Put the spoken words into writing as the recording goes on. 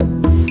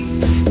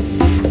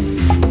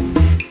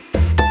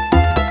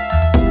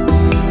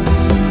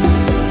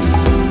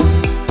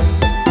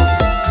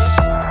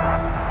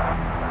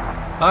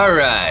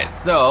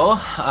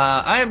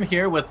I am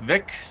here with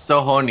Vic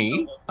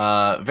Sohoni.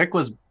 Vic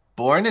was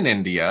born in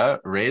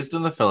India, raised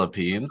in the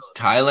Philippines,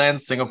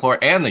 Thailand, Singapore,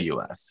 and the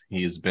US.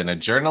 He's been a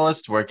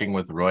journalist working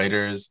with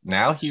Reuters.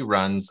 Now he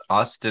runs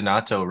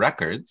Ostinato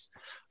Records,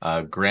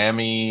 a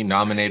Grammy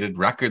nominated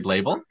record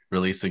label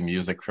releasing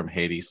music from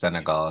Haiti,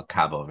 Senegal,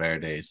 Cabo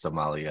Verde,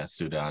 Somalia,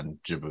 Sudan,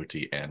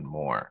 Djibouti, and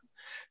more.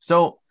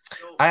 So,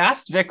 I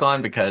asked Vic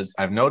on because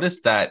I've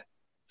noticed that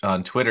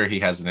on Twitter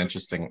he has an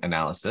interesting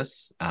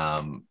analysis.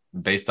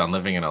 Based on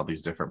living in all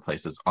these different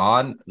places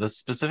on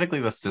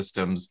specifically the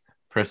systems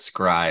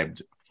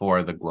prescribed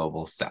for the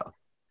global south.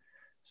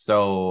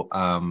 So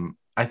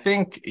I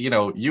think,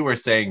 you were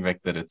saying,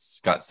 Vic, that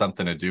it's got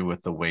something to do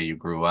with the way you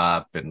grew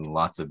up and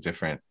lots of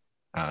different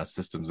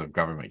systems of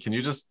government. Can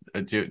you just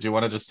do you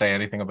want to just say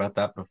anything about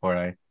that before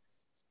I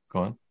go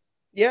on?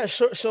 Yeah,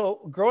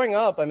 so growing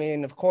up, I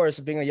mean, of course,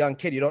 being a young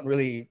kid,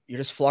 you're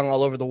just flung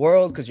all over the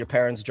world because your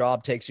parents'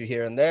 job takes you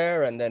here and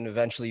there. And then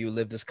eventually you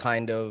live this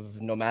kind of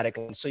nomadic.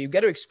 So you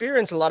get to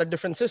experience a lot of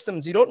different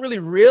systems. You don't really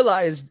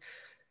realize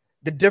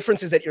the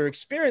differences that you're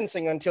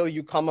experiencing until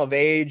you come of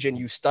age and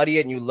you study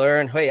it and you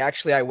learn, hey,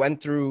 actually, I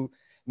went through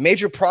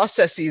major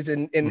processes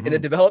in the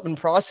development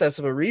process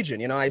of a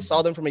region. I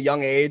saw them from a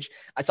young age.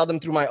 I saw them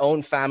through my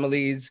own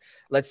families,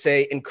 let's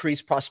say,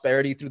 increased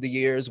prosperity through the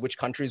years, which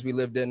countries we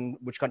lived in,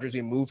 which countries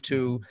we moved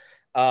to.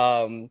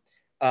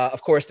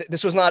 Of course,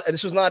 this was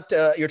not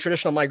your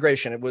traditional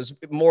migration. It was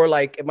more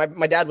like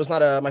my father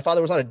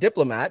was not a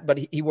diplomat, but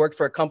he worked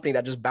for a company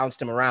that just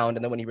bounced him around.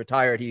 And then when he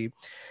retired, he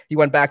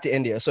went back to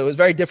India. So it was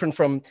very different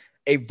from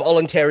a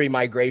voluntary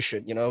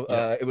migration.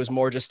 It was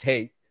more just,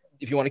 hey,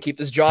 if you want to keep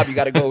this job, you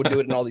got to go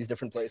do it in all these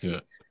different places. Yeah.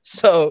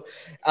 So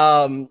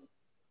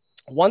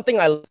one thing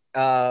I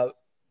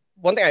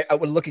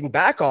would looking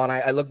back on,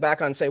 I look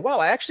back on and say, wow,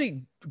 I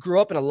actually grew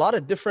up in a lot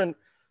of different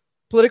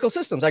political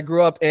systems. I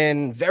grew up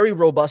in very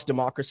robust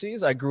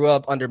democracies. I grew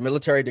up under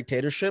military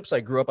dictatorships. I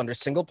grew up under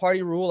single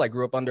party rule. I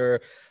grew up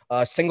under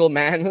single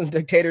man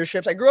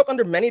dictatorships. I grew up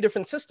under many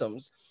different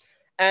systems.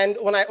 And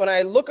when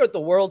I look at the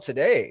world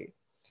today,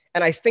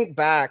 and I think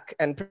back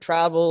and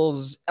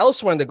travels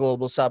elsewhere in the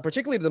global south,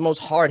 particularly the most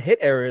hard hit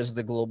areas of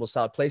the global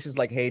south, places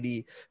like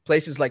Haiti,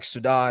 places like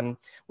Sudan,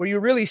 where you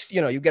really,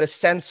 you get a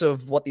sense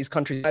of what these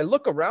countries. I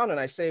look around and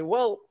I say,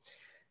 well,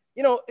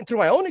 through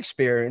my own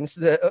experience,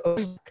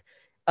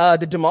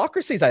 the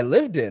democracies I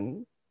lived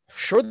in,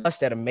 sure, they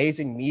had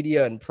amazing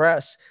media and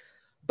press,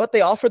 but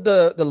they offered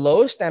the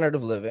lowest standard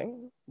of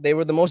living. They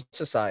were the most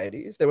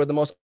societies. They were the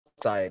most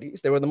societies.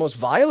 They were the most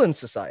violent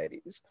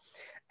societies.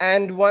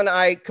 And when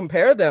I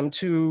compare them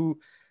to,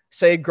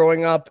 say,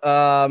 growing up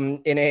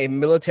in a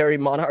military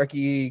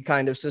monarchy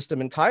kind of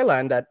system in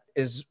Thailand, that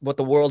is what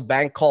the World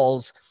Bank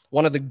calls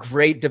one of the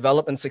great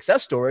development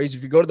success stories.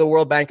 If you go to the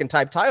World Bank and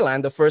type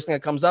Thailand, the first thing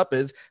that comes up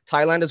is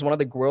Thailand is one of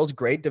the world's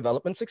great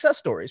development success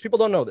stories. People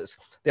don't know this.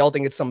 They all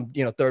think it's some,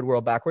 third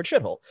world backward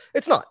shithole.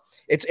 It's not.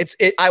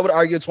 I would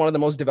argue it's one of the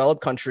most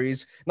developed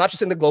countries, not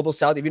just in the global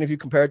south. Even if you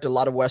compare it to a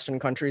lot of Western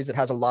countries, it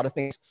has a lot of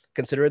things.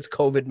 Consider its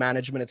COVID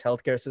management, its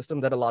healthcare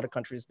system that a lot of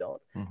countries don't.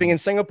 Mm-hmm. Being in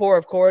Singapore,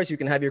 of course, you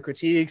can have your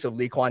critiques of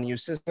Lee Kuan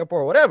Yew's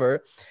Singapore or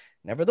whatever.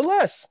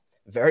 Nevertheless,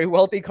 very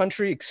wealthy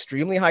country,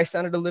 extremely high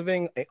standard of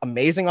living,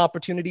 amazing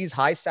opportunities,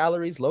 high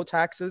salaries, low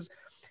taxes.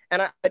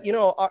 And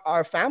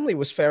our family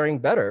was faring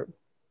better.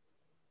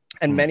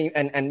 And many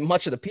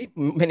of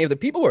the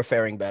people were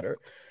faring better.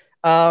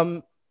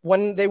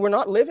 When they were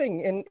not living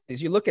in,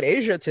 as you look at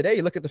Asia today,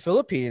 you look at the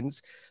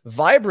Philippines,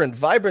 vibrant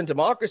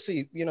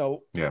democracy,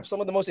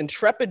 some of the most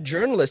intrepid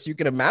journalists you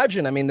can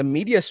imagine. I mean, the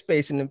media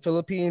space in the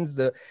Philippines,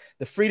 the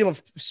freedom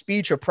of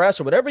speech or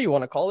press or whatever you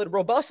want to call it,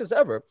 robust as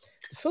ever.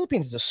 The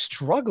Philippines is a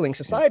struggling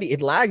society.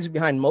 It lags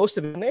behind most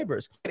of its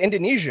neighbors.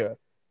 Indonesia,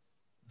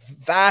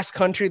 vast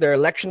country, their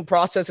election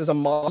process is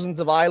on thousands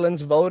of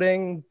islands,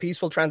 voting,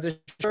 peaceful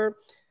transition.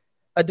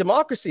 A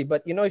democracy.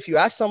 But, if you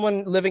ask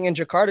someone living in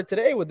Jakarta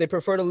today, would they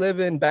prefer to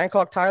live in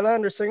Bangkok,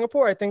 Thailand, or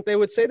Singapore? I think they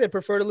would say they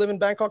prefer to live in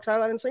Bangkok,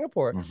 Thailand, and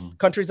Singapore,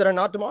 countries that are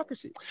not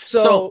democracies.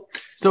 So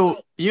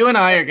you and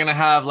I are going to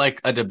have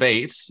like a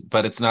debate,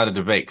 but it's not a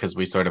debate because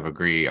we sort of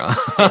agree on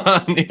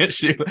the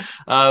issue.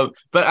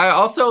 But I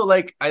also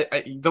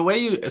the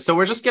way so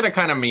we're just going to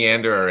kind of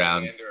meander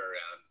around.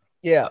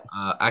 Yeah.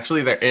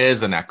 Actually, there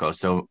is an echo.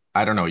 So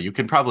I don't know. You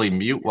can probably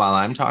mute while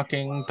I'm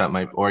talking. That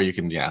might, or you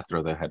can,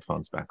 throw the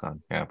headphones back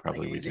on. Yeah,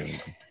 probably we do.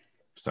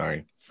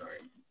 Sorry.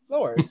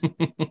 No worries.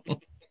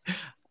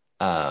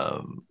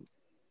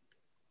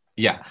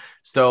 Yeah.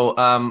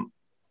 So,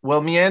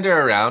 we'll meander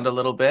around a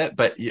little bit,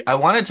 but I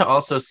wanted to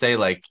also say,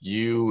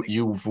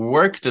 you've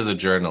worked as a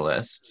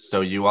journalist.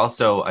 So you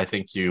also, I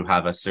think you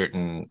have a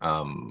certain,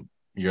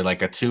 you're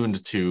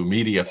attuned to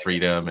media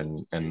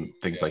freedom and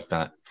things like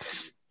that.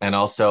 And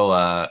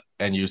also,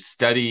 and you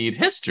studied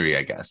history,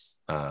 I guess.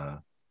 Yeah.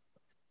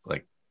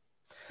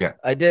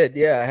 I did.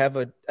 Yeah, I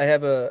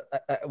have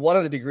one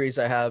of the degrees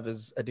I have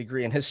is a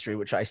degree in history,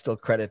 which I still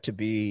credit to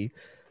be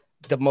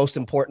the most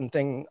important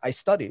thing I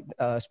studied,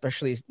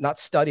 especially not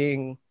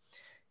studying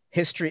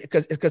history,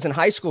 because in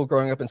high school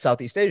growing up in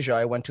Southeast Asia,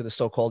 I went to the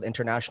so-called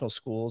international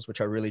schools, which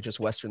are really just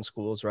Western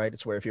schools, right?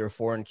 It's where if you're a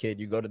foreign kid,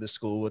 you go to the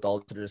school with all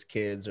the visitors'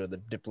 kids or the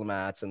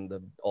diplomats and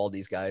all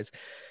these guys.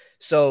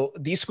 So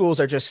these schools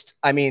are just,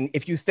 I mean,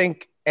 if you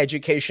think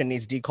education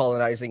needs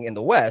decolonizing in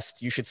the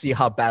West, you should see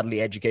how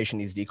badly education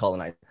needs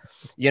decolonizing.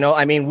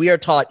 I mean, we are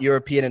taught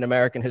European and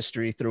American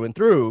history through and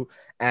through,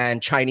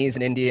 and Chinese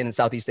and Indian and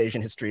Southeast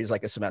Asian history is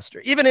like a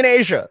semester, even in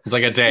Asia. It's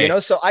like a day.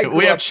 So I We grew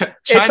have up. It's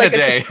China like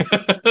Day.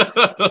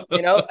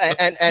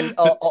 and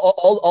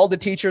all the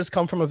teachers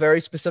come from a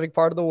very specific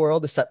part of the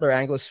world, the settler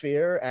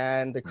Anglosphere,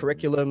 and the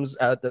curriculums,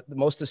 the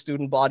most of the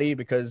student body,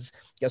 because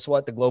guess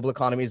what? The global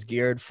economy is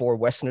geared for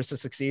Westerners to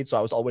succeed. So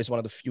I was always one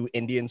of the few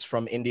Indians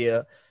from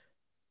India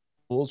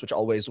schools, which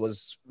always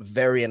was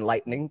very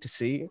enlightening to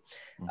see.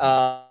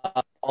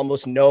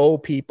 Almost no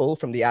people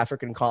from the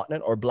African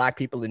continent or Black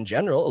people in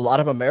general. A lot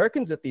of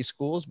Americans at these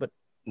schools, but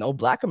no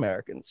Black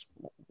Americans.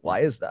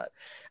 Why is that?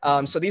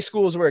 So these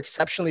schools were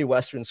exceptionally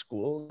Western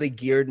schools. They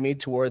geared me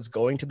towards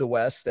going to the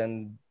West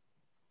and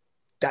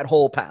that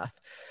whole path,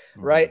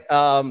 right?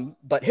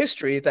 But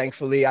history,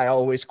 thankfully, I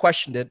always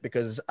questioned it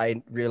because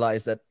I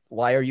realized that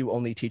why are you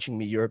only teaching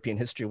me European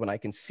history when I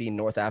can see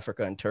North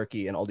Africa and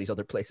Turkey and all these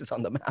other places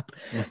on the map?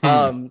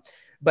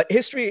 But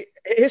history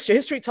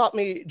taught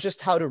me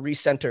just how to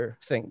recenter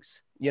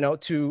things,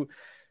 to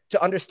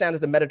understand that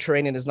the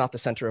Mediterranean is not the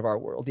center of our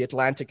world. The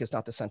Atlantic is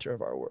not the center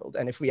of our world.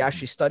 And if we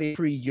actually study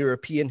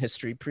pre-European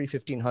history,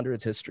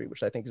 pre-1500s history,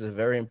 which I think is a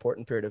very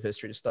important period of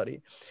history to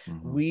study,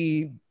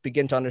 we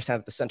begin to understand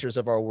that the centers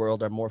of our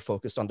world are more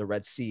focused on the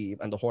Red Sea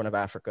and the Horn of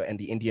Africa and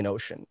the Indian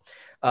Ocean.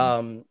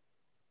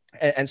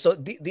 And so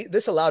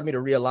this allowed me to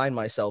realign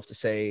myself to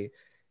say,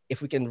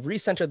 if we can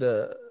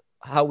recenter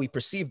how we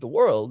perceive the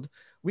world,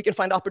 we can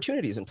find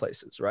opportunities in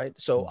places, right?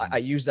 So I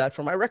use that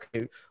for my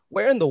record.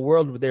 Where in the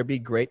world would there be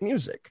great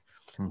music?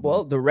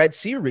 Well, the Red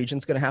Sea region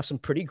is going to have some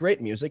pretty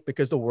great music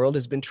because the world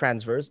has been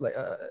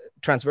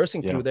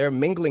transversing through there,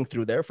 mingling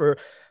through there for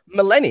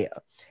millennia.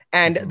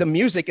 And the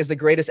music is the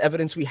greatest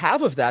evidence we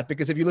have of that,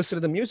 because if you listen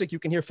to the music, you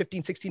can hear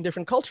 15, 16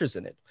 different cultures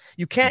in it.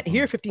 You can't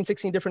hear 15,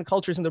 16 different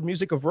cultures in the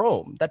music of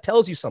Rome. That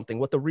tells you something,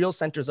 what the real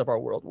centers of our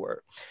world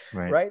were,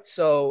 right?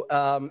 So,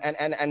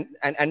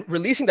 and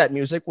releasing that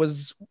music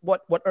was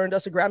what earned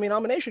us a Grammy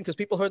nomination, because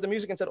people heard the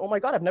music and said, oh my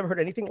God, I've never heard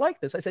anything like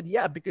this. I said,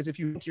 yeah, because if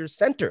you went to your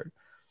center,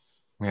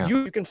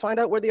 you can find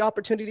out where the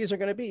opportunities are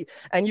going to be,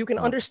 and you can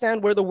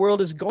understand where the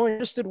world is going.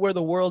 Understood where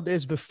the world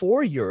is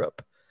before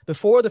Europe,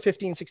 before the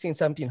 15, 16,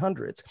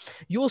 1700s,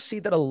 you'll see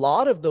that a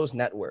lot of those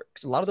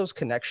networks, a lot of those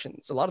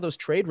connections, a lot of those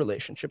trade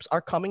relationships are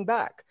coming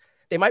back.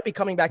 They might be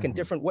coming back in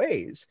different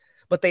ways,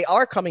 but they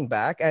are coming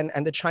back. And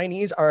the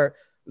Chinese are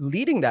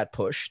leading that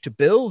push to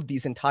build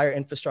these entire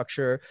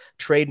infrastructure,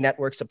 trade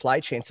network,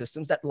 supply chain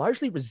systems that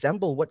largely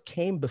resemble what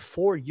came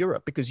before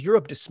Europe, because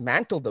Europe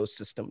dismantled those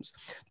systems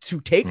to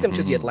take them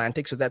to the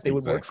Atlantic so that they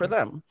would work for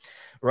them,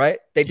 right?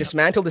 They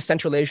dismantled the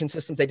Central Asian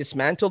systems. They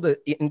dismantled the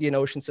Indian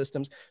Ocean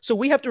systems. So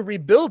we have to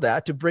rebuild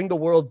that to bring the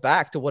world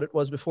back to what it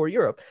was before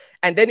Europe.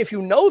 And then if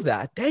you know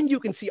that, then you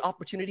can see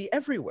opportunity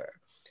everywhere.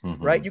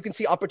 Right? You can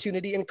see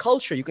opportunity in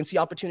culture. You can see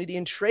opportunity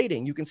in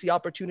trading. You can see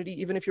opportunity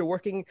even if you're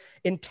working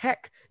in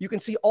tech. You can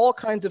see all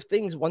kinds of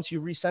things once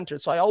you recenter.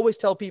 So I always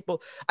tell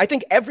people, I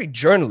think every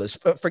journalist,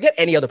 forget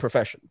any other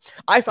profession.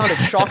 I found it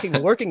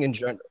shocking working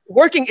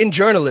in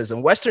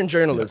journalism, Western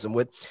journalism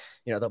with,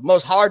 the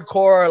most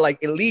hardcore,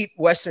 like elite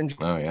Western.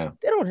 Oh yeah.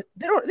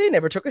 They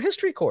never took a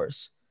history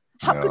course.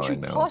 How could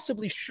you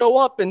possibly show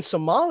up in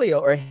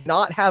Somalia or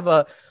not have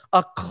a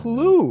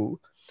clue?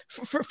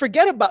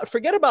 Forget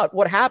about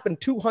what happened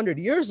 200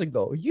 years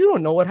ago. You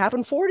don't know what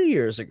happened 40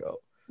 years ago.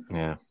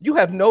 Yeah. You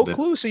have no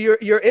clue. So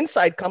your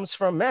insight comes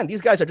from, man,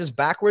 these guys are just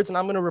backwards and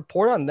I'm going to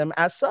report on them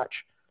as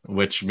such.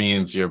 Which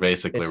means you're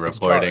basically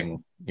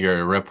reporting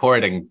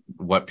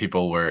what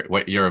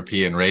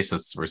European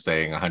racists were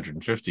saying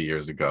 150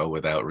 years ago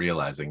without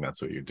realizing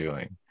that's what you're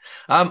doing.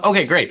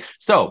 Okay, great.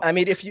 So, I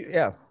mean,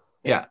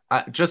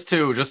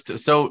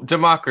 so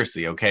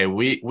democracy. Okay,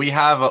 we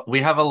have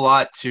a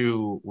lot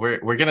to.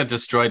 We're gonna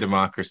destroy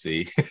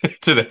democracy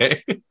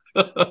today.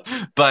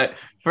 But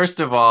first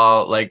of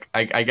all, like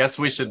I guess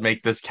we should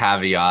make this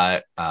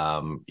caveat.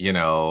 What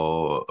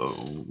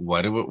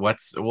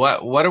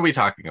are we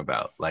talking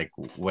about? Like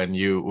when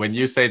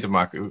you say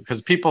democracy,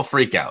 because people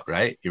freak out,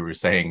 right? You were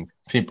saying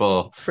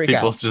people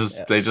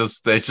just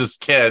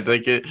can't.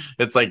 Like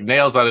it's like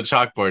nails on a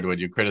chalkboard when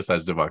you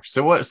criticize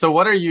democracy. So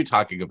what are you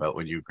talking about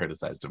when you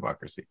criticize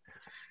democracy?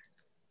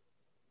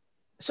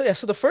 So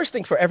the first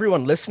thing for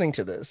everyone listening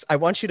to this, I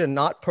want you to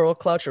not pearl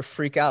clutch or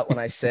freak out when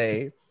I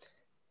say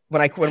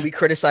when we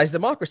criticize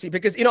democracy,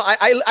 because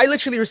I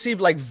literally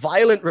received like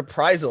violent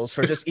reprisals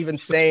for just even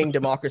saying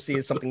democracy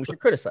is something we should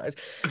criticize.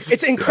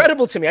 It's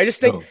incredible to me. I just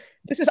think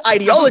this is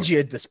ideology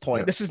at this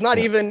point. This is not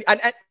even an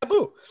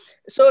taboo.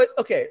 So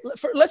okay,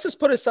 let's just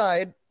put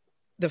aside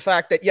the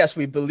fact that, yes,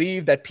 we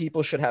believe that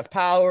people should have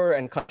power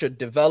and should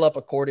develop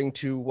according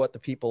to what the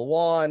people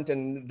want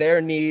and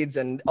their needs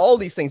and all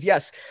these things.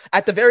 Yes,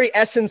 at the very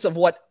essence of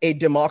what a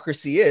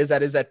democracy is,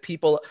 that is that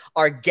people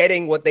are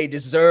getting what they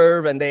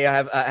deserve and they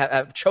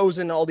have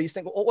chosen all these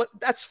things. Well,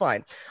 that's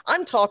fine.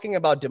 I'm talking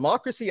about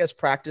democracy as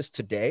practiced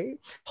today,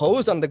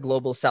 posed on the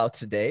global south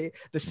today,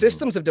 the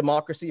systems of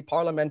democracy,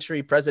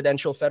 parliamentary,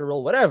 presidential,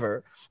 federal,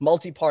 whatever,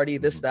 multi-party,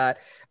 this, that,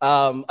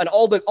 and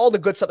all the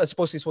good stuff that's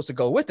supposed to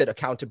go with it,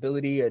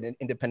 accountability and an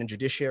independent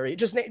judiciary,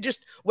 just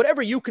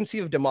whatever you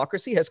conceive of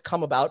democracy has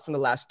come about from the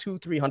last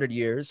 200-300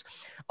 years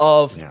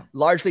of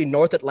largely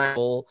North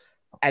Atlantic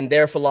and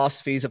their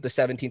philosophies of the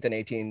 17th and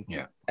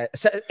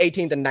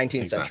 18th and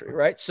 19th century,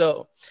 right?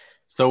 So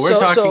we're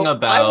talking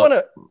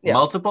about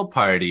multiple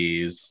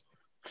parties,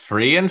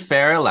 free and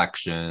fair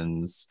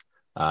elections,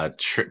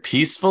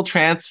 peaceful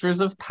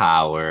transfers of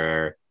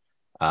power,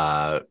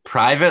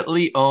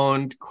 privately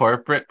owned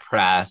corporate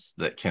press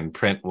that can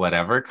print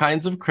whatever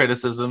kinds of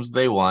criticisms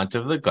they want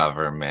of the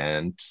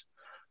government.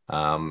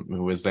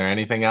 Was there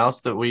anything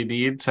else that we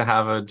need to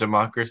have a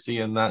democracy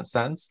in that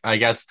sense? I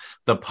guess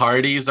the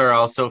parties are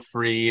also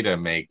free to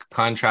make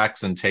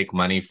contracts and take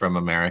money from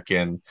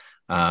American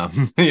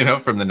from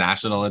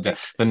the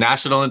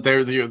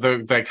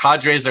the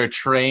cadres are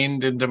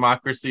trained in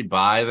democracy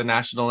by the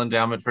National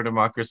Endowment for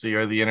Democracy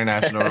or the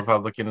International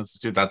Republican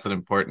Institute. That's an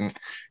important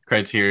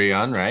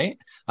criterion, right?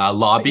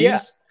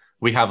 Lobbies.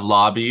 We have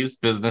lobbies.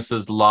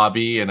 Businesses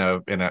lobby in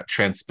a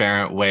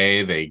transparent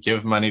way. They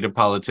give money to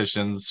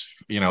politicians,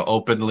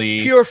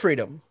 openly. Pure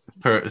freedom.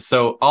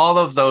 So all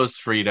of those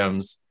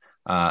freedoms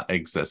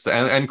exist,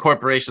 and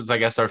corporations, I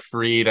guess, are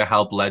free to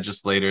help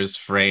legislators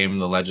frame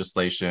the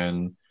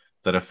legislation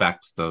that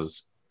affects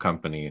those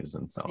companies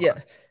and so on.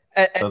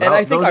 And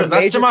I think our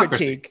major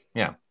critique,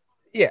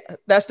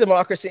 that's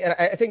democracy. And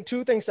I think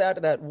two things to add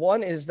to that.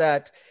 One is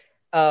that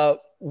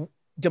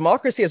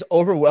democracy is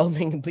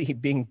overwhelmingly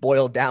being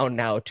boiled down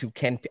now to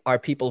are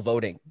people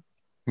voting?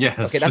 Yes.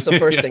 Okay, that's the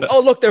first thing. Oh,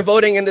 look, they're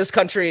voting in this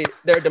country.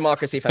 Their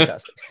democracy,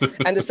 fantastic.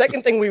 And the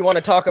second thing we want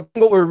to talk about,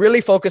 what we're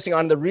really focusing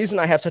on, the reason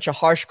I have such a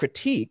harsh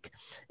critique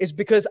is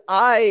because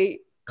I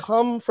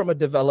come from a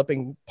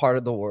developing part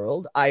of the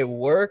world.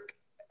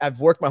 I've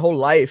worked my whole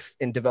life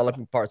in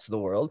developing parts of the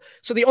world.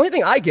 So the only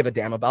thing I give a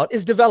damn about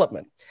is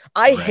development.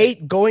 I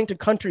hate going to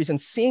countries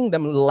and seeing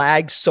them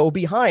lag so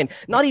behind,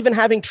 not even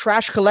having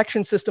trash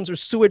collection systems or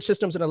sewage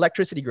systems and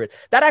electricity grid.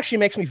 That actually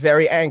makes me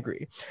very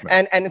angry.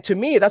 And to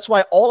me, that's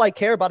why all I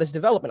care about is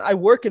development. I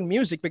work in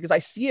music because I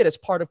see it as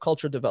part of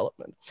cultural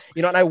development,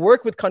 and I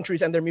work with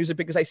countries and their music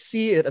because I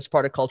see it as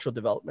part of cultural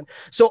development.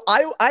 So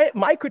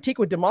my critique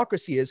with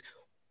democracy is,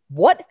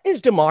 what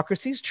is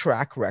democracy's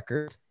track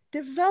record?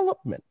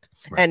 Development.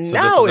 And so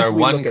now this is our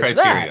one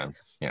criterion.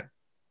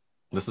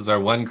 This is our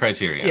one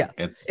criterion.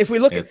 If we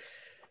look at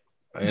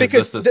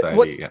because the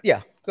society,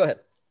 go ahead.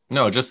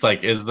 No, just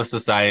like, is the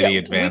society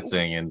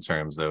advancing in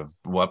terms of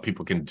what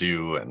people can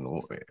do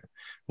and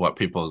what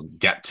people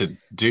get to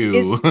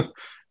do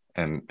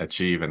and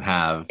achieve and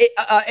have?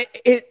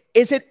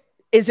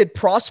 Is it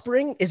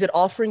prospering? Is it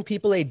offering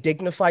people a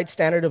dignified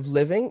standard of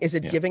living? Is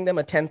it giving them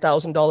a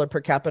 $10,000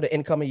 per capita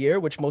income a year,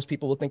 which most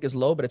people will think is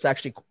low, but it's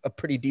actually a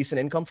pretty decent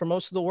income for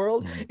most of the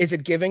world? Is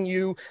it giving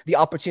you the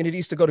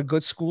opportunities to go to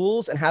good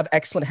schools and have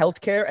excellent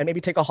healthcare and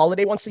maybe take a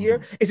holiday once a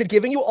year? Is it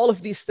giving you all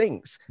of these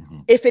things?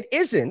 If it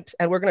isn't,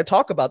 and we're going to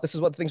talk about, this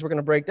is what the things we're going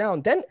to break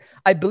down, then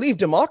I believe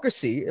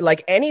democracy,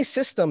 like any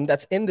system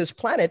that's in this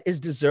planet, is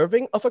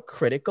deserving of a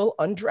critical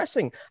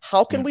undressing.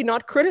 How can we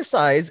not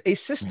criticize a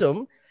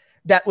system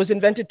that was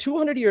invented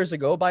 200 years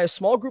ago by a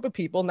small group of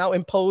people, now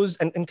imposed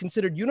and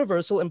considered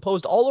universal,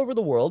 imposed all over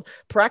the world,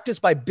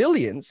 practiced by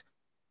billions?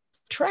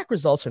 Track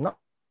results are not.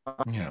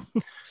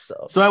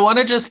 So I want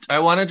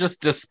to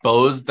just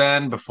dispose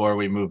then, before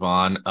we move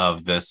on,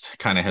 of this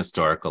kind of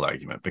historical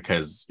argument,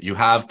 because you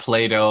have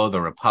Plato,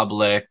 the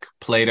Republic.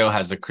 Plato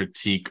has a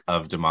critique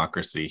of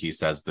democracy. He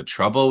says the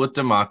trouble with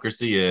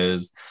democracy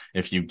is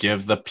if you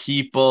give the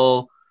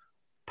people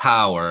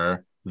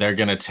power, they're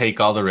going to take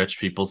all the rich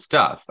people's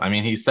stuff. I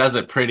mean, he says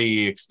it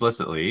pretty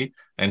explicitly,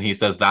 and he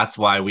says that's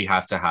why we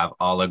have to have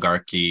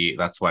oligarchy.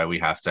 That's why we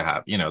have to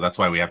have, that's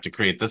why we have to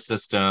create this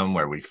system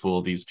where we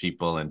fool these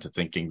people into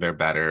thinking they're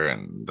better,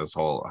 and this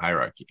whole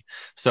hierarchy.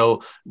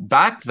 So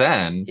back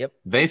then,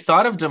 they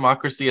thought of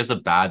democracy as a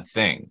bad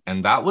thing.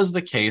 And that was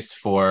the case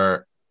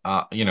for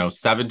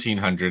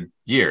 1700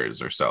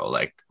 years or so,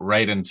 like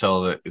right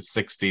until the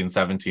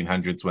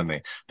 1700s,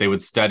 when they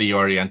would study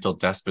Oriental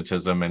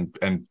despotism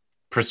and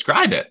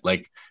prescribe it.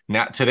 Like,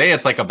 now today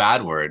it's like a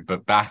bad word,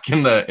 but back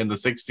in the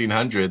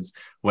 1600s,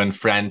 when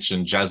French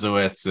and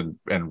Jesuits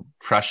and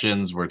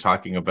Prussians were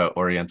talking about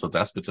Oriental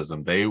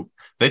despotism,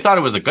 they thought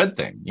it was a good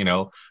thing.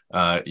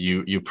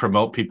 You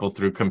promote people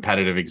through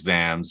competitive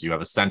exams, you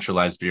have a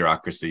centralized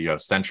bureaucracy, you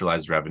have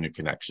centralized revenue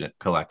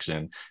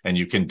collection, and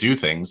you can do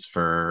things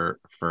for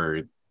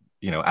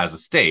as a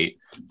state.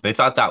 They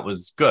thought that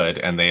was good,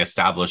 and they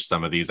established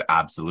some of these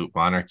absolute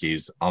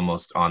monarchies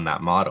almost on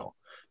that model.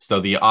 So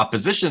the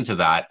opposition to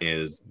that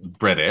is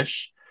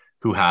British,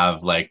 who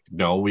have like,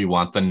 no, we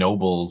want the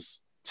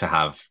nobles to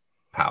have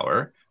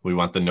power. We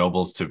want the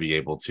nobles to be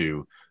able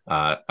to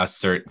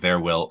assert their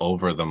will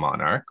over the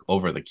monarch,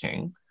 over the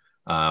king.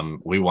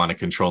 We want to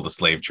control the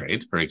slave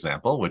trade, for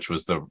example, which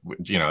was the,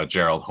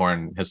 Gerald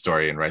Horne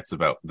historian writes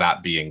about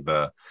that being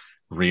the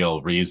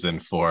real reason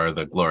for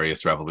the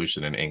Glorious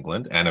Revolution in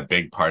England and a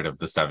big part of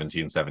the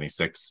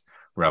 1776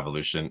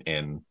 revolution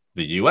in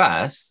the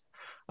US.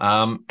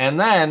 And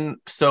then,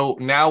 so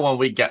now when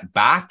we get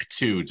back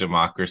to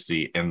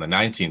democracy in the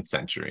 19th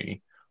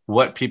century,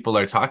 what people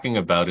are talking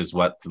about is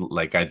what,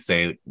 like, I'd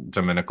say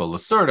Domenico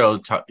Lasordo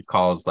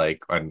calls,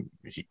 like, and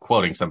he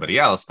quoting somebody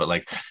else, but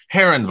like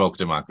Herrenvolk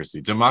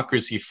democracy,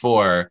 democracy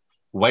for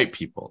white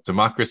people,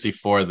 democracy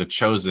for the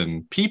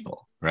chosen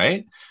people,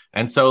 right?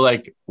 And so,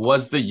 like,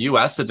 was the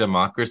US a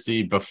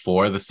democracy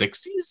before the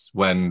 60s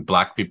when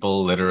Black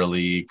people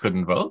literally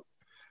couldn't vote?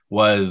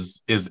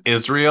 Is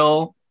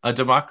Israel a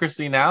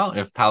democracy now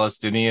if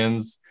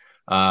Palestinians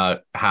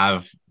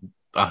have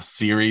a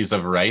series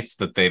of rights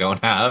that they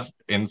don't have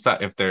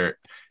inside if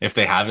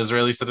they have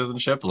Israeli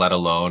citizenship, let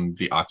alone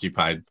the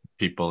occupied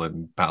people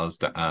in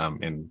Palestine,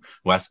 in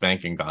West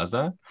Bank and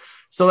Gaza?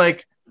 So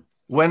like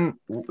when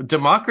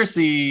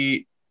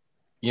democracy,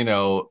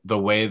 the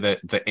way that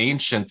the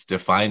ancients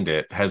defined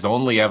it has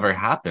only ever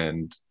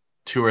happened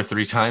two or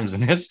three times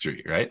in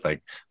history, right?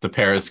 Like the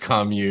Paris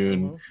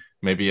Commune,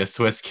 maybe a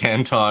Swiss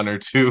canton or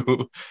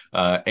two,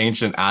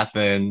 ancient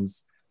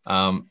Athens.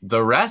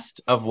 The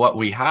rest of what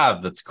we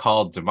have that's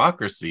called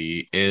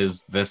democracy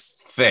is this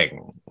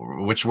thing,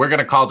 which we're going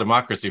to call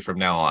democracy from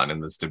now on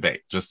in this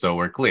debate, just so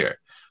we're clear.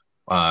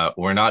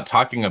 We're not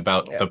talking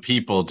about the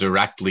people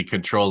directly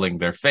controlling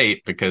their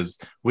fate because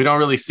we don't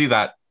really see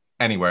that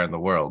anywhere in the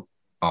world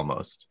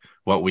almost.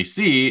 What we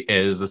see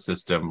is a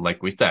system,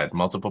 like we said,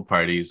 multiple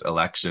parties,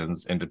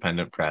 elections,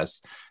 independent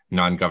press,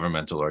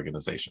 non-governmental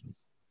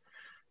organizations.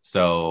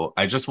 So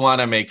I just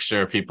want to make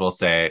sure people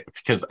say,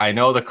 because I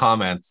know the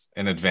comments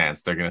in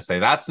advance, they're going to say,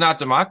 that's not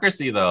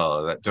democracy,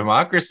 though. That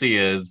democracy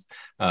is,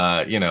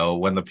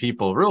 when the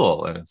people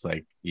rule. And it's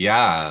like,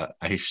 yeah,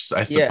 I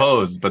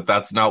suppose, but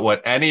that's not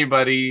what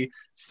anybody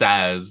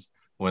says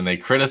when they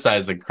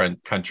criticize a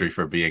country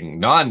for being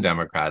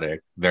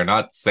non-democratic. They're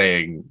not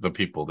saying the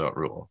people don't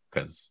rule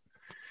because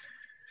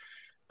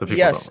the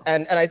people don't rule.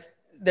 And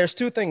there's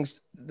two things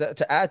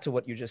to add to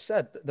what you just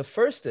said. The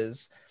first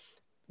is,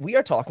 we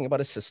are talking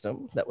about a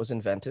system that was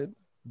invented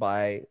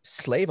by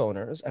slave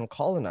owners and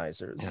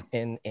colonizers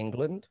in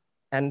England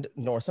and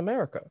North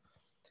America.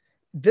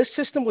 This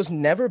system was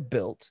never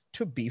built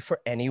to be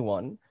for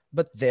anyone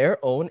but their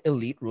own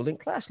elite ruling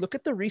class. Look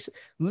at the recent,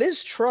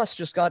 Liz Truss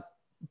just got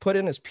put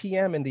in as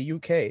PM in the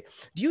UK.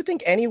 Do you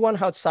think anyone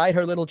outside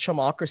her little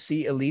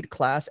chumocracy elite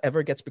class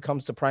ever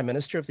becomes the prime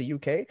minister of the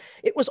UK?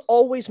 It was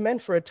always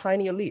meant for a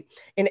tiny elite.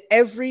 In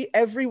every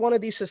one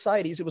of these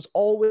societies, it was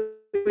always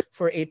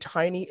for a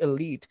tiny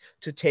elite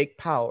to take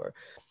power.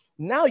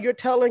 Now you're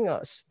telling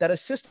us that a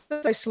system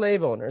by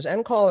slave owners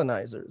and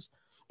colonizers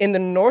in the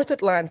North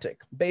Atlantic,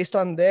 based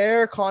on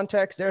their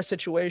context, their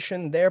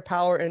situation, their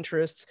power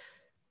interests,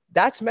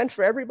 that's meant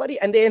for everybody.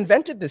 And they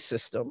invented this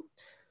system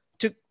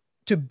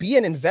to be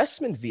an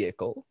investment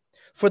vehicle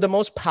for the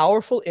most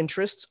powerful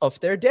interests of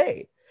their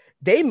day.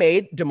 They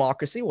made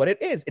democracy what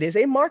it is. It is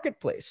a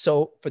marketplace.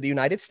 So for the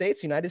United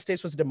States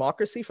was a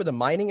democracy for the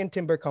mining and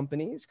timber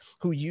companies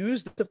who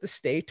used the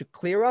state to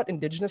clear out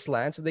indigenous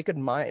land so they could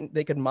mine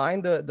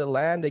the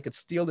land, they could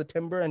steal the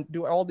timber and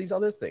do all these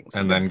other things.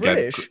 And then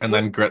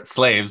get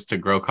slaves to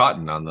grow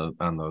cotton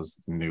on those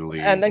newly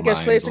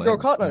grow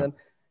cotton on them.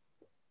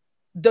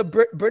 The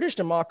British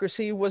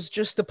democracy was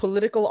just the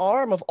political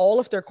arm of all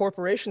of their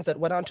corporations that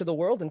went onto the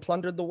world and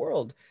plundered the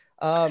world.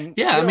 Someone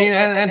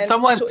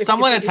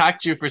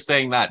attacked you for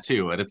saying that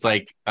too, and it's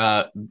like,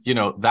 that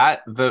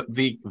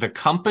the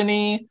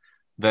company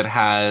that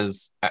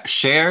has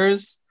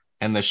shares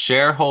and the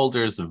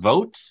shareholders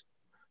vote,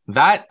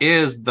 that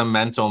is the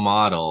mental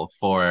model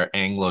for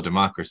Anglo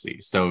democracy.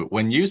 So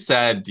when you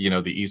said,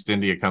 the East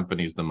India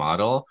Company is the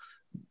model,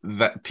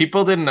 that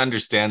people didn't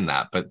understand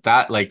that, but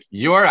that, like,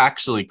 you're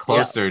actually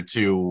closer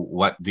to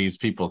what these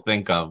people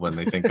think of when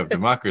they think of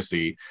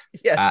democracy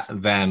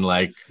than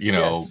like,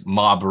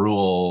 mob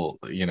rule,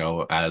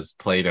 as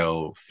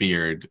Plato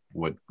feared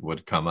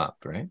would come up,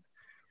 right?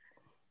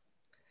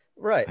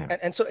 Right. Yeah.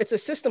 And so it's a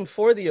system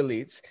for the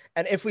elites.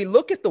 And if we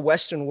look at the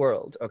Western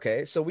world,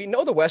 okay, so we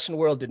know the Western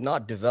world did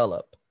not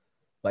develop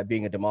by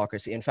being a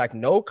democracy. In fact,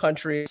 no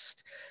countries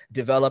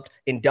developed,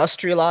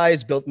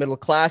 industrialized, built middle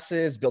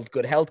classes, built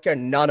good healthcare,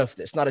 none of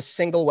this, not a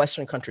single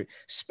Western country.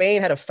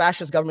 Spain had a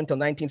fascist government until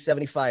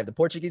 1975. The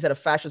Portuguese had a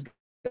fascist government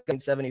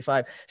until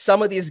 1975.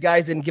 Some of these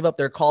guys didn't give up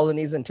their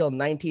colonies until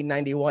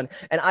 1991.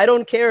 And I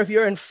don't care if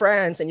you're in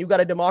France and you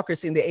got a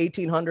democracy in the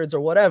 1800s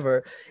or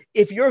whatever,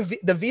 if you're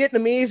the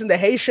Vietnamese and the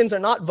Haitians are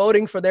not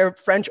voting for their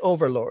French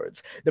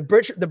overlords. The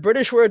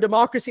British were a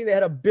democracy. They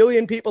had 1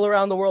 billion people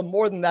around the world,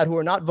 more than that, who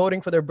are not voting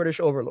for their British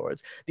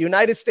overlords. The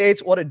United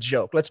States, what a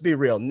joke. Let's be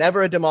real.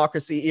 Never a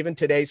democracy, even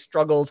today,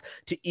 struggles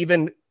to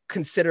even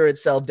consider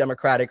itself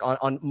democratic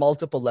on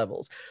multiple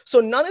levels. So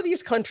none of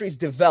these countries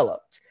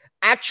developed,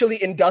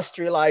 actually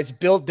industrialized,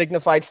 built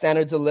dignified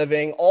standards of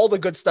living, all the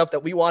good stuff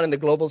that we want in the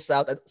global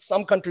south, that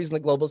some countries in the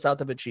global south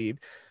have achieved,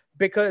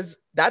 because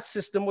that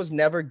system was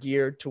never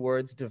geared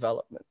towards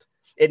development.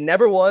 It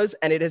never was,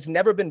 and it has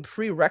never been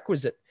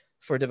prerequisite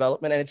for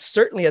development, and it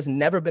certainly has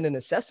never been a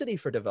necessity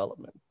for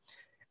development.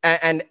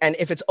 And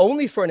if it's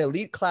only for an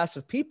elite class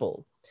of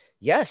people,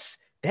 yes,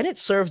 then it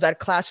serves that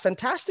class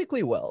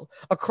fantastically well.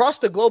 Across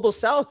the global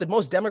south, the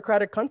most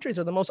democratic countries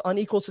are the most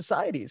unequal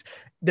societies.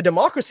 The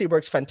democracy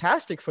works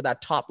fantastic for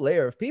that top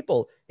layer of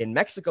people in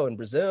Mexico and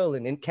Brazil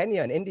and in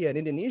Kenya and India and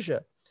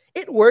Indonesia.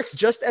 It works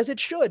just as it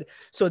should.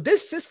 So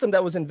this system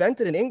that was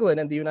invented in England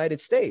and the United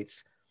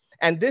States,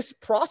 and this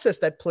process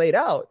that played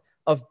out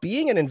of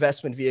being an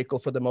investment vehicle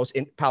for the most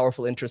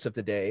powerful interests of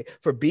the day,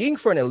 for being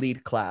for an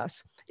elite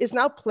class, is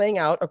now playing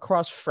out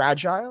across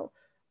fragile,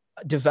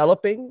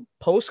 developing,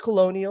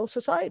 post-colonial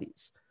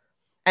societies.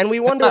 And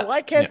we wonder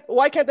why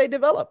can't they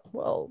develop?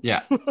 Well,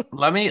 yeah.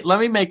 Let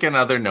me make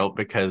another note,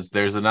 because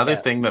there's another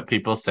thing that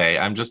people say.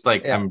 I'm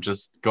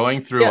just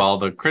going through all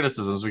the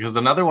criticisms, because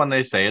another one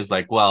they say is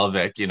like, well,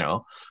 Vic,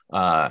 you're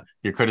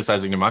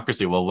criticizing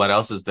democracy. Well, what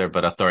else is there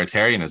but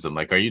authoritarianism?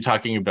 Like, are you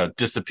talking about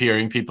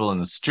disappearing people in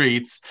the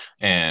streets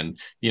and,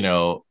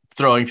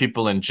 throwing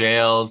people in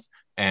jails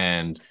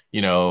and,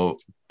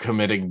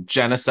 committing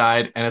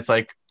genocide? And it's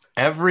like,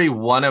 every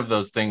one of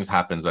those things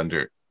happens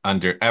under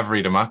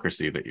every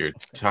democracy that you're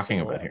talking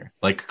about here.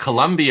 Like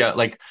Colombia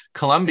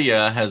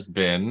has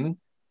been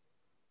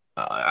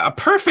a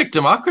perfect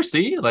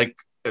democracy, like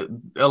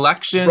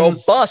elections,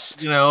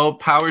 robust,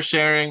 power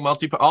sharing,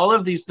 all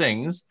of these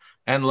things.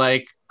 And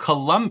like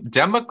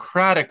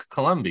democratic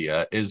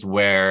Colombia is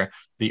where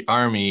the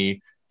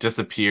army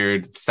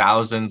disappeared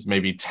thousands,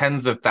 maybe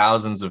tens of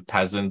thousands of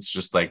peasants,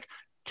 just like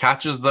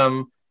catches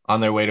them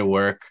on their way to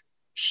work,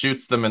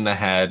 shoots them in the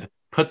head,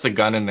 puts a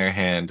gun in their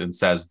hand and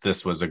says,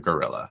 this was a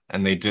guerrilla.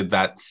 And they did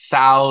that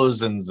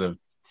thousands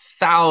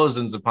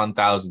upon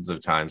thousands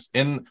of times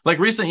in like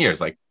recent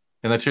years, like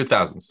in the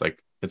 2000s.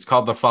 Like, it's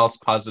called the false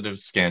positive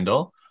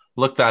scandal.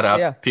 Look that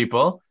up,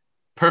 people.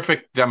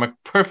 Perfect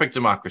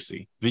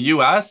democracy. The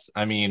US,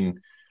 I mean,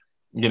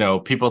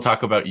 people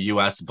talk about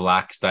US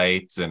black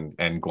sites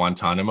and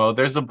Guantanamo.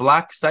 There's a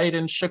black site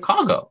in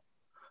Chicago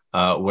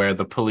where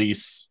the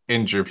police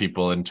injure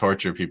people and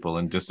torture people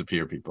and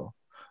disappear people.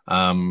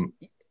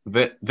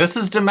 This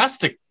is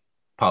domestic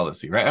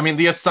policy, right? I mean,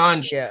 the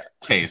Assange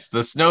case,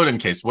 the Snowden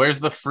case, where's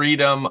the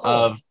freedom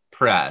of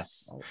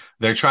press?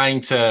 They're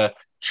trying to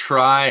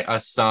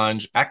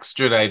Assange,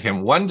 extradite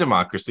him. One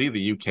democracy,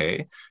 the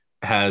UK,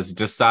 has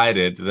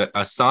decided that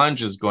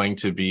Assange is going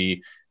to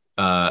be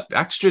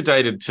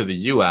extradited to the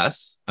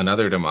US,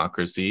 another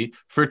democracy,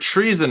 for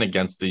treason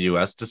against the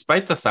US,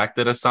 despite the fact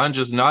that Assange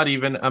is not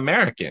even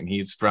American.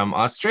 He's from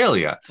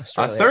Australia.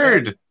 A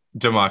third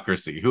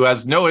democracy who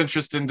has no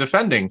interest in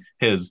defending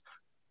his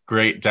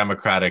great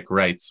democratic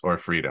rights or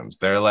freedoms.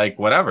 They're like,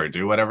 whatever,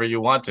 do whatever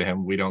you want to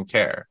him. We don't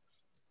care.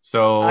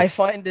 So I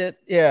find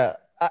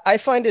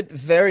it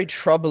very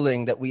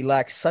troubling that we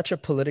lack such a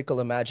political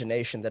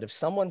imagination that if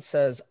someone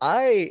says,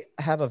 I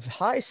have a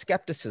high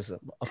skepticism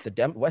of the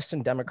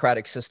Western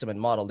democratic system and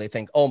model, they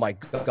think, oh my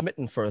God,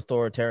 committing for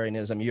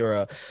authoritarianism,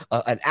 you're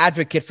an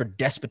advocate for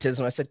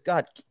despotism. I said,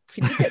 God,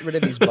 can you get rid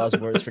of these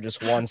buzzwords for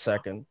just 1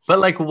 second? But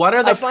like, what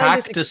are the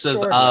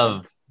practices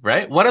of,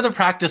 right? What are the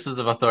practices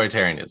of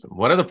authoritarianism?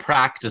 What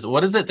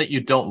is it that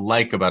you don't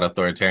like about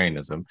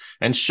authoritarianism?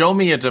 And show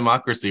me a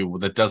democracy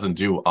that doesn't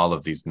do all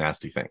of these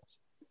nasty things.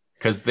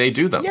 Because they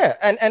do them. Yeah,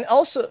 and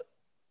also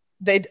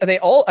they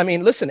all, I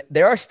mean, listen,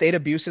 there are state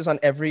abuses on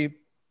every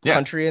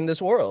country in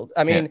this world.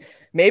 I mean,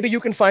 maybe you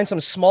can find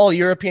some small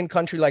European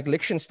country like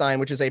Liechtenstein,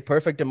 which is a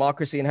perfect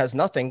democracy and has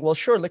nothing. Well,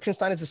 sure,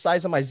 Liechtenstein is the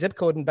size of my zip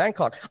code in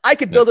Bangkok. I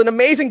could build an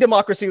amazing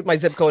democracy with my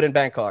zip code in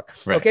Bangkok.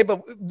 Right. Okay,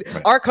 but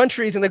our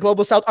countries in the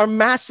global south are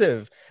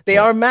massive. They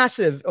are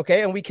massive.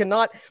 Okay, and we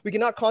cannot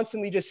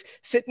constantly just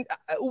sit.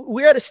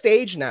 We're at a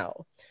stage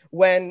now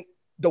when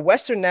the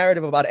Western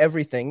narrative about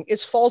everything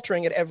is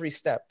faltering at every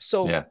step.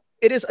 So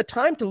it is a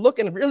time to look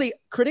and really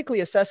critically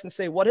assess and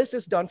say, what has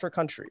this done for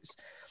countries?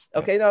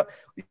 Okay, now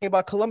thinking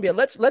about Colombia,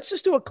 let's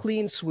just do a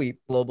clean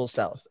sweep global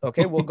south.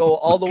 Okay, we'll go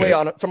all the way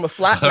on from a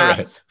flat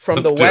map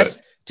from the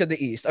west to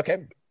the east.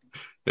 Okay,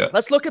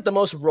 let's look at the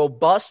most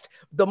robust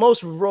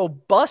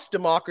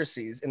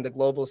democracies in the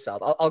global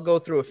south. I'll go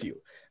through a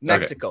few.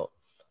 Mexico,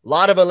 a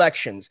lot of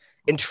elections.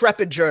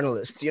 Intrepid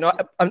journalists,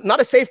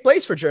 not a safe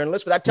place for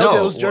journalists, but that tells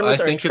you those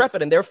journalists are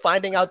intrepid and they're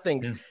finding out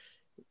things.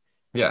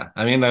 Yeah.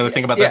 I mean, the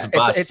thing about this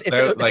bus,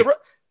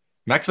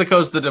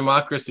 Mexico's the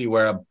democracy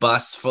where a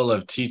bus full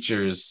of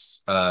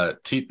teachers,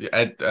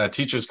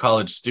 teachers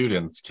college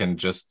students can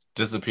just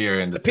disappear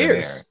into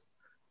thin air,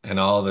 and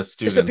all the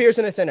students disappears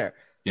into thin air.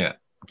 Yeah,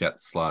 get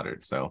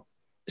slaughtered. So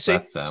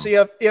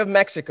you have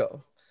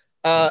Mexico.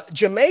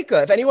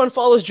 Jamaica, if anyone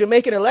follows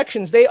Jamaican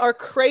elections, they are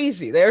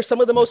crazy. They are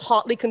some of the most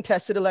hotly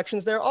contested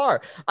elections there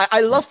are.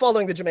 I love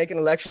following the Jamaican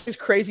elections, these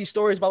crazy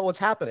stories about what's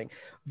happening.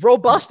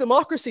 Robust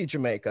democracy,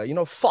 Jamaica,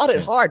 fought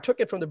it hard, took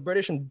it from the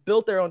British and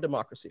built their own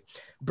democracy.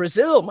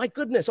 Brazil, my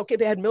goodness. Okay,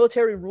 they had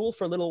military rule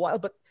for a little while,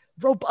 but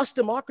robust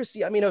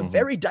democracy. I mean, a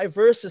very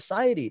diverse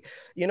society,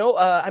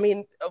 I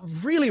mean, a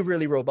really,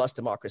 really robust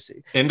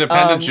democracy.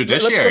 Independent Let's go to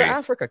judiciary.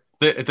 Africa.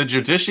 The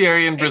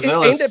judiciary in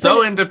Brazil is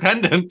so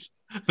independent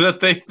that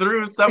they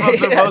threw some of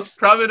the Yes. most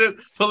prominent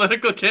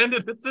political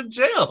candidates in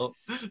jail.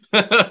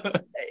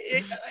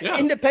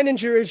 Independent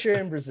judiciary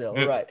in Brazil,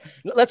 right?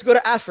 Let's go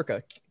to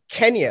Africa,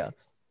 Kenya.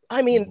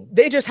 I mean,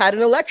 they just had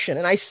an election,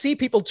 and I see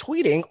people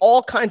tweeting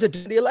all kinds of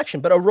the election,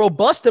 but a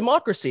robust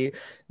democracy,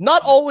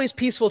 not always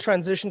peaceful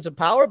transitions of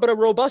power, but a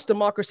robust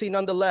democracy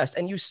nonetheless.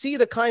 And you see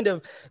the kind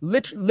of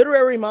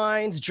literary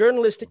minds,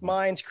 journalistic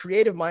minds,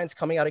 creative minds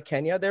coming out of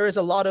Kenya. There is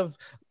a lot of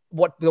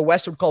what the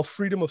West would call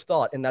freedom of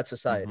thought in that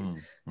society.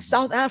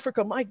 South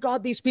Africa, my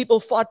God, these people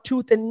fought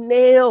tooth and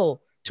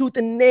nail to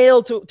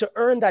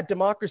earn that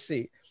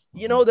democracy.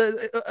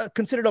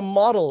 Considered a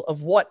model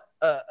of what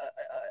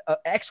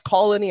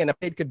ex-colony and a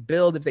state could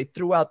build if they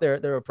threw out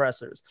their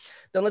oppressors.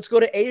 Then let's go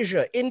to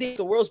Asia. India,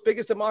 the world's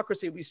biggest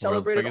democracy. We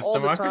celebrate it all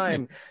the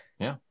time.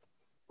 Yeah.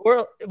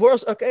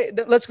 World's okay.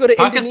 Then let's go to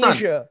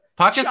Indonesia.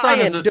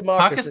 Pakistan is a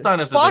democracy.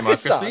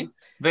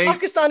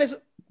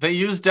 They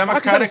use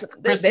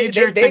democratic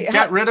procedure to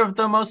get rid of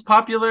the most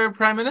popular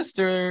prime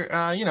minister.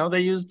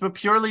 They used a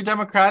purely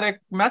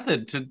democratic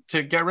method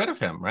to get rid of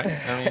him, right?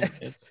 I mean,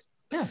 it's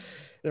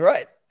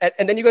right.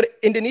 And then you go to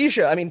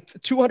Indonesia. I mean,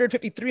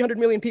 250, 300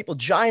 million people,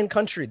 giant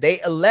country. They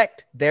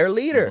elect their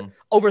leader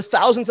over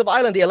thousands of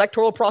islands. The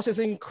electoral process is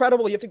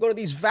incredible. You have to go to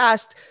these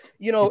vast,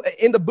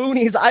 in the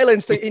boonies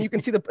islands, and you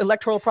can see the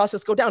electoral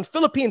process go down.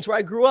 Philippines, where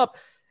I grew up,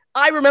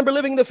 I remember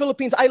living in the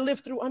Philippines. I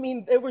lived through, I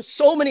mean, there were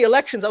so many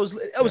elections. I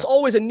was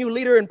always a new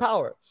leader in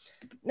power.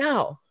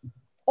 Now,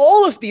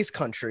 all of these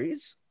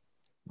countries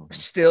are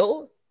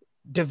still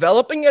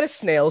developing at a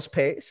snail's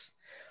pace,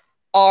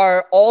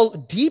 are all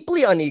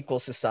deeply unequal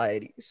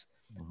societies,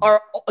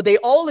 they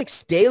all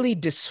daily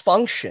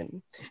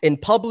dysfunction in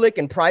public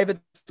and private.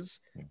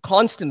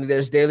 Constantly,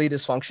 there's daily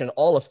dysfunction,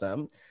 all of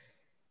them.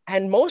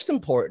 And most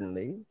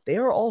importantly, they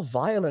are all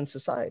violent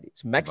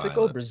societies.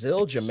 Mexico,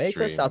 Brazil,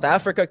 Jamaica, South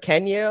Africa,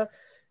 Kenya,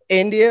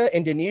 India,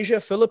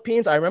 Indonesia,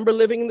 Philippines. I remember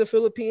living in the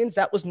Philippines.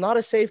 That was not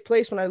a safe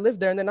place when I lived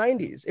there in the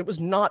 90s. It was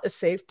not a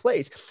safe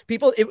place.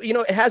 People,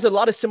 it has a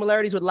lot of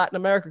similarities with Latin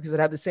America because it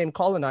had the same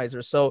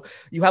colonizers. So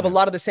you have a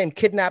lot of the same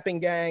kidnapping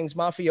gangs,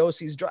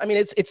 mafiosis. I mean,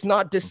 it's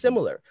not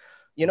dissimilar,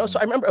 So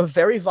I remember a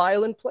very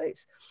violent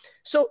place.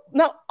 So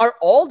now, are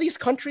all these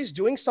countries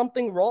doing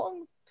something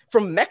wrong?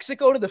 From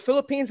Mexico to the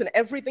Philippines and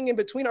everything in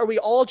between, are we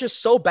all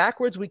just so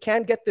backwards we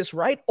can't get this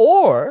right?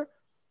 Or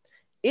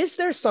is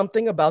there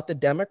something about the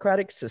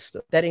democratic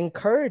system that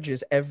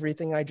encourages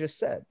everything I just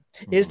said?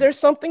 Is there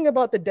something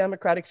about the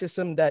democratic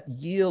system that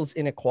yields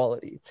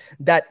inequality,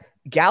 that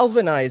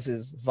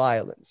galvanizes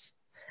violence?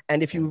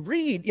 And if you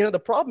read, the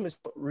problem is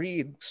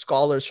read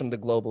scholars from the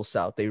global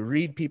South. They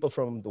read people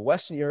from the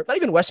Western Europe, not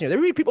even Western Europe.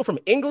 They read people from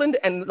England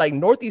and like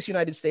Northeast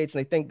United States,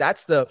 and they think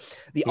that's the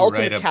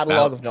ultimate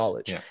catalog of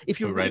knowledge. Yeah. If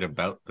you write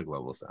about the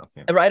global South,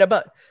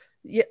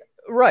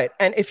 right.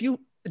 And if you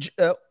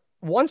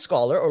one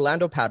scholar,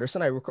 Orlando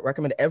Patterson, I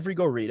recommend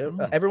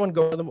everyone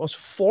go to the most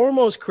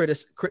foremost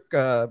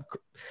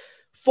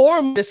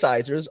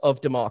criticizers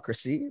of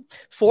democracy,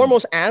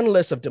 foremost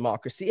analysts of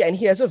democracy, and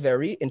he has a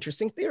very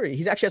interesting theory.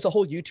 He actually has a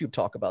whole YouTube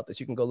talk about this.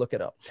 You can go look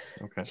it up.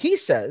 Okay. He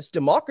says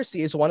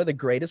democracy is one of the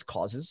greatest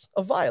causes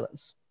of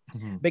violence.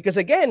 Because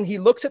again, he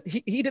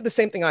did the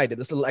same thing I did,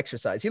 this little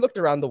exercise. He looked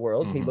around the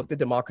world, he looked at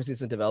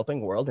democracies in the developing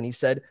world, and he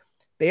said,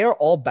 they are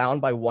all bound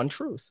by one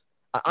truth.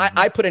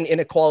 I put in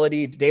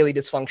inequality, daily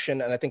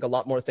dysfunction, and I think a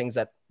lot more things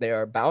that they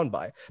are bound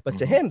by. But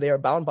to him, they are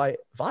bound by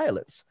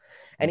violence.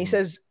 And he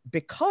says,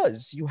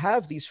 because you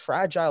have these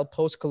fragile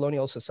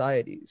post-colonial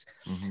societies,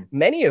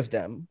 many of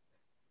them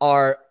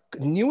are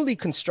newly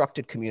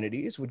constructed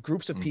communities with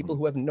groups of people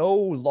who have no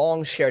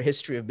long shared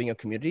history of being a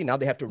community. Now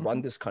they have to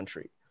run this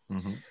country.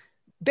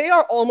 They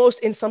are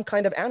almost in some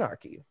kind of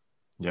anarchy,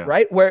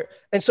 right?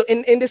 And so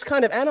in this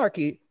kind of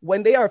anarchy,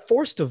 when they are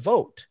forced to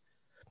vote,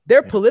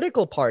 their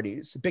political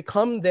parties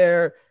become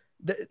their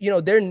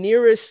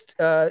nearest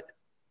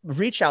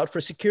reach out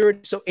for security.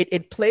 So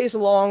it plays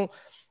along,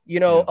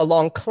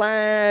 along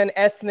clan,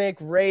 ethnic,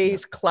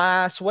 race,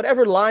 class,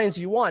 whatever lines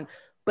you want,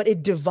 but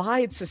it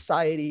divides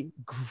society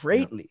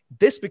greatly.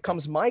 This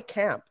becomes my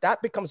camp.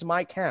 That becomes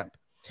my camp.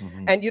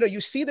 And,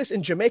 you see this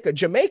in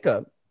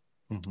Jamaica.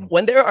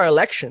 When there are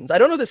elections, I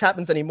don't know if this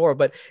happens anymore,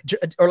 but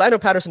Orlando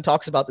Patterson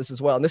talks about this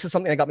as well. And this is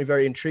something that got me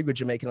very intrigued with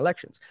Jamaican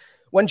elections.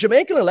 When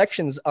Jamaican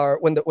elections are,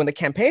 when the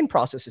campaign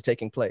process is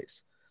taking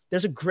place,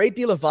 there's a great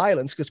deal of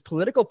violence because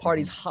political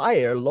parties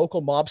hire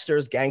local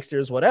mobsters,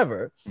 gangsters,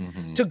 whatever,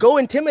 to go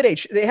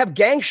intimidate. They have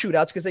gang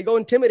shootouts because they go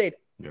intimidate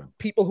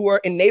people who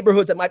are in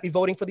neighborhoods that might be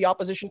voting for the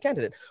opposition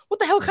candidate. What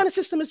the hell kind of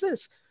system is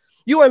this?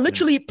 You are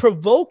literally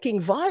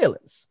provoking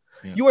violence.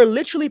 Yeah. You are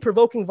literally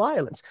provoking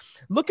violence.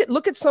 Look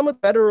at some of the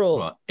federal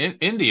Well, in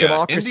India,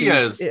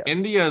 democracies. Yeah.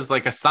 India's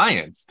like a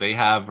science. They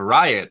have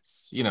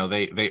riots.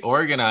 They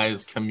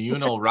organize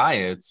communal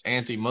riots,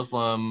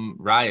 anti-Muslim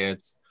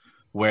riots,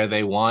 where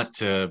they want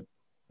to,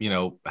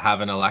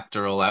 have an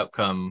electoral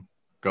outcome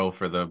go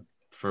for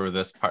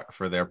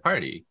their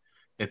party.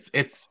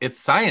 It's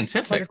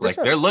scientific. Like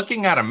 100%. they're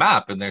looking at a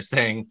map and they're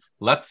saying,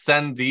 let's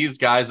send these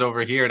guys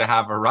over here to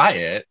have a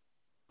riot.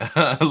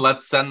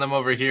 Let's send them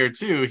over here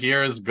too.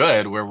 Here is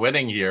good. We're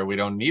winning here. We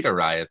don't need a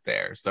riot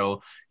there.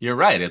 So you're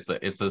right.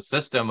 It's a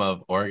system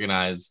of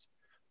organized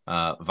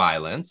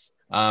violence.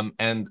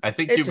 And I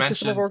think you It's a system of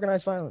mentioned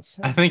organized violence.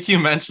 I think you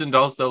mentioned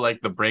also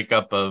like the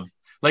breakup of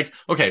like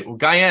okay, well,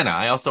 Guyana.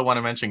 I also want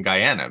to mention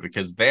Guyana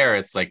because there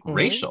it's like Mm-hmm.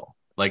 racial.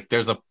 Like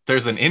there's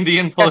an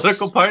Indian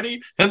political Yes.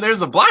 party and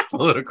there's a black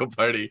political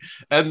party,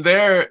 and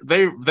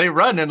they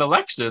run in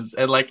elections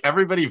and like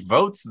everybody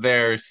votes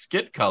their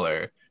skit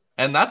color,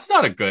 and that's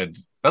not a good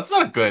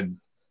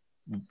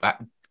uh,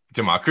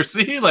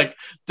 democracy. Like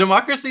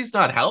democracy is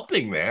not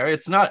helping there.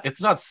 It's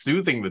not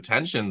soothing the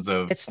tensions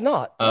of It's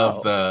not. of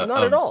No, the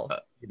not at of all.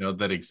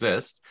 that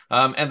exist.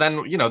 And then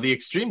the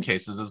extreme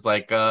cases is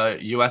like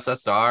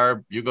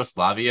USSR,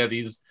 Yugoslavia,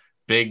 these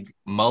big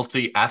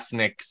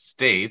multi-ethnic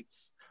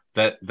states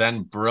that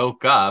then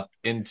broke up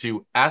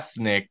into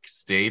ethnic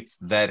states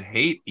that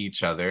hate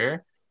each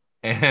other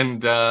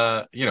and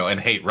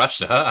hate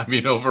Russia. I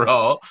mean,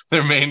 overall,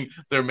 their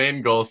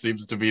main goal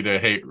seems to be to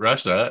hate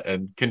Russia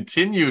and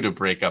continue to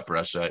break up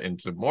Russia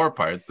into more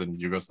parts, and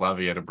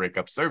Yugoslavia to break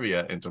up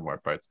Serbia into more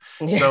parts.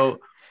 Yeah.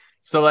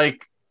 So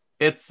like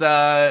it's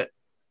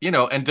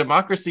and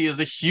democracy is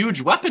a huge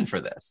weapon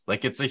for this.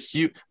 Like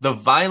the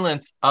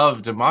violence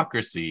of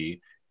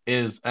democracy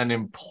is an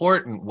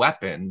important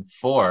weapon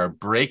for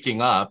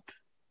breaking up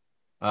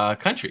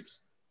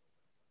countries.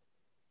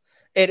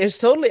 It is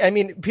totally. I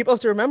mean, people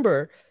have to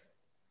remember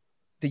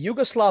the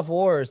Yugoslav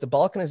wars, the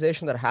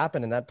Balkanization that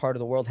happened in that part of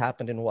the world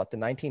happened in what, the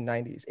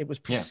 1990s. It was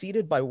Yeah.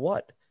 preceded by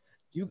what?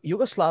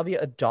 Yugoslavia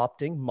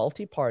adopting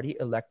multi-party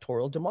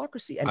electoral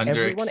democracy, and Under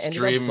everyone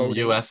ended up extreme voting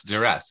US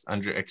duress,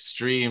 under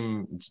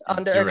extreme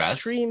under duress.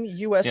 extreme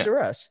US Yeah.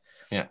 duress.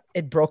 Yeah.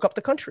 It broke up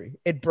the country.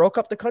 It broke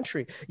up the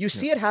country. You Yeah.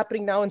 see it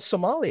happening now in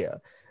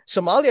Somalia.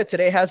 Somalia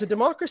today has a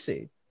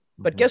democracy.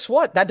 But Mhm. guess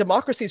what? That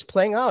democracy is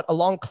playing out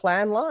along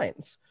clan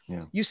lines.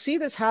 Yeah. You see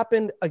this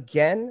happen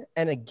again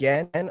and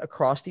again and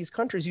across these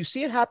countries. You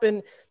see it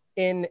happen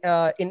in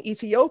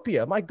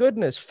Ethiopia. My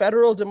goodness,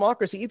 federal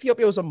democracy.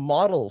 Ethiopia was a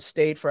model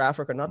state for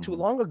Africa not too Mhm.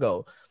 long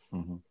ago.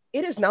 Mhm.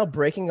 It is now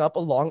breaking up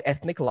along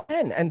ethnic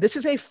line. And this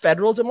is a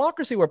federal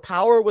democracy where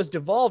power was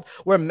devolved,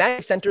 where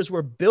mega centers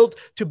were built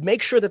to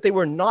make sure that they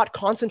were not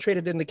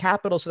concentrated in the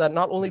capital so that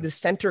not only the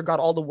center got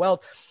all the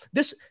wealth.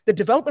 The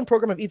development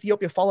program of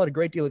Ethiopia followed a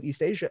great deal of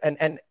East Asia.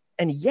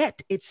 And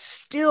yet it's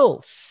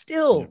still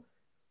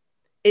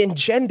Yeah.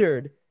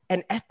 engendered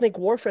an ethnic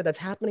warfare that's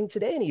happening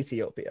today in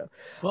Ethiopia.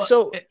 Well,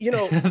 So,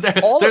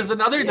 there's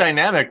another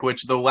dynamic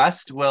which the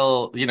West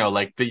will,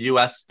 like the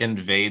US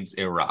invades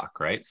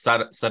Iraq, right?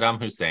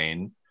 Saddam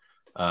Hussein,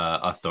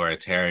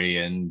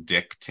 authoritarian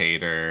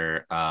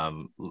dictator.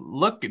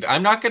 Look,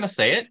 I'm not going to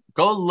say it.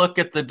 Go look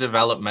at the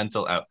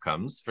developmental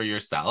outcomes for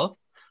yourself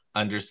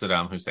under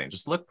Saddam Hussein.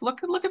 Just look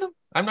at them.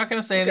 I'm not going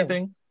to say okay,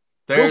 anything.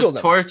 Google There's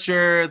them.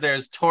 torture.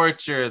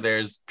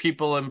 There's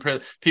people in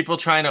prison. People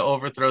trying to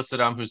overthrow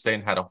Saddam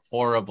Hussein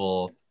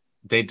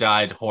they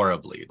died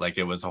horribly. Like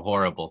it was a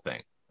horrible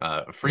thing.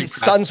 Free His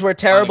press. sons were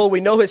terrible. We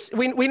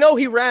know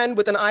he ran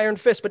with an iron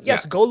fist, but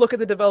yes, Yeah. go look at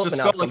the development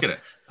Just go outcomes. look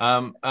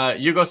at it.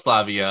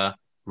 Yugoslavia,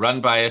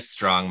 run by a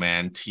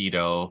strongman,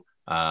 Tito.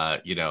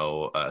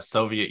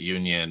 Soviet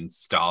Union,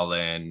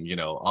 Stalin.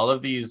 All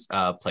of these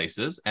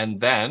places, and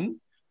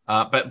then,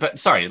 but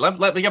sorry,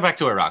 let me get back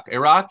to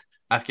Iraq.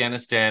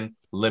 Afghanistan,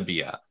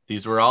 Libya.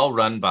 These were all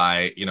run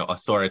by,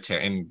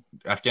 authoritarian, in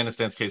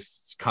Afghanistan's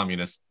case,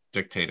 communist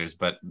dictators,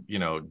 but,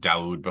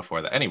 Dawood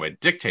before that. Anyway,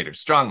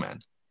 dictators,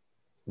 strongmen.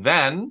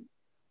 Then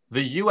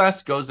the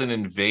US goes and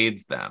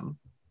invades them,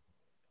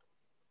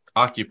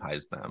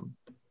 occupies them.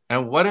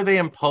 And what do they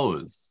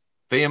impose?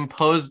 They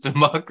impose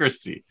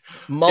democracy.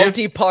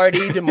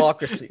 Multi-party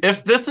democracy.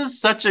 If this is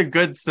such a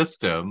good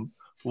system,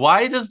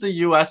 why does the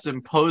US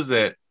impose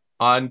it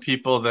on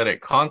people that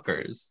it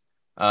conquers?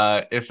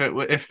 If it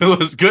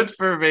was good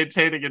for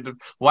maintaining it,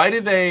 why do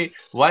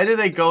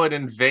they go and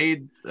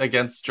invade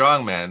against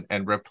strongman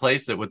and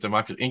replace it with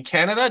democracy? In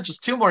Canada,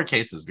 just two more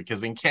cases,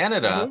 because in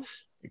Canada,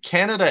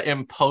 Canada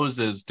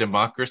imposes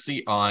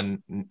democracy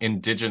on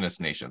Indigenous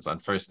nations, on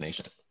First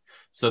Nations.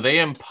 So they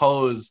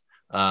impose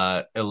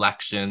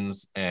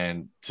elections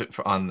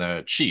on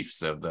the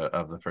chiefs of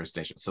the First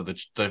Nations. So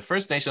the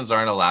First Nations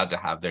aren't allowed to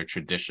have their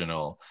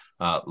traditional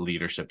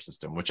leadership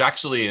system, which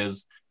actually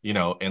is,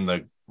 in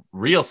the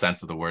real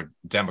sense of the word,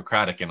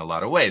 democratic in a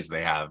lot of ways.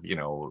 They have,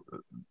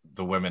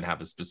 the women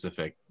have a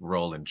specific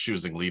role in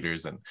choosing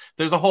leaders, and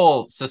there's a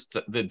whole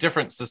system, the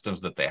different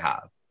systems that they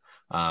have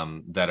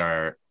that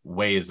are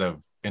ways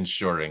of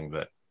ensuring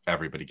that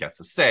everybody gets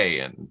a say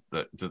and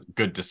the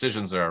good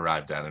decisions are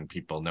arrived at and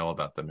people know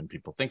about them and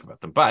people think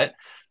about them. But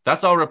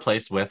that's all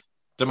replaced with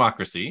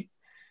democracy.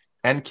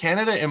 And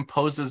Canada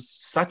imposes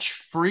such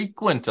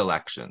frequent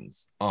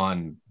elections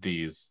on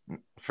these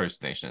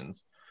First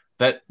Nations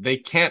that they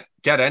can't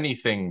get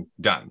anything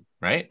done,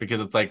 right?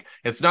 Because it's like,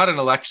 it's not an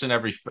election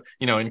every,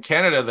 in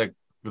Canada,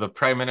 the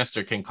prime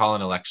minister can call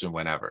an election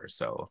whenever.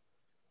 So,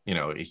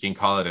 he can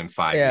call it in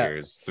 5 Yeah.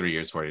 years, 3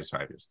 years, 4 years,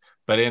 5 years.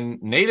 But in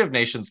Native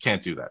nations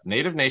can't do that.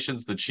 Native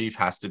nations, the chief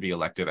has to be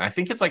elected. I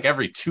think it's like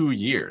every 2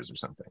 years or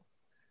something.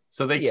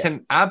 So they Yeah.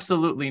 can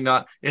absolutely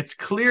not. It's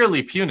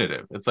clearly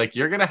punitive. It's like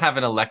you're going to have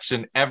an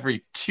election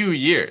every 2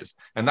 years.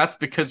 And that's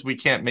because we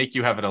can't make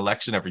you have an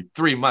election every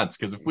 3 months.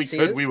 Because if we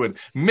could, we would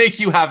make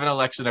you have an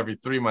election every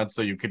 3 months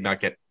so you could not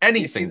get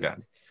anything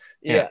done.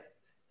 Yeah.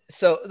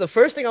 So the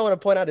first thing I want to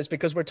point out is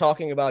because we're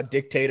talking about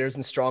dictators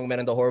and strongmen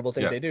and the horrible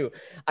things they do.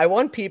 I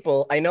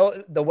know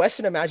the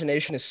Western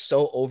imagination is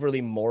so overly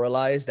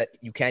moralized that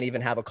you can't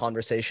even have a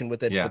conversation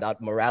with it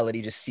without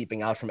morality just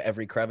seeping out from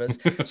every crevice.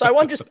 So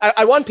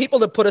I want people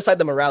to put aside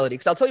the morality,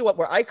 because I'll tell you what,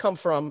 where I come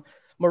from,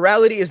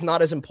 morality is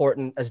not as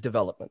important as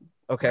development.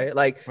 Okay.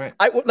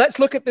 Let's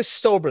look at this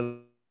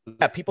soberly.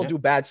 Yeah, people do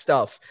bad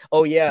stuff.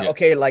 Oh yeah.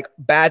 Okay. Like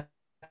bad,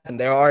 and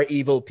there are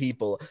evil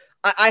people.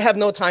 I have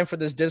no time for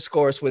this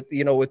discourse with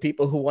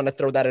people who want to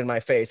throw that in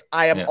my face.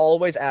 I am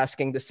always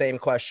asking the same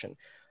question.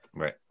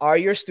 Right. Are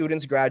your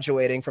students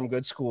graduating from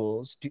good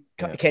schools?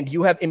 Can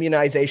you have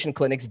immunization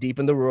clinics deep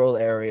in the rural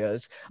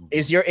areas? Mm-hmm.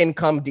 Is your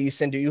income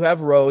decent? Do you have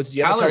roads? Do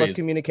you have a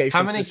telecommunication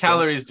How many system?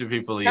 Calories do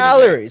people eat?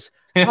 Calories.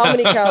 How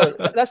many calories?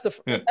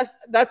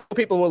 That's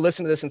people will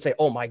listen to this and say,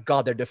 "Oh my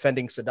God, they're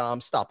defending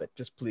Saddam." Stop it.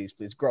 Just please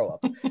grow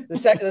up.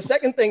 The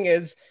second thing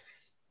is,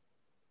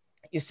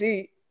 you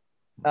see,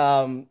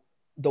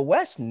 the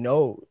West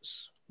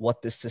knows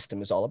what this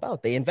system is all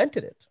about. They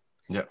invented it.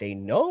 Yeah. They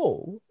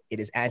know it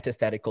is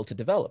antithetical to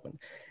development.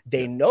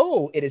 They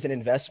know it is an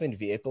investment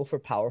vehicle for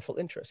powerful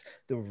interests.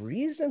 The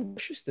reason it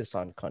pushes this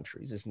on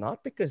countries is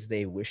not because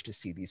they wish to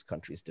see these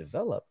countries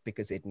develop,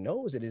 because it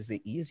knows it is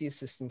the easiest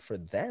system for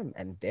them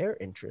and their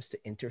interests to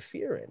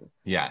interfere in.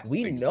 Yes,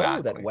 we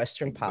know that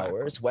Western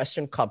powers,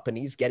 Western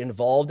companies get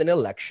involved in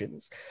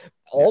elections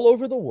all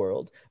over the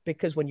world,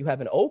 because when you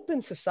have an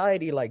open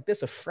society like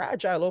this, a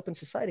fragile open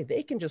society,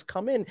 they can just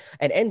come in,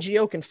 an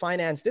NGO can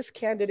finance this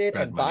candidate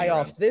and buy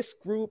off this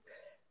group.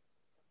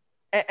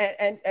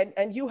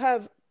 And you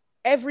have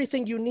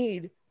everything you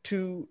need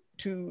to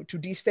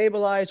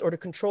destabilize or to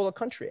control a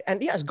country.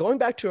 And yes, going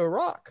back to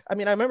Iraq, I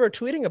mean, I remember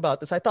tweeting about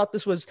this. I thought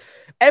this was,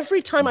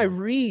 every time I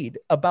read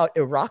about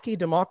Iraqi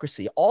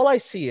democracy, all I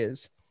see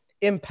is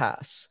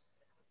impasse,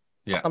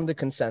 come to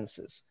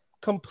consensus,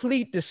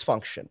 complete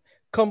dysfunction,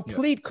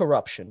 complete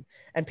corruption.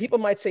 And people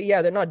might say,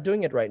 yeah, they're not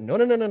doing it right.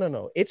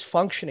 No. It's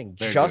functioning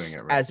just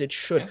as it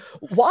should.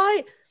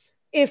 Why?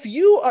 If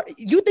you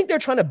think they're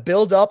trying to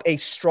build up a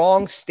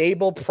strong,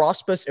 stable,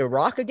 prosperous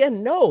Iraq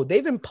again? No,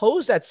 they've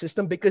imposed that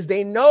system because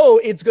they know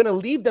it's going to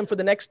leave them for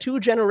the next 2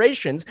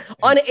 generations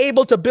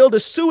unable to build a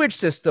sewage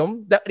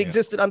system that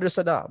existed under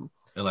Saddam.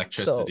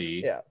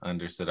 Electricity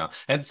under Saddam.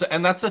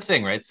 And that's the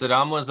thing, right?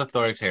 Saddam was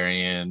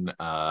authoritarian.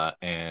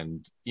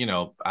 And,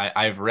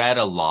 I read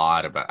a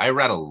lot about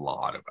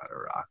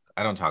Iraq.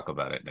 I don't talk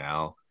about it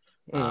now.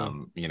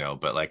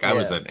 But like I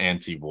was an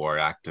anti-war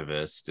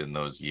activist in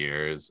those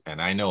years,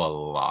 and I know a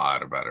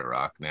lot about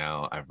Iraq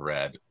now. I've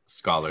read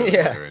scholarly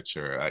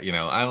literature,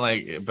 I'm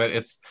like, but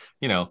it's,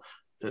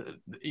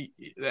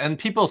 and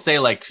people say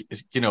like,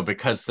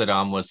 because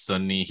Saddam was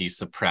Sunni, he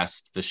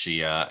suppressed the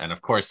Shia. And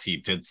of course he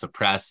did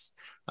suppress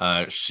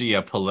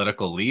Shia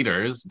political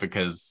leaders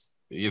because,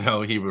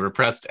 he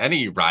repressed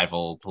any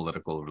rival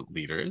political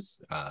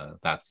leaders.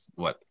 That's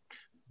what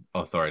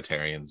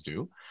authoritarians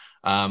do.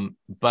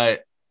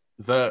 But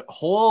the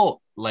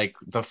whole, like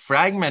the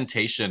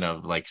fragmentation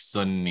of like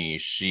Sunni,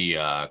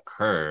 Shia,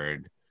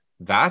 Kurd,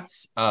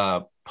 that's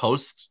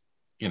post,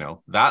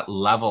 that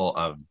level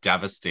of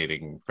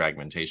devastating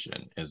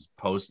fragmentation is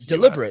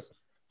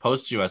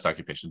post-US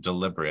occupation,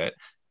 deliberate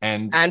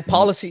and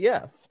policy,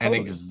 and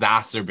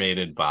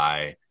exacerbated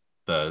by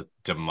the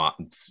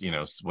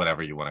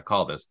whatever you want to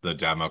call this, the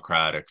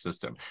democratic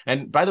system.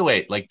 And by the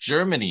way, like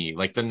Germany,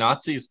 like the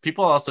Nazis,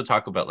 people also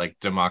talk about like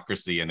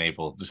democracy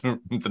enabled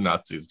the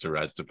Nazis to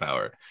rise to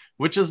power,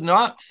 which is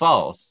not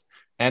false.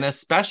 And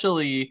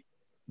especially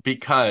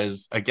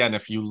because, again,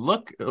 if you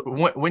look,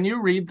 when you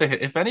read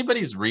if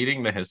anybody's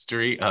reading the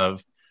history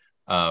of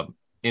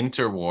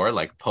interwar,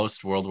 like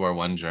post World War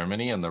I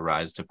Germany and the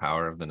rise to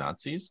power of the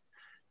Nazis,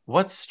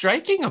 what's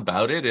striking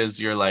about it is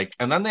you're like,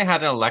 and then they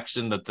had an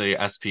election that the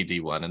SPD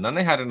won, and then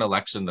they had an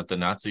election that the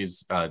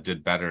Nazis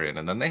did better in,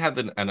 and then they had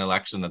an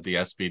election that the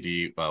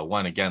SPD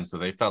won again, so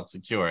they felt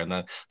secure, and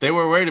then they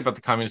were worried about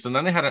the communists, and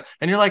then they had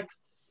and you're like,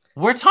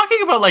 we're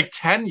talking about like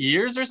 10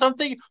 years or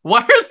something?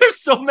 Why are there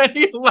so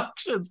many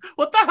elections?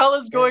 What the hell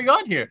is going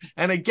on here?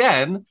 And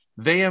again,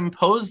 they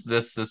imposed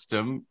this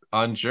system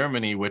on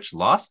Germany, which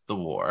lost the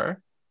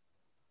war,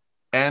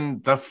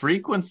 And the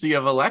frequency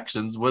of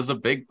elections was a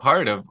big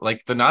part of,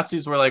 like, the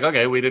Nazis were like,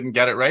 okay, we didn't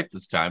get it right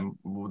this time.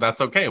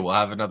 That's okay. We'll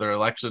have another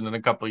election in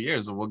a couple of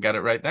years and we'll get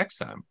it right next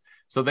time.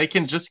 So they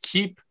can just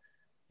keep,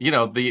 the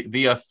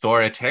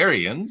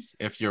authoritarians,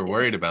 if you're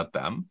worried about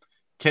them,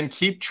 can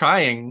keep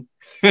trying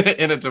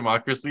in a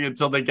democracy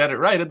until they get it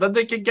right. And then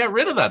they can get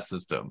rid of that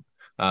system,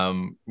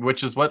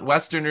 which is what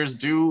Westerners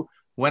do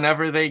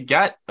whenever they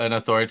get an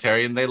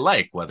authoritarian they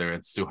like, whether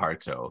it's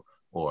Suharto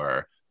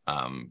or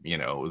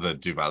the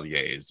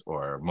Duvaliers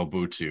or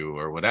Mobutu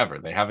or whatever.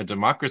 They have a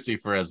democracy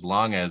for as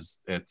long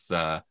as it's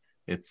their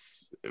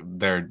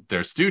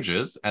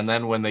stooges, and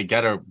then when they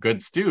get a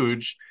good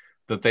stooge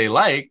that they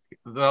like,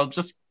 they'll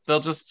just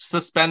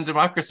suspend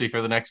democracy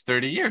for the next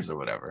 30 years or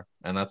whatever,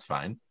 and that's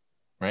fine,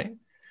 right?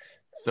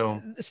 So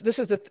this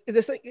is the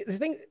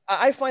thing.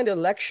 I find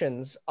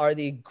elections are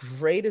the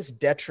greatest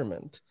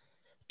detriment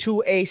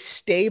to a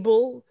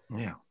stable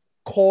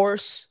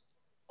course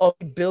of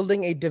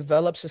building a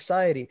developed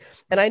society.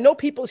 And I know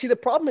people see, the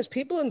problem is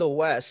people in the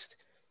West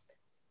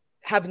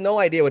have no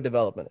idea what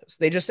development is.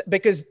 They just,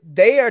 because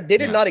they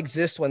did not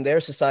exist when their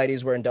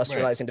societies were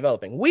industrialized and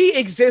developing. We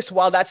exist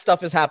while that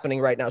stuff is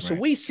happening right now. So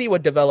we see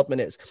what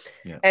development is.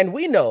 And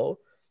we know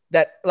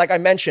that, like I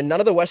mentioned,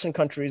 none of the Western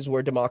countries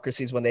were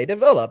democracies when they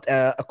developed.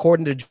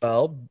 According to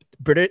Joel,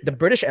 the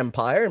British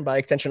Empire, and by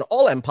extension,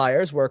 all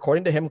empires, were,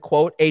 according to him,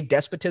 quote, a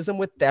despotism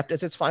with theft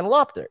as its final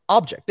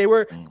object. They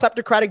were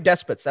kleptocratic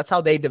despots. That's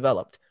how they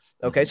developed.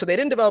 Okay, so they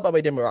didn't develop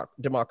by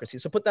democracy.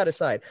 So put that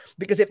aside,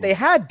 because if they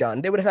had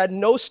done, they would have had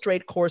no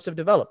straight course of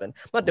development.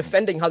 I'm not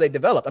defending how they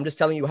developed. I'm just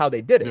telling you how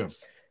they did it.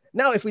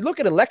 Now, if we look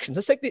at elections,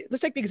 let's take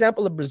the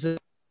example of Brazil.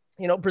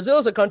 Brazil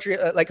is a country,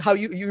 like how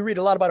you read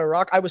a lot about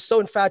Iraq. I was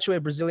so infatuated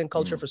with Brazilian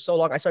culture for so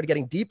long. I started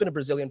getting deep into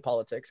Brazilian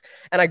politics.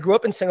 And I grew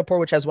up in Singapore,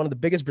 which has one of the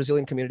biggest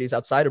Brazilian communities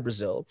outside of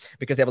Brazil,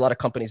 because they have a lot of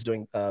companies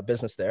doing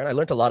business there. And I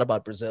learned a lot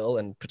about Brazil,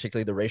 and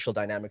particularly the racial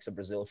dynamics of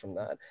Brazil from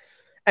that.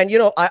 And,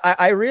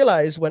 I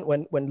realized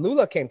when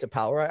Lula came to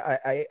power,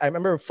 I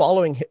remember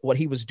following what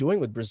he was doing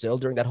with Brazil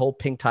during that whole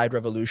pink tide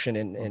revolution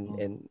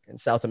in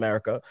South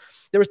America.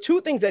 There were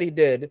two things that he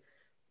did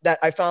that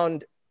I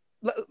found.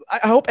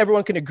 I hope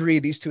everyone can agree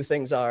these two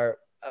things are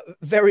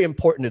very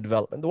important to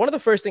development. One of the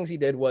first things he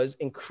did was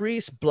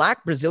increase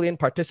Black Brazilian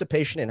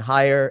participation in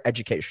higher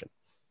education.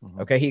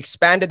 Okay, he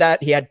expanded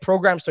that. He had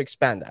programs to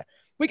expand that.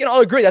 We can all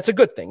agree that's a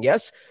good thing.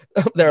 Yes,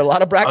 there are a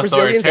lot of Black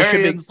Brazilians.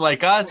 Authoritarians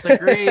like us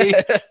agree.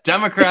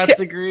 Democrats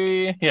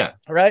agree. Yeah.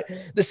 Right.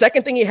 The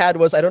second thing he had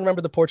was, I don't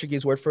remember the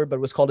Portuguese word for it, but it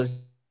was called a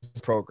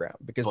program,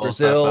 because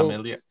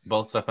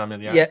Bolsa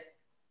Familiar. Yeah.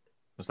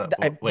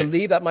 I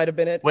believe that might have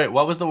been it. Wait,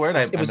 what was the word?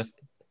 I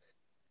missed.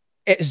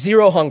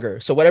 Zero hunger.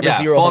 So whatever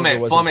zero hunger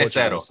was. Fome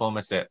zero.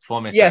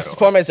 Yes,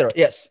 fome zero.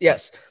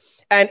 Yes.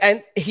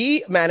 And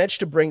he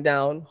managed to bring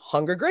down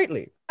hunger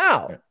greatly.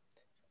 Now,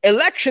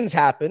 elections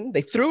happened.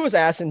 They threw his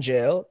ass in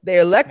jail. They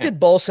elected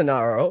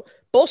Bolsonaro.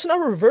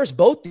 Bolsonaro reversed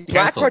both.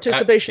 Black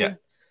participation.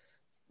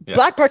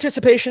 Black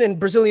participation in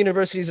Brazilian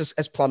universities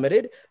has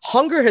plummeted.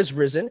 Hunger has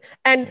risen.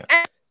 And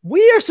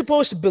we are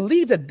supposed to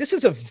believe that this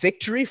is a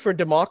victory for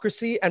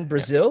democracy and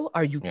Brazil.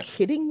 Are you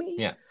kidding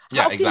me?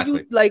 How can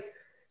exactly.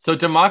 So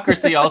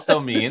democracy also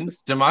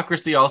means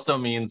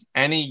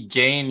any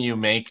gain you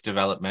make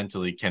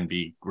developmentally can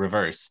be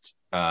reversed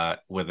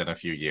within a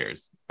few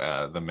years,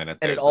 the minute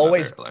there's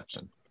another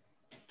election.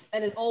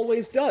 And it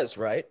always does,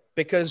 right?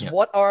 Because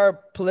what are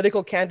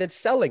political candidates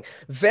selling?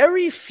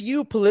 Very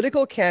few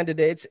political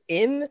candidates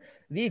in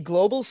the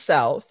global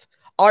South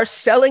are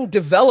selling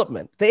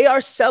development. They are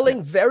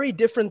selling very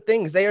different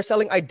things. They are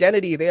selling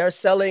identity. They are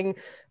selling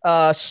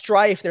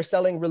strife. They're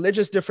selling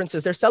religious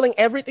differences. They're selling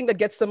everything that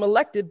gets them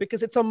elected,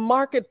 because it's a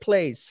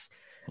marketplace.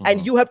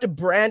 And you have to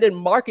brand and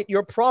market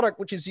your product,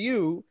 which is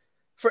you,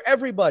 for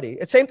everybody.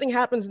 The same thing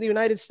happens in the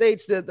United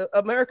States. The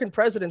American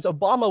presidents,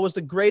 Obama was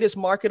the greatest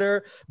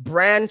marketer,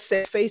 brand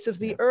face of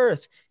the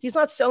earth. He's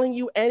not selling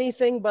you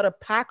anything but a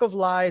pack of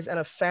lies and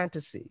a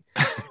fantasy.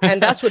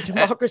 And that's what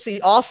democracy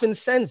often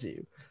sends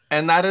you.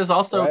 And that is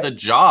also the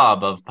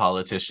job of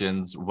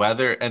politicians,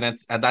 and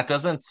that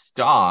doesn't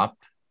stop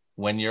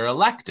when you're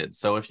elected.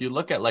 So if you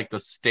look at like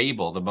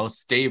the most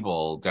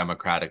stable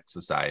democratic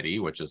society,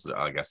 which is,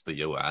 I guess, the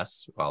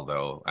US,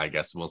 although I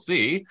guess we'll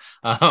see,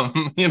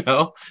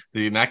 the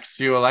next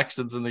few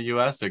elections in the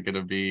US are going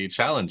to be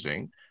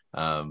challenging,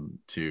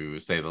 to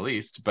say the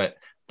least. But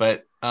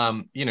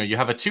you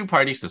have a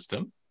two-party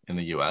system in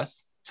the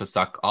US to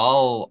suck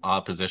all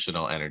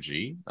oppositional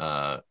energy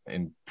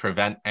and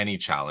prevent any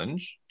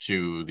challenge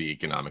to the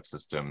economic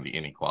system, the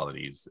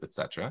inequalities,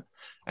 etc.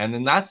 And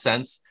in that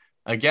sense,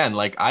 again,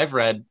 like I've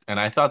read, and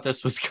I thought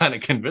this was kind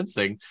of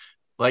convincing,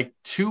 like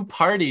two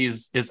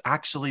parties is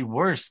actually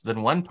worse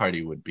than one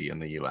party would be in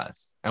the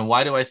US. And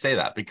why do I say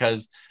that?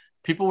 Because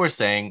people were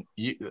saying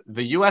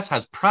the US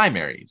has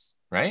primaries,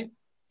 right?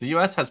 The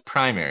US has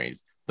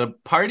primaries. the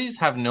parties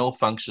have no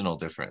functional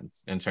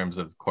difference in terms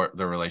of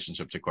their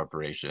relationship to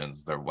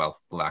corporations, their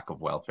lack of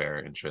welfare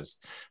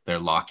interests, their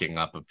locking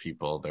up of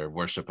people, their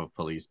worship of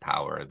police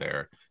power,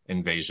 their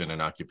invasion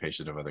and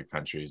occupation of other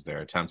countries, their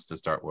attempts to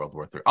start World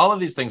War III. All of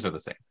these things are the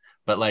same,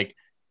 but like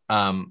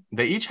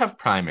they each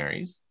have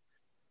primaries.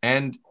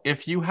 And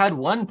if you had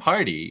one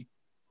party,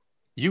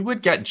 you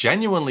would get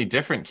genuinely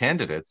different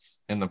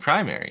candidates in the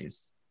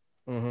primaries.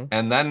 Mm-hmm.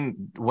 And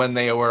then when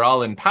they were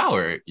all in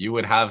power, they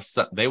would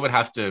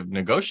have to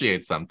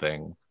negotiate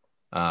something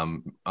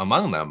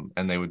among them,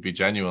 and they would be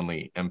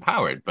genuinely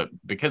empowered. But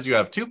because you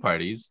have two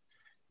parties,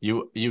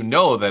 you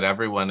know that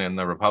everyone in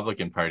the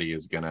Republican Party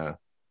is gonna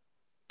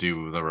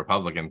do the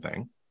Republican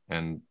thing,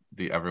 and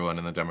everyone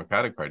in the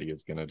Democratic Party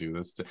is gonna do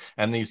this.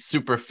 And these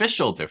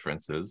superficial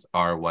differences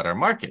are what are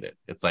marketed.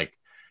 It's like,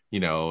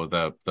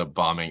 the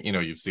bombing,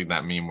 you've seen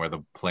that meme where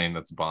the plane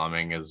that's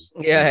bombing is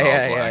all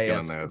black,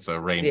 and then it's a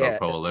rainbow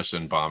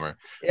coalition bomber.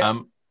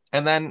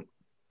 And then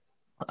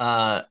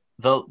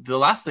the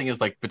last thing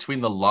is like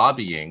between the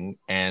lobbying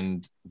and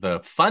the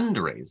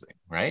fundraising,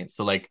 right?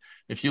 So like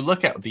if you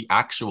look at the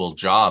actual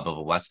job of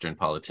a Western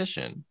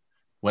politician,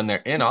 when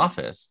they're in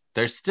office,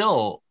 they're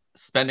still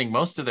spending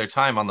most of their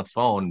time on the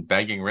phone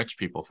begging rich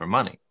people for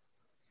money.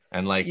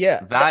 And like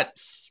that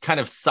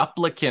kind of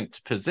supplicant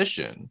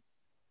position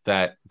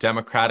that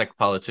Democratic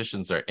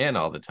politicians are in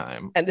all the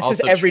time. And this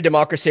is every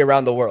democracy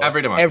around the world.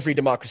 Every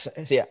democracy.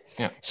 Yeah.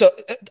 So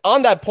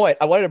on that point,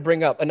 I wanted to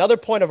bring up another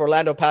point of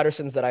Orlando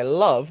Patterson's that I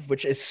love,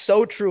 which is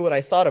so true when I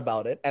thought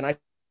about it, and I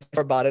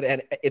thought about it,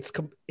 and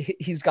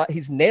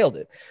he's nailed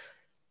it.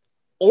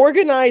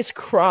 Organized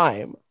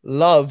crime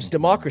loves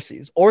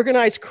democracies.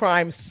 Organized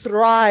crime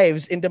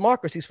thrives in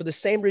democracies for the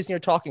same reason you're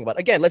talking about.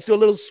 Again, let's do a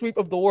little sweep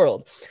of the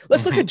world.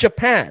 Let's look at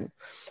Japan.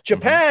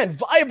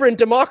 Vibrant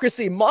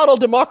democracy, model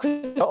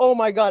democracy. Oh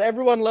my God,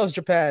 everyone loves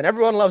Japan.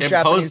 Everyone loves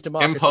Japanese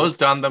democracy.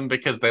 Imposed on them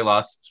because they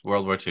lost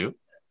World War II.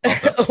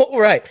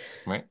 Right.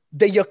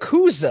 The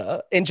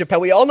Yakuza in Japan,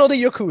 we all know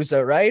the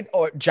Yakuza, right?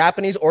 Or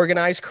Japanese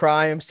organized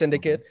crime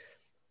syndicate.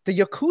 The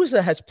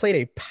Yakuza has played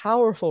a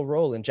powerful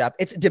role in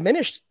it's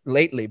diminished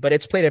lately, but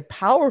it's played a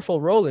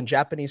powerful role in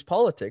Japanese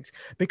politics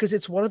because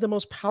it's one of the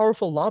most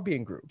powerful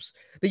lobbying groups.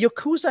 The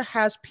Yakuza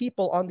has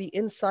people on the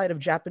inside of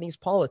Japanese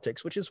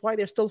politics, which is why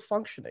they're still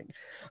functioning.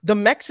 The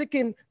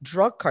Mexican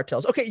drug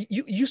cartels. Okay,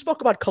 you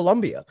spoke about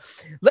Colombia.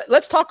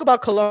 Let's talk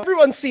about Colombia.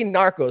 Everyone's seen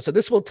Narcos, so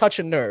this will touch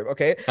a nerve,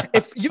 okay?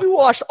 If you've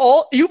watched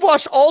all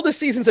the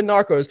seasons of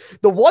Narcos,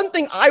 the one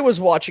thing I was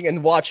watching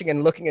and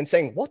looking and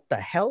saying, what the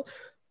hell?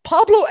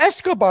 Pablo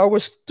Escobar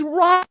was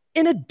thriving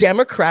in a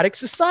democratic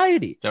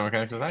society.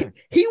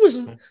 He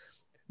was.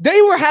 They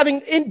were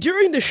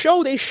during the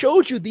show, they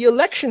showed you the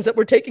elections that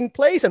were taking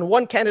place, and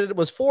one candidate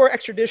was for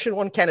extradition,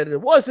 one candidate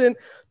wasn't.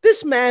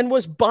 This man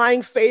was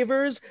buying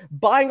favors,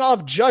 buying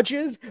off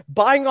judges,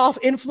 buying off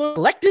influence.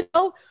 Elected?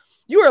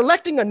 You were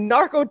electing a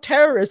narco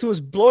terrorist who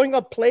was blowing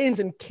up planes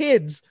and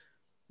kids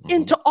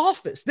into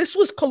office. This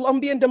was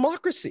Colombian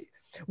democracy,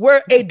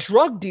 where a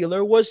drug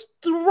dealer was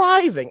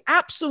thriving,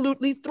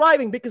 absolutely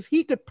thriving, because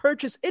he could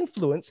purchase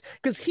influence,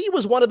 because he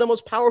was one of the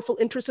most powerful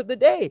interests of the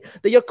day.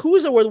 The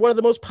Yakuza were one of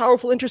the most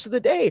powerful interests of the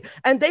day,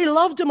 and they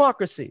love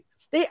democracy.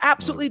 They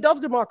absolutely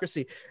love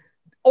democracy.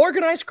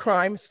 Organized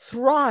crime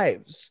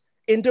thrives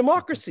in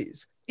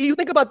democracies. You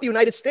think about the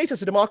United States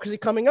as a democracy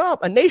coming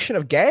up, a nation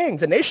of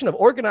gangs, a nation of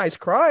organized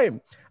crime,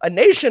 a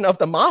nation of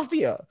the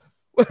mafia.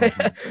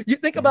 You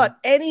think about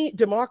any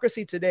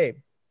democracy today.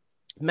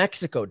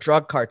 Mexico,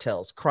 drug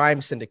cartels,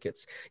 crime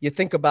syndicates. You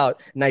think about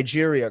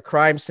Nigeria,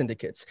 crime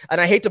syndicates. And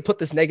I hate to put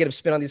this negative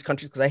spin on these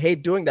countries because I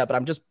hate doing that, but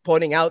I'm just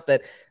pointing out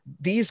that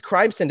these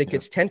crime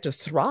syndicates tend to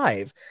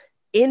thrive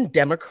in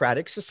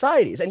democratic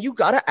societies. And you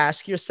got to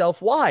ask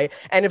yourself why.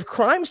 And if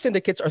crime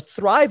syndicates are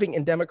thriving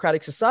in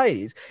democratic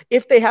societies,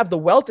 if they have the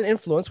wealth and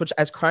influence, which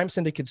as crime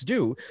syndicates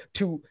do,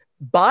 to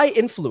buy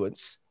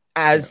influence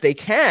as they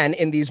can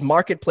in these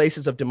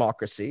marketplaces of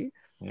democracy,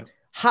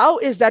 how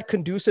is that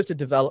conducive to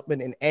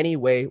development in any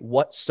way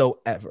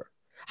whatsoever?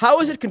 How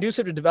is it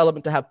conducive to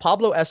development to have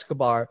Pablo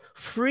Escobar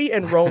free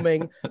and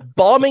roaming,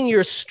 bombing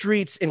your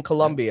streets in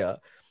Colombia?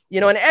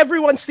 And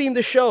everyone's seen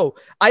the show.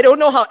 I don't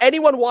know how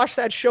anyone watched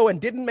that show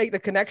and didn't make the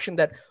connection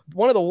that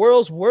one of the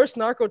world's worst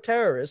narco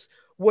terrorists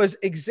was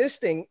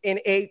existing in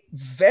a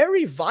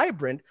very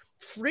vibrant,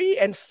 free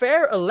and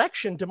fair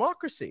election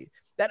democracy.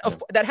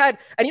 That had,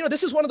 and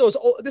this is one of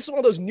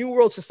those new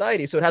world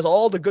societies, so it has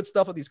all the good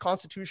stuff of these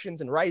constitutions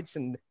and rights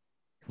and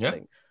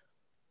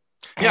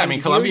I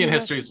mean, Colombian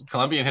history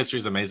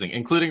is amazing,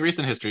 including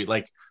recent history.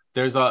 Like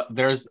there's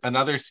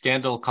another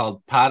scandal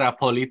called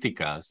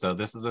Parapolitica. So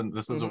this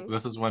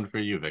is one for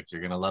you, Vic.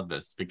 You're gonna love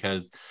this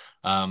because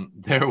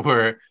there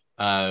were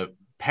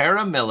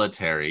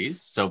paramilitaries.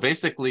 So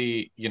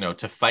basically,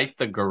 to fight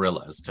the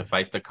guerrillas, to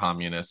fight the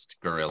communist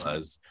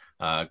guerrillas,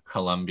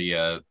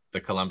 the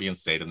Colombian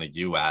state and the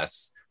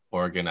US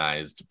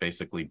organized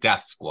basically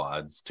death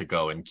squads to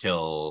go and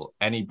kill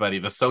anybody,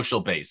 the social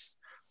base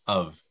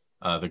of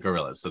the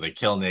guerrillas. So they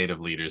kill native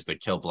leaders, they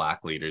kill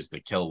black leaders, they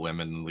kill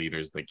women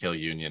leaders, they kill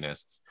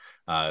unionists.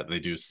 They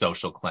do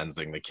social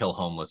cleansing, they kill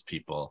homeless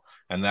people,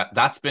 and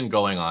that's been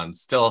going on,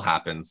 still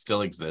happens,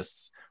 still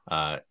exists.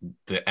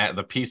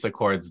 The peace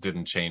accords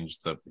didn't change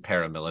the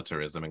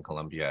paramilitarism in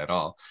Colombia at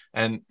all.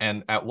 And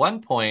at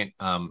one point,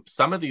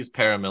 some of these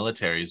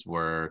paramilitaries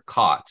were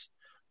caught,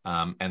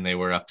 and they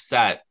were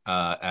upset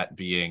at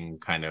being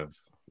kind of,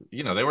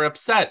 they were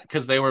upset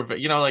because they were,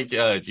 like,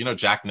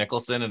 Jack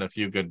Nicholson and A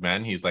Few Good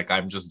Men. He's like,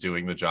 I'm just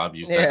doing the job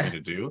you sent me to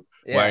do.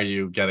 Why are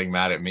you getting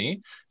mad at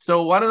me?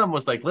 So one of them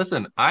was like,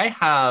 listen, I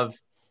have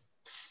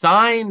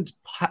signed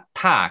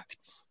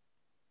pacts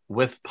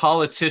with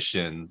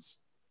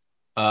politicians,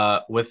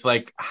 with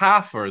like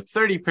half or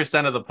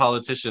 30% of the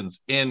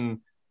politicians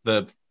in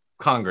the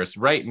Congress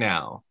right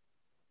now,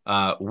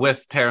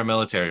 with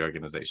paramilitary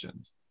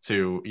organizations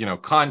to,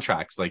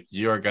 contracts like,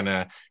 you're going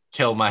to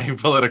kill my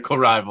political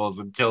rivals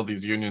and kill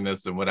these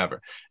unionists and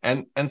whatever.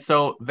 And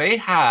so they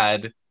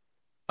had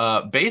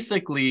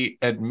basically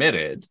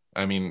admitted,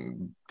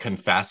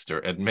 confessed or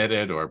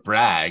admitted or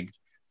bragged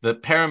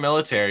that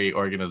paramilitary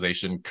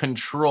organization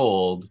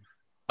controlled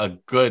a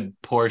good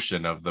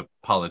portion of the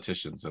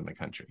politicians in the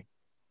country.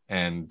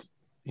 And,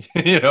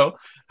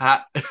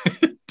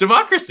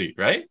 democracy,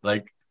 right?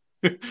 Like,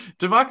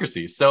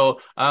 democracy.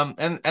 So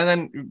and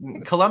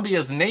then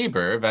Colombia's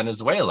neighbor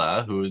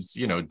Venezuela, who's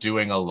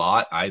doing a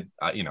lot, I'd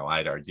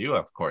argue,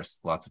 of course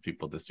lots of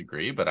people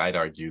disagree, but I'd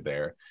argue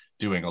they're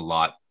doing a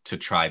lot to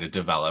try to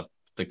develop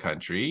the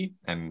country,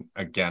 and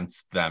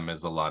against them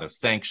is a lot of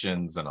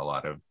sanctions and a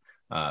lot of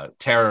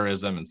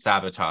terrorism and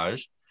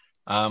sabotage.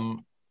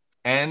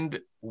 And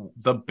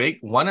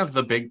one of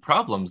the big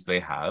problems they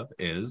have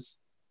is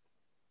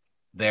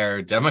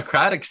their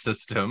democratic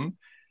system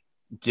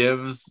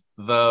gives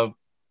the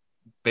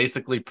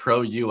basically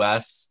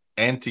pro-US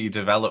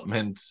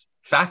anti-development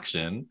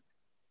faction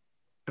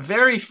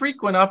very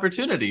frequent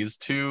opportunities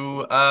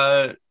to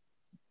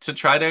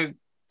try to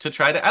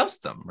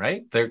oust them,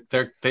 right?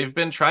 They've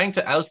been trying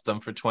to oust them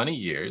for 20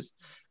 years.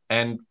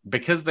 And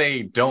because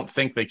they don't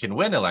think they can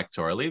win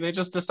electorally, they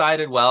just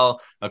decided,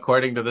 well,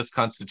 according to this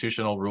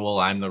constitutional rule,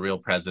 I'm the real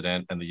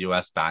president and the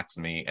US backs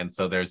me. And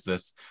so there's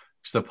this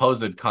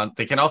supposed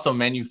they can also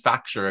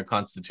manufacture a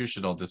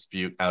constitutional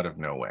dispute out of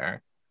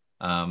nowhere,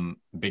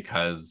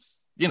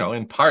 because,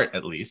 in part,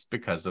 at least,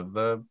 because of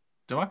the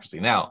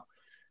democracy. Now,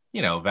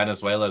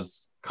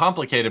 Venezuela's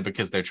complicated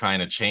because they're trying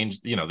to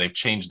change, they've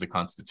changed the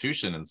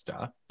constitution and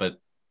stuff, but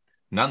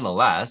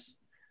nonetheless,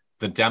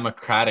 the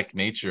democratic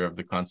nature of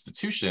the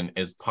constitution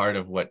is part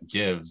of what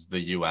gives the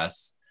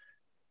US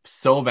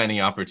so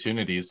many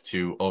opportunities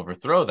to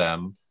overthrow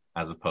them,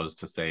 as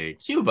opposed to, say,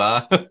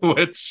 Cuba,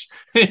 which,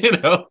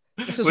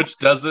 which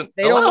doesn't.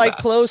 They don't like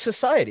closed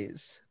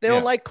societies. They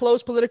don't like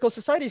closed political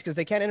societies because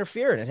they can't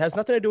interfere in it. It has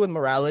nothing to do with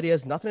morality. It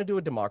has nothing to do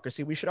with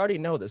democracy. We should already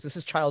know this. This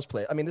is child's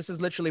play. This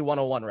is literally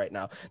 101 right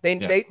now.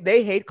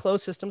 They hate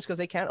closed systems because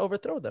they can't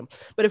overthrow them.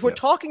 But if we're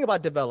talking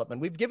about development,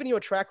 we've given you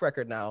a track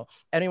record now.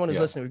 Anyone who's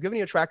listening, we've given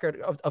you a track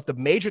record of the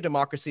major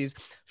democracies.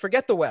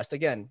 Forget the West.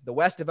 Again, the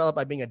West developed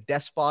by being a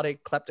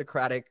despotic,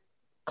 kleptocratic,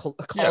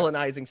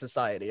 colonizing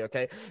society.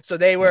 Okay, so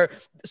they were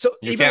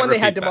even when they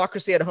had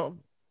democracy at home,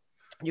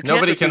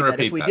 nobody can repeat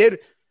that. If we did,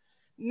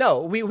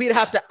 no, we'd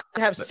have to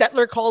have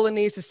settler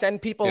colonies to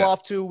send people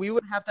off to. We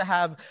would have to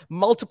have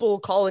multiple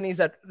colonies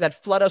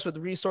that flood us with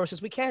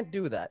resources. We can't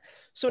do that.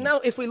 So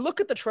now, if we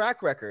look at the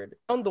track record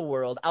around the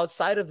world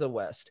outside of the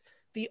West,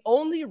 the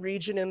only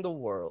region in the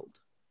world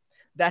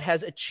that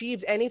has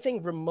achieved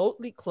anything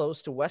remotely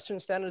close to Western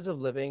standards of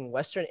living,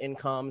 Western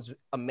incomes,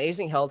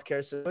 amazing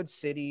healthcare, good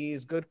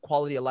cities, good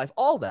quality of life,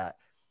 all that,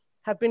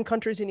 have been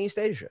countries in East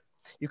Asia.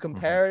 You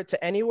compare it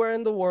to anywhere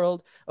in the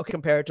world,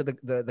 compare it to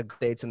the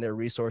states and their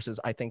resources.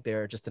 I think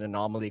they're just an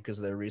anomaly because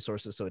of their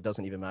resources, so it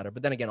doesn't even matter.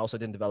 But then again, also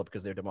didn't develop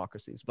because they're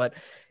democracies. But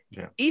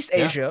East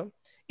Asia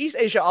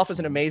offers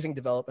an amazing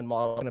development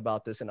model.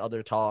 About this in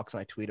other talks, and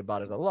I tweet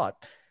about it a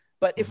lot.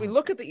 But if we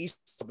look at the East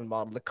Asian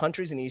model, the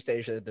countries in East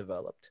Asia that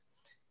developed,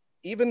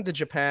 even the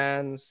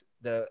Japans,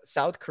 the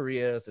South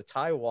Koreas, the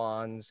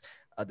Taiwans,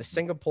 the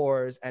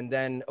Singapores, and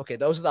then,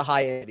 those are the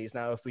high entities.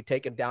 Now, if we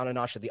take it down a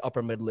notch to the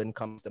upper middle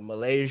incomes, the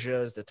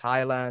Malaysias, the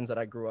Thailands that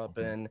I grew up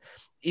in,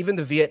 even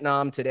the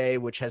Vietnam today,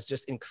 which has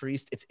just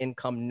increased its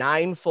income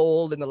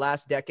ninefold in the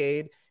last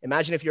decade.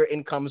 Imagine if your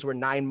incomes were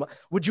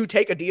would you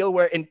take a deal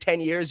where in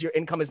 10 years your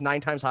income is 9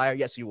 times higher?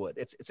 Yes, you would.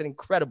 It's an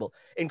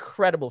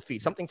incredible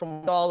feat. Something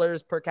from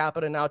dollars per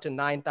capita now to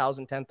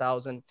 9,000,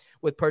 10,000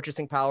 with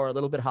purchasing power a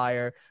little bit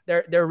higher.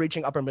 They're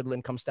reaching upper middle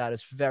income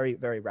status very,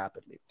 very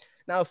rapidly.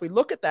 Now, if we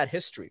look at that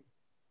history,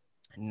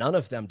 none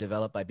of them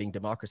developed by being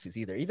democracies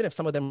either, even if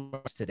some of them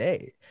are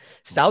today.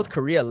 South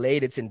Korea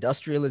laid its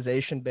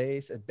industrialization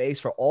base, a base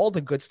for all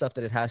the good stuff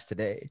that it has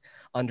today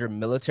under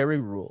military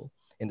rule.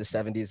 in the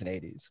 70s and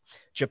 80s.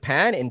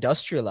 Japan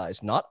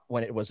industrialized not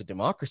when it was a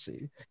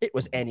democracy, it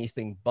was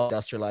anything but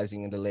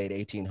industrializing in the late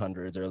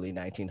 1800s, early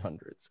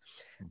 1900s.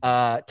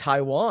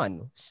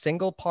 Taiwan,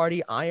 single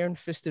party, iron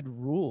fisted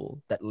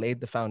rule that laid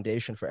the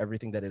foundation for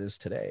everything that it is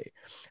today.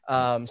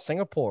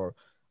 Singapore,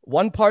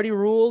 one party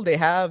rule. They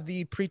have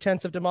the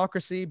pretense of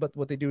democracy, but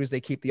what they do is they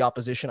keep the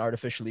opposition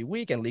artificially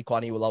weak. And Lee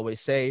Kuan Yew will always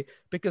say,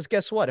 because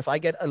guess what? If I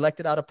get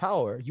elected out of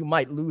power, you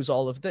might lose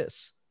all of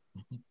this.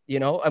 You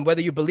know, and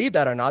whether you believe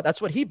that or not,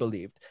 that's what he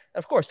believed.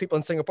 Of course, people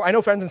in Singapore, I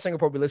know friends in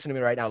Singapore will be listening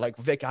to me right now, like,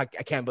 Vic, I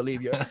can't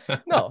believe you.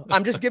 No,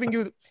 I'm just giving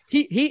you,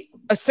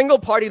 a single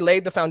party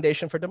laid the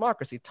foundation for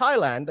democracy.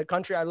 Thailand, the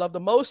country I love the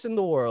most in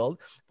the world,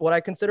 what I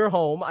consider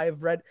home,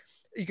 I've read,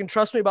 you can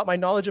trust me about my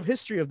knowledge of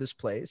history of this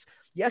place.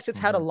 Yes, it's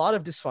had a lot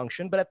of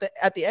dysfunction, but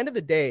at the end of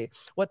the day,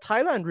 what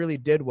Thailand really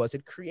did was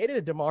it created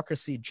a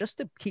democracy just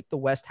to keep the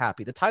West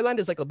happy. The Thailand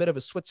is like a bit of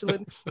a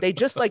Switzerland. They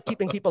just like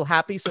keeping people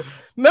happy. So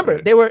remember,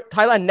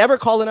 Thailand never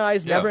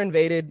colonized, never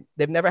invaded.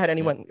 They've never had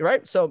anyone,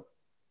 right? So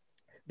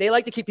they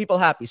like to keep people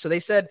happy. So they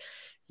said,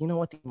 you know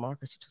what, the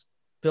democracy, just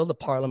build a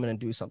parliament and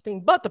do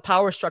something. But the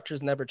power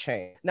structures never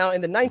changed. Now,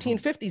 in the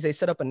 1950s, they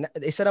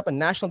set up a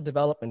National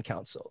Development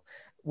Council,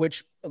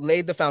 which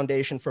laid the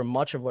foundation for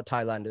much of what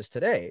Thailand is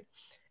today.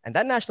 And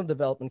that National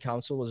Development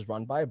Council was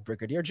run by a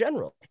brigadier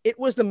general. It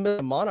was the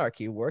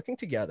monarchy working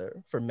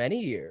together for many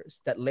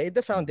years that laid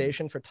the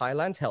foundation for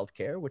Thailand's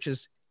healthcare, which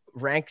is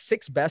ranked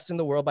 6th best in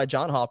the world by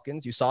Johns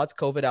Hopkins. You saw its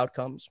COVID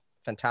outcomes.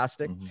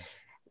 Fantastic.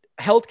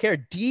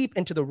 Healthcare deep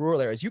into the rural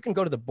areas. You can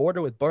go to the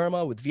border with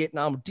Burma, with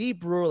Vietnam,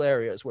 deep rural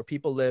areas where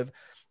people live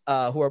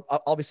who are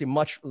obviously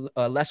much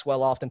less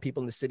well off than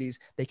people in the cities.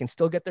 They can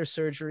still get their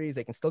surgeries.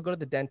 They can still go to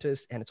the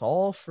dentist, and it's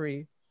all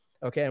free.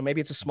 Okay, and maybe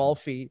it's a small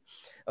fee.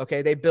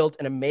 Okay, they built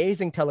an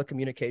amazing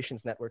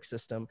telecommunications network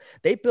system.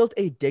 They built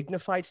a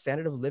dignified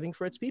standard of living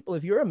for its people.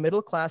 If you're a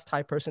middle-class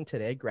Thai person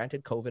today,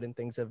 granted COVID and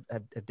things have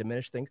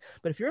diminished things,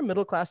 but if you're a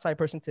middle-class Thai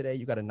person today,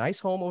 you got a nice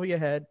home over your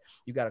head,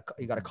 you got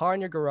a car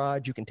in your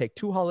garage, you can take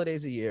 2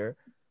 holidays a year.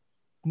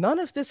 None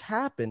of this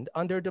happened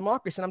under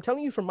democracy. And I'm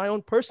telling you from my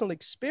own personal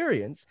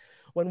experience,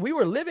 when we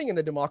were living in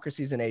the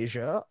democracies in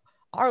Asia,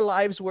 our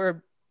lives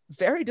were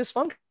very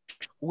dysfunctional.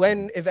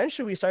 When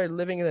eventually we started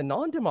living in the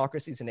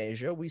non-democracies in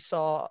Asia, we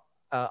saw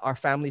our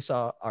family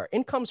saw our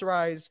incomes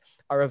rise,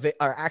 our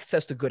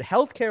access to good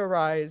healthcare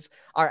rise,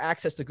 our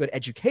access to good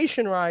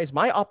education rise.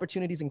 My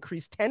opportunities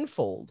increased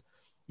tenfold,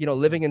 you know,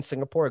 living in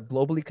Singapore, a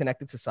globally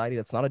connected society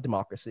that's not a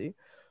democracy.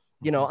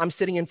 You know, I'm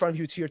sitting in front of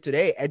you here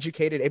today,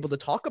 educated, able to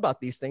talk about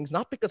these things,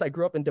 not because I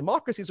grew up in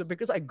democracies, but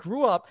because I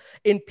grew up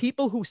in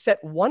people who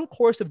set one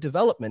course of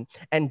development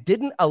and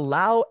didn't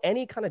allow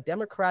any kind of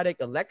democratic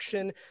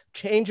election,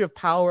 change of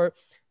power.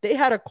 They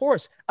had a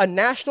course, a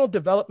National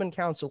Development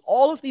Council.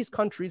 All of these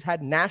countries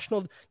had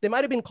they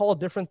might have been called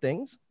different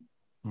things,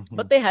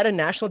 but they had a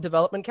National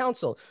Development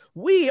Council.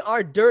 We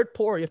are dirt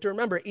poor. You have to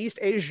remember, East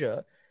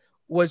Asia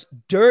was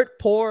dirt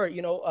poor,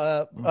 you know,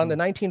 on the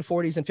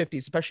 1940s and 50s,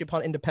 especially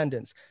upon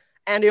independence.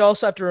 And you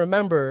also have to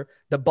remember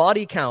the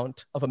body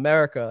count of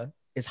America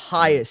is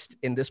highest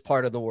in this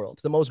part of the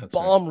world, the most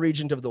bomb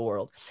region of the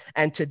world.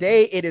 And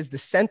today it is the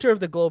center of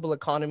the global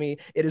economy.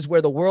 It is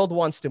where the world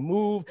wants to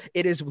move.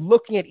 It is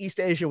looking at East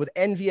Asia with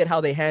envy at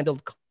how they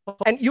handled.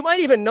 And you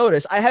might even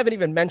notice I haven't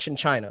even mentioned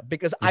China,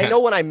 because I know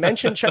when I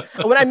mention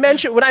when I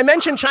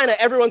mention China,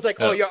 everyone's like,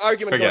 "Oh, your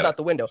argument goes out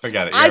the window."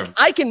 Forget it.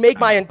 I can make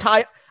my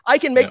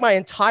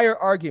entire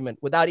argument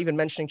without even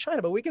mentioning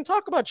China, but we can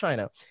talk about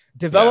China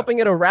developing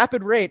at a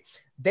rapid rate.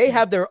 They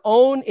have their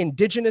own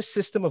indigenous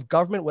system of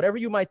government, whatever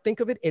you might think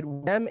of it,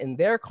 them in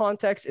their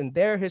context, in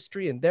their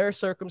history, in their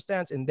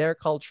circumstance, in their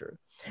culture.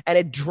 And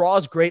it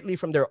draws greatly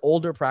from their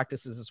older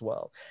practices as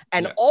well.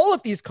 And all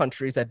of these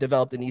countries that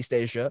developed in East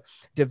Asia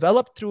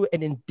developed through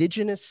an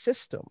indigenous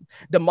system.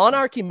 The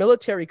monarchy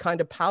military kind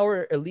of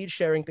power elite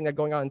sharing thing that's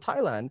going on in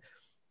Thailand,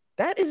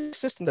 that is a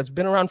system that's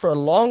been around for a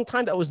long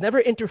time that was never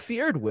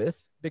interfered with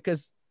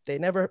because they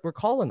never were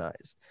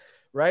colonized,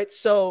 right?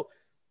 So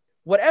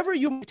whatever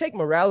you take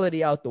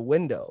morality out the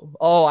window.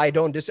 Oh, I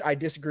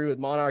disagree with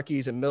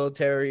monarchies and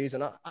militaries,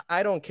 and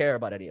I don't care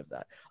about any of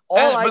that.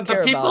 But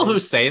the people who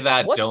say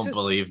that don't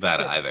believe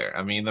that either.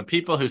 I mean, the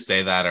people who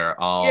say that are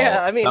all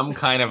some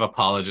kind of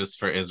apologists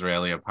for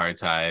Israeli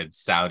apartheid,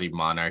 Saudi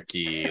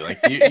monarchy.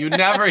 Like you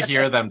never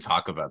hear them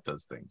talk about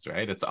those things,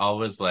 right? It's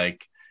always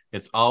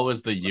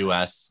the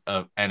US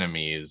of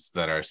enemies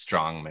that are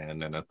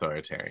strongmen and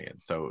authoritarian.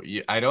 So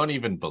I don't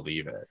even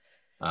believe it.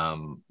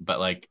 But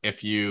like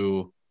if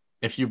you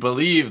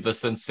believe the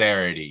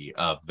sincerity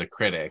of the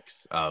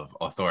critics of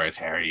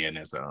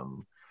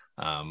authoritarianism,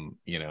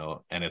 you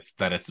know, and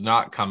it's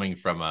not coming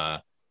from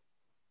a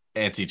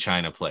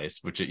anti-China place,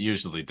 which it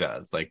usually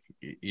does. Like,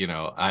 you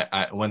know,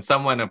 I when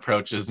someone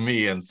approaches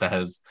me and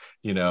says,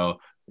 you know,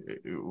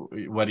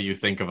 what do you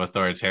think of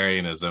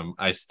authoritarianism?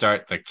 I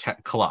start the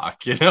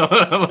clock, you know.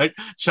 I'm like,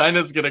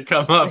 China's gonna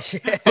come up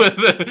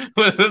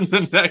within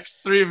the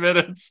next 3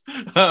 minutes.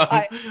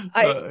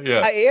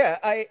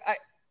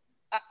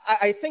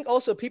 I think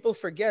also people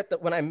forget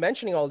that when I'm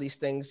mentioning all these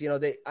things,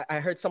 I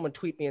heard someone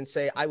tweet me and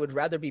say, I would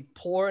rather be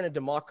poor in a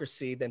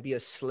democracy than be a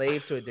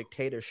slave to a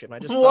dictatorship. And I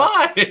just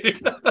thought,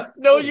 Why?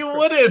 No, holy you crap.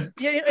 wouldn't.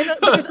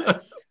 Yeah,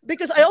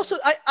 because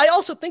I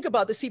also think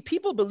about this. See,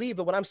 people believe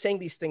that when I'm saying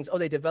these things, oh,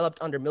 they developed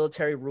under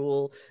military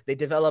rule, they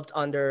developed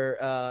under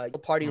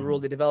party rule,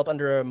 Mhm. they developed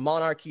under a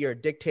monarchy or a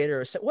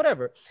dictator or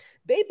whatever.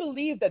 They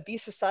believe that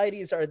these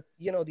societies are,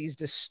 these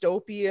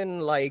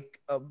dystopian, like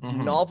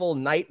Mhm. novel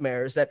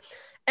nightmares that.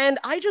 And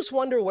I just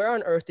wonder, where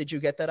on earth did you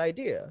get that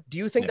idea? Do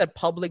you think Yeah. that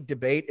public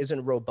debate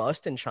isn't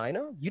robust in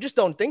China? You just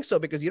don't think so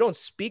because you don't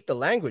speak the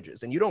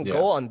languages and you don't Yeah.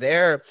 go on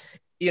their,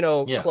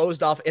 Yeah.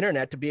 closed off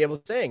internet to be able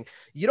to sing.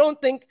 You don't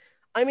think,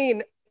 I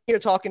mean, here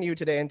talking to you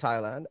today in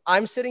Thailand,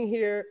 I'm sitting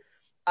here.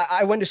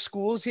 I went to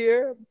schools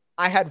here.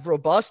 I had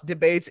robust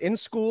debates in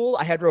school.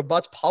 I had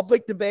robust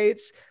public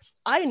debates.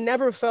 I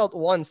never felt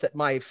once that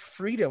my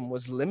freedom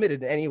was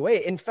limited in any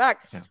way. In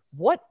fact, Yeah.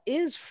 what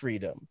is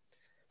freedom?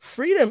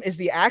 Freedom is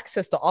the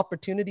access to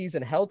opportunities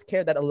and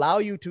healthcare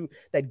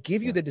that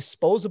give you Yeah. the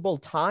disposable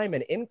time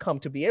and income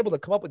to be able to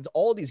come up with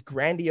all these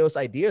grandiose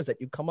ideas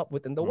that you come up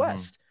with in the Mhm.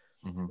 West,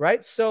 Mhm.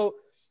 right? So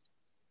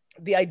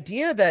the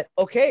idea that,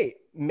 okay,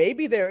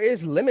 maybe there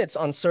is limits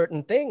on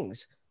certain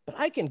things, but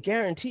I can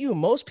guarantee you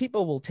most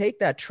people will take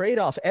that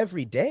trade-off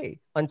every day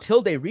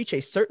until they reach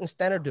a certain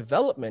standard of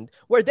development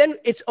where then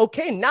it's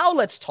okay. Now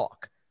let's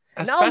talk.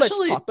 Now let's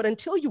Especially talk. But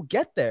until you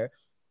get there,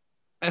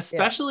 yeah,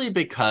 especially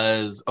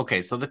because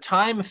okay, so the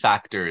time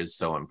factor is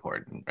so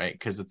important, right?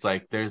 Because it's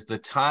like there's the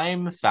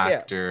time yeah,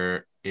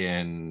 factor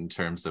in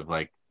terms of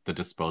like the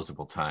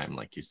disposable time,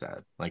 like you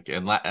said, like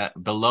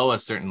below a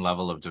certain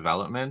level of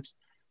development,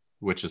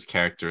 which is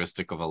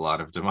characteristic of a lot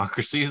of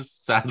democracies,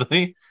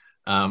 sadly.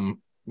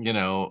 You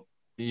know,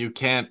 you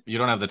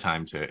don't have the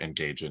time to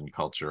engage in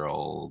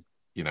cultural,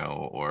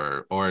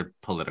 or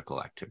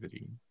political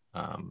activity.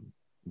 Um,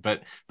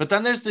 but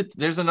then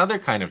there's another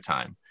kind of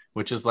time,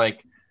 which is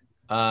like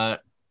uh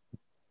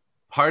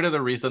part of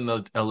the reason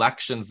the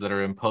elections that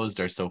are imposed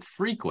are so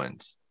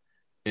frequent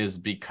is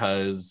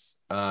because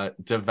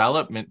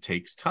development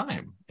takes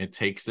time. It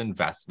takes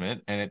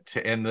investment,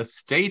 and the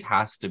state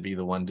has to be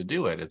the one to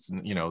do it. It's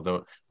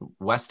the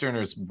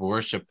Westerners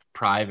worship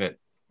private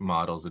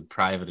models and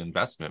private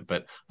investment,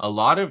 but a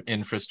lot of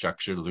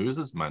infrastructure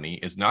loses money,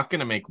 is not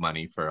going to make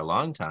money for a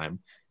long time,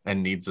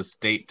 and needs a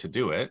state to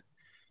do it.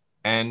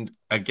 And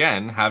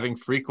again, having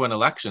frequent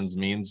elections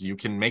means you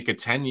need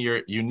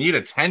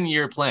a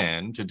 10-year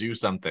plan to do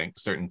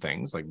certain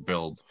things like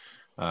build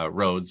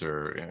roads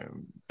or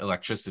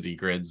electricity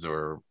grids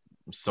or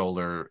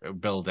solar,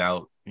 build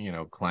out,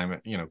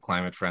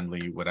 climate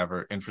friendly,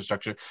 whatever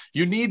infrastructure.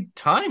 You need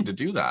time to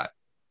do that.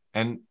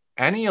 And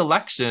any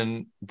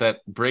election that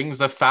brings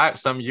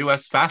some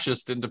US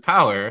fascist into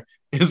power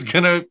is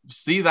going to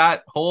see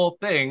that whole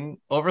thing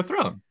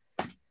overthrown.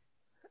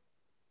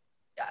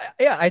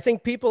 yeah, I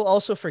think people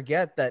also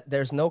forget that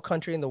there's no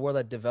country in the world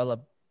that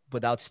developed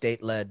without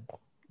state-led Yeah.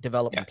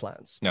 development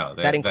plans. No,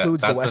 That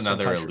includes the that's Western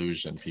another countries.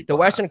 illusion The people have.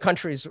 Western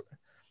countries,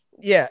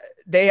 yeah,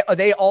 they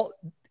all.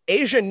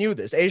 Asia knew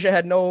this. Asia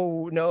had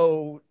no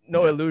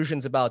Yeah.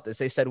 illusions about this.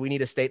 They said we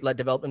need a state-led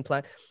development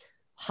plan.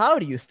 How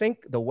do you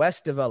think the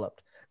West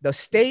developed? The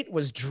state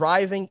was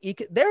driving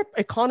their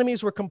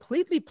economies were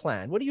completely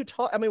planned. What are you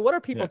talking? I mean, what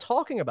are people Yeah.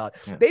 talking about?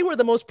 Yeah. They were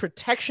the most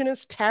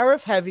protectionist,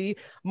 tariff-heavy,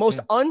 most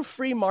Yeah.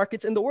 unfree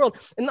markets in the world.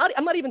 And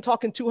I'm not even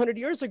talking 200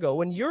 years ago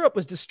when Europe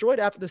was destroyed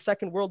after the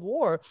Second World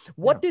War. Yeah.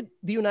 What did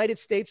the United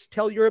States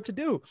tell Europe to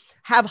do?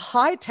 Have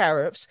high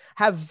tariffs,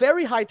 have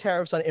very high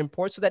tariffs on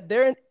imports, so that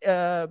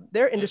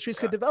their industries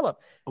could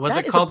develop. Was That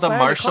it is a called the planned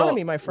Marshall?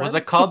 economy, my Was friend.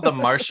 it called the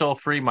Marshall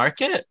Free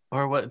Market,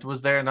 or what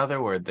was there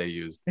another word they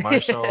used?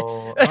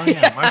 Marshall. Oh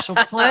yeah, Marshall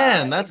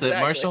Plan. Yeah, That's it.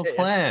 exactly. Marshall Yeah.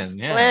 Plan.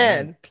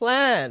 Yeah.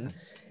 Plan.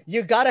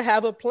 You got to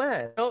have a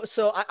plan.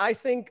 So I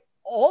think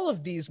all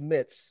of these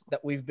myths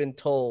that we've been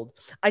told,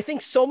 I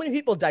think so many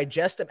people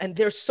digest them, and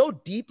they're so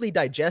deeply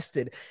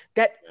digested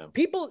that Yeah.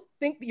 people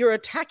think you're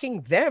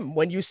attacking them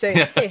when you say,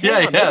 Yeah. hey, hang Yeah.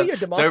 on, maybe Yeah. your Their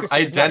democracy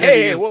is not, identity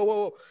hey, whoa, is. whoa,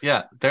 whoa.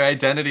 Yeah, their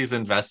identity is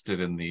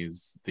invested in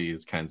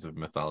these kinds of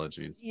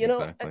mythologies. You know,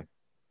 Exactly.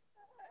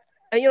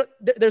 and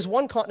there's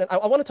one continent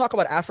I want to talk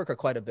about Africa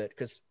quite a bit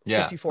because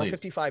Yeah. 54, Please.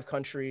 55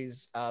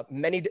 countries,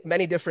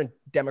 many different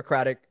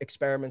democratic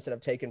experiments that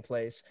have taken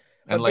place.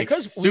 And But like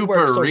because we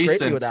work so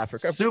greatly with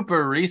Africa,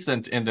 super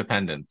recent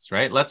independence,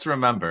 right? Let's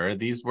remember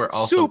these were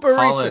also super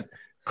recent,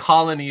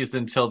 colonies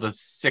until the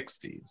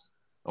 60s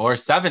or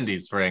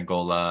 70s for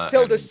Angola,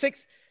 till the and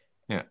six,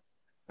 yeah,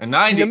 and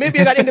 90.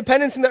 Namibia got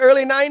independence in the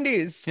early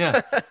 90s.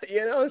 Yeah.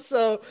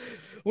 So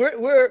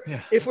we're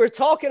Yeah. if we're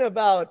talking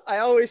about, I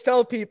always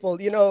tell people,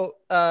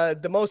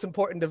 the most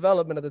important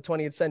development of the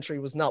 20th century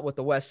was not what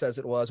the West says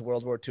it was,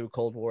 World War II,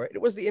 Cold War.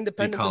 It was the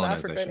independence of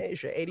Africa and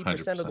Decolonization. Asia.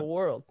 80% of the 100%.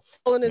 world. Yeah.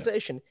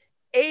 Colonization.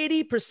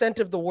 80%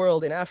 of the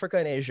world in Africa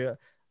and Asia,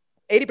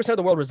 80% of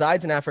the world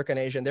resides in Africa and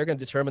Asia, and they're going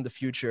to determine the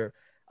future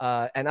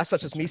And that's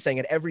not just That's me right. saying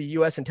it. Every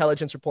U.S.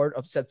 intelligence report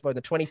of says by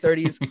the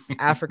 2030s,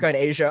 Africa and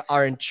Asia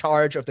are in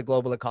charge of the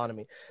global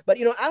economy.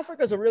 But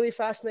Africa is a really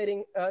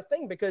fascinating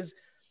thing because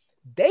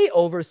they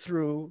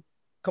overthrew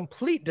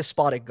complete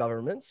despotic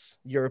governments,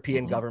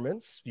 European Mm-hmm.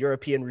 governments,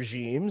 European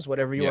regimes,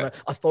 whatever you want to,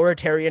 Yes.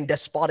 authoritarian,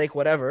 despotic,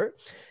 whatever.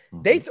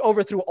 Mm-hmm. They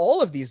overthrew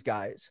all of these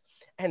guys.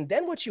 And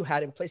then what you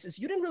had in place is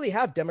you didn't really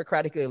have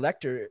democratically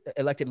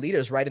elected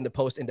leaders right in the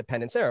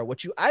post-independence era.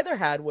 What you either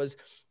had was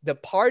the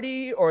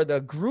party or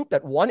the group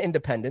that won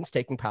independence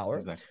taking power,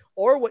 Exactly.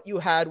 or what you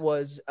had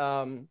was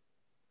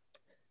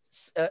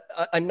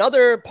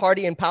another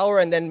party in power,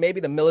 and then maybe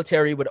the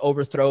military would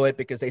overthrow it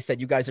because they said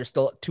you guys are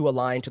still too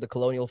aligned to the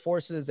colonial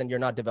forces and you're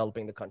not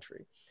developing the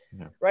country.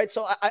 Yeah. Right.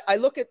 So I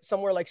look at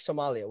somewhere like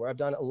Somalia, where I've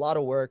done a lot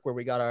of work, where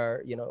we got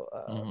our,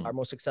 Mm-hmm. our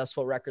most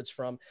successful records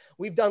from.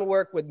 We've done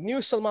work with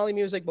new Somali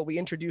music, but we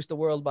introduced the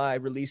world by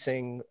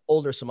releasing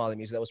older Somali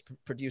music that was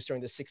produced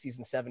during the 60s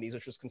and 70s,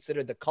 which was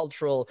considered the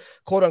cultural,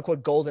 quote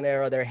unquote, golden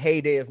era, their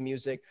heyday of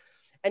music.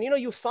 And,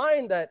 you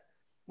find that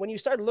when you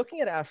start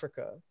looking at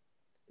Africa,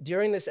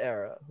 during this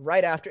era,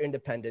 right after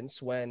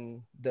independence,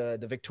 when the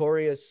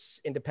victorious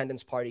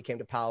independence party came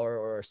to power,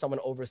 or someone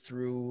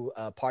overthrew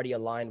a party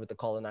aligned with the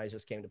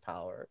colonizers came to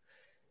power,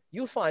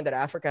 you find that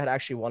Africa had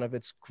actually one of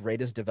its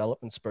greatest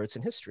development spurts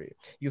in history.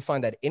 You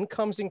find that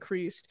incomes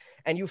increased,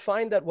 and you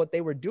find that what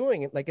they were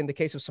doing, like in the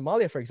case of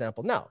Somalia, for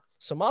example, now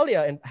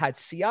Somalia had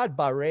Siad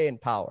Barre in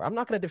power. I'm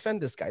not going to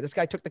defend this guy. This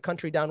guy took the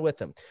country down with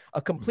him,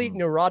 a complete Mm-hmm.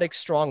 neurotic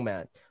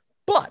strongman.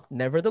 But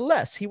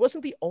nevertheless, he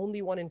wasn't the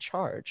only one in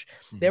charge.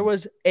 There Mm-hmm.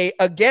 was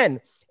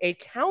a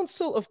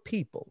council of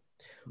people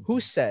who Mm-hmm.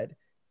 said,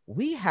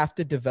 we have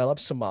to develop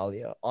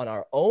Somalia on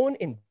our own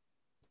in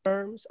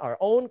terms, our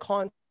own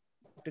context,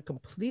 to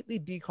completely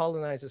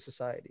decolonize the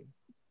society.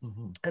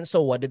 Mm-hmm. And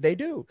so what did they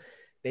do?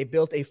 They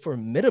built a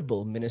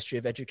formidable Ministry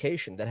of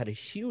Education that had a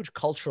huge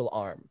cultural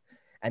arm.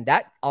 And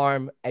that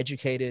arm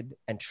educated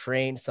and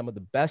trained some of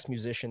the best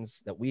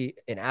musicians that we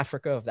in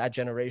Africa of that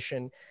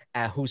generation,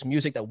 whose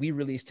music that we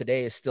release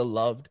today is still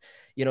loved.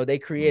 They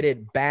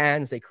created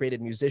bands, they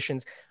created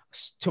musicians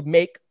to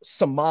make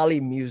Somali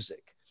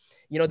music.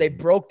 They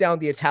Mm-hmm. broke down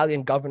the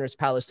Italian governor's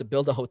palace to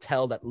build a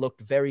hotel that looked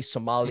very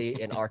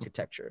Somali in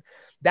architecture.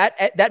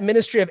 That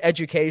Ministry of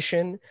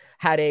Education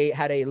had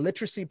a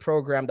literacy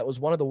program that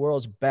was one of the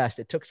world's best.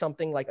 It took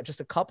something like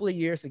just a couple of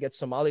years to get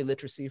Somali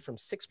literacy from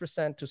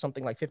 6% to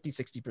something like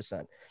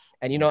 50-60%.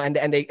 And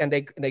Yeah.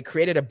 they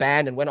created a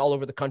band and went all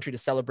over the country to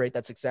celebrate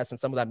that success. And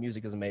some of that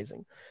music is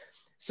amazing.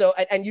 So,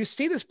 and you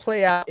see this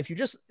play out if you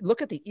just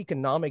look at the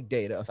economic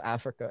data of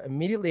Africa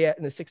immediately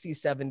in the 60s,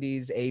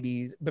 70s,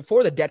 80s,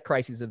 before the debt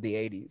crises of the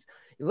 80s.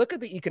 You look at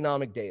the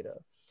economic data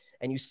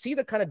and you see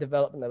the kind of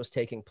development that was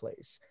taking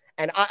place.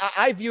 And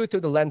I view it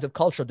through the lens of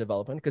cultural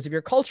development, because if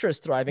your culture is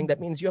thriving,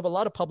 that means you have a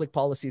lot of public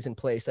policies in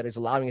place that is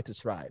allowing it to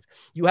thrive.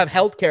 You have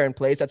healthcare in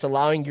place that's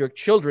allowing your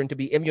children to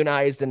be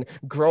immunized and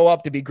grow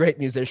up to be great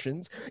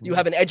musicians. You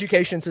have an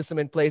education system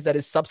in place that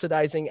is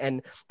subsidizing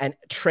and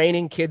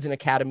training kids in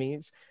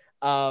academies.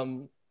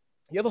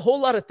 You have a whole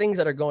lot of things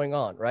that are going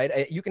on,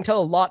 right? You can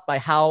tell a lot by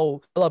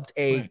how developed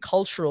a Right.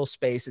 cultural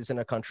space is in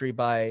a country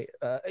by,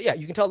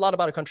 you can tell a lot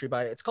about a country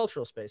by its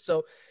cultural space.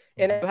 So,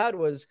 and Mm-hmm. what you had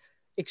was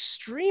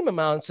extreme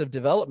amounts of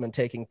development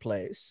taking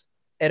place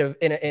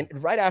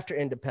right after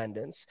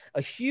independence.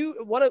 A huge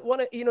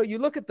you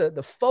look at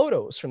the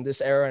photos from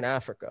this era in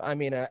Africa. I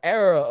mean, an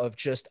era of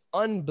just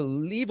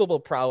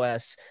unbelievable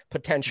prowess,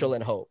 potential,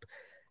 and hope.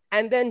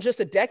 And then just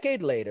a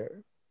decade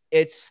later,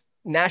 it's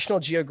National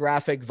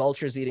Geographic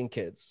vultures eating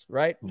kids,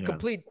 right? Yeah.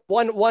 Complete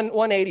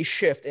 180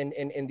 shift in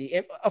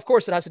the, of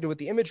course, it has to do with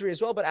the imagery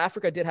as well, but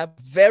Africa did have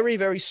very,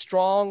 very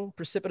strong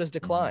precipitous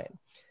decline.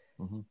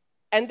 Mm-hmm. Mm-hmm.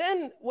 And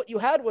then what you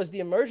had was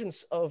the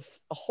emergence of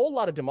a whole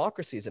lot of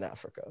democracies in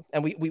Africa.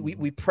 And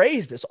we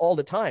praise this all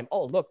the time.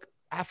 Oh, look,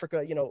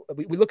 Africa,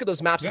 we look at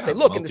those maps and say,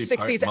 look, in the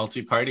 60s,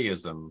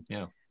 multi-partyism.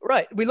 Yeah.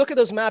 right. We look at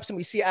those maps and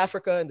we see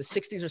Africa in the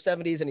 60s or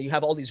 70s, and you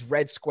have all these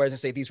red squares and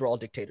say these were all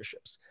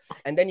dictatorships.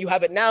 And then you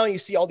have it now and you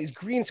see all these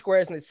green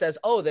squares and it says,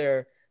 oh,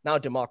 they're now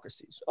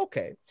democracies.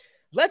 Okay,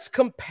 let's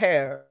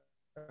compare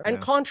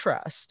and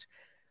contrast.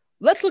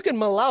 Let's look at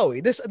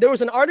Malawi. There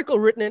was an article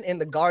written in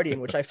The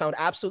Guardian, which I found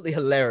absolutely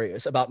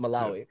hilarious about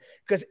Malawi,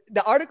 because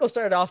the article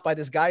started off by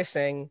this guy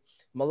saying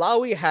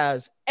Malawi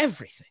has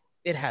everything.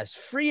 It has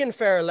free and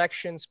fair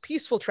elections,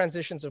 peaceful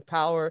transitions of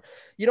power.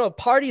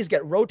 Parties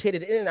get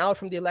rotated in and out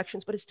from the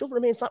elections, but it still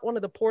remains not one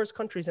of the poorest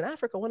countries in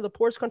Africa, one of the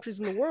poorest countries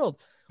in the world.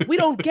 We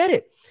don't get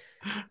it.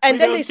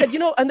 And then they said,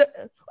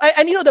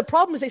 the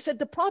problem is, they said,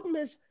 the problem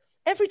is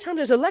every time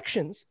there's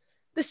elections,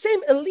 the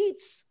same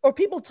elites or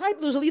people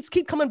type those elites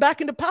keep coming back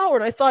into power.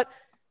 And I thought,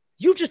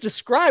 you've just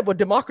described what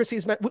democracy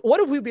is meant. What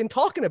have we been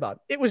talking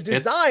about? It was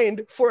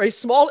designed for a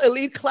small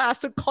elite class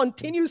to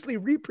continuously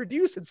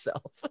reproduce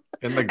itself.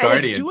 In the And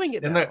Guardian, it's doing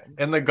it now.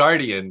 in the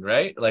Guardian,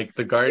 right? Like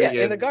the Guardian.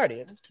 Yeah, in the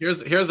Guardian.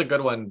 Here's a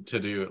good one to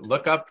do.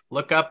 Look up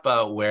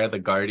where the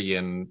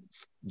Guardian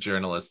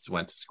journalists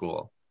went to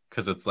school,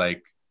 because it's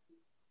like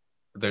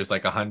there's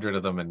like 100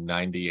 of them and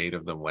 98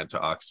 of them went to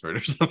Oxford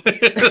or something.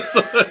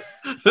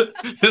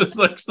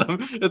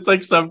 It's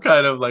like some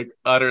kind of like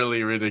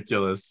utterly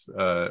ridiculous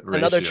Another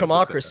ratio that they have.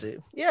 democracy.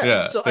 Yeah.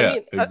 Yeah, So I yeah,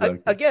 mean, exactly.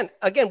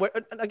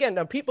 again,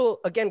 now people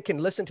again can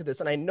listen to this,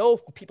 and I know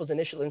people's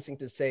initial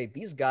instinct to say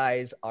these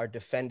guys are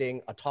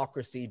defending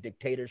autocracy,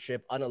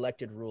 dictatorship,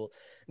 unelected rule.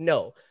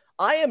 No,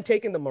 I am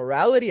taking the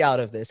morality out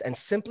of this and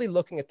simply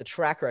looking at the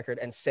track record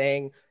and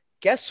saying,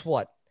 guess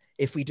what?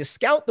 If we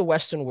discount the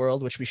Western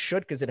world, which we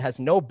should, because it has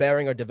no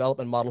bearing or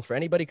development model for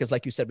anybody, because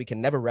like you said, we can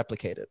never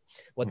replicate it,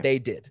 what Yeah, they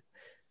did.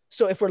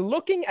 So if we're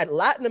looking at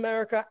Latin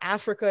America,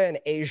 Africa, and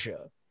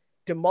Asia,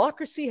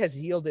 democracy has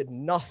yielded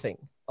nothing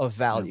of yeah,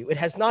 value. It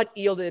has not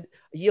yielded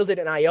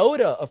an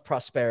iota of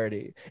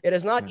prosperity. It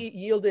has not yeah,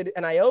 yielded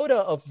an iota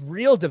of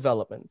real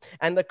development.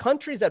 And the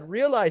countries that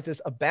realize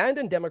this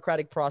abandoned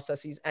democratic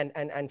processes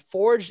and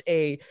forged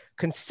a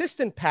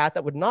consistent path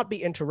that would not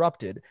be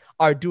interrupted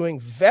are doing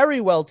very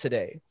well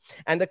today.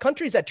 And the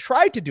countries that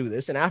tried to do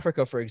this in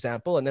Africa, for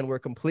example, and then were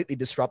completely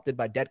disrupted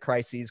by debt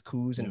crises,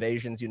 coups, yeah,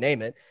 invasions, you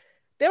name it,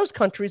 those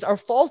countries are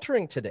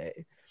faltering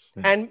today.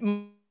 yeah.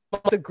 And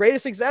the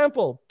greatest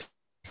example,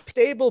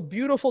 stable,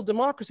 beautiful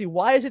democracy.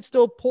 Why is it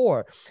still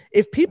poor?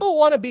 If people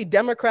want to be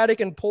democratic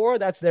and poor,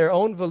 that's their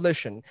own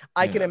volition.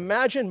 I can Yeah.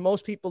 imagine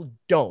most people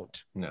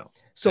don't. No.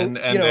 So, And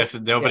if yeah.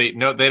 nobody,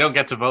 no, they don't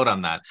get to vote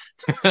on that.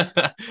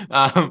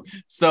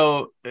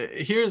 So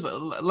here's,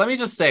 let me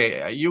just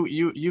say,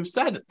 you've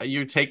said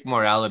you take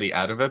morality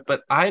out of it,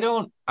 but I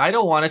don't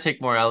want to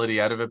take morality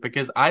out of it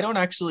because I don't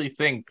actually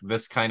think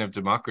this kind of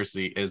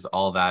democracy is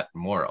all that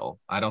moral.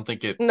 I don't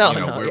think it, No,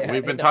 no, yeah.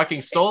 we've been No.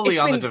 talking solely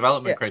It's on the been,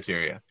 development yeah.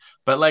 criteria,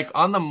 but like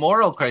on the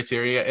moral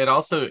criteria, it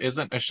also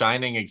isn't a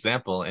shining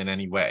example in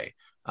any way.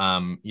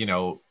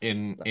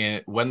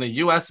 In when the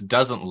US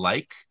doesn't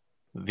like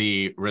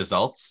the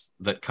results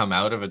that come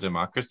out of a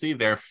democracy,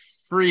 they're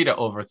free to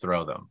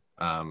overthrow them.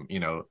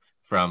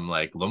 From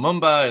like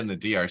Lumumba in the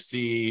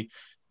DRC,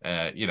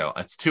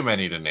 it's too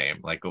many to name.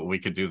 Like we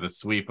could do the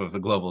sweep of the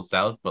global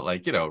south, but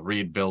like,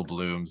 read Bill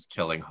Bloom's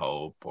Killing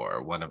Hope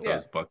or one of Yeah.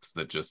 those books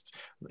that just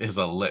is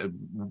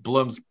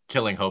Bloom's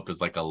Killing Hope is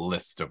like a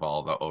list of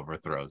all the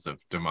overthrows of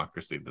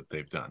democracy that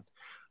they've done.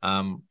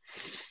 Um,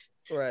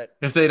 Right.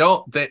 if they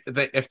don't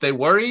if they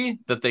worry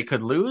that they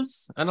could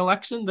lose an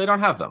election, they don't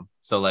have them.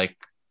 So like,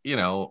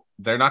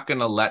 they're not going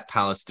to let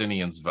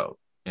Palestinians vote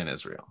in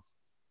Israel.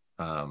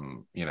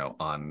 On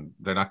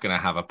they're not going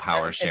to have a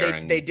power And they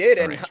sharing did.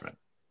 And arrangement.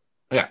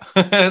 Yeah.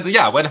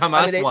 Yeah, when I mean,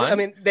 Hamas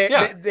won. they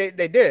Yeah.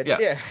 they did. Yeah.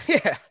 Yeah.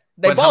 Yeah.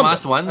 They When bombed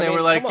Hamas them. won, I they were mean,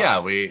 come like, on. yeah,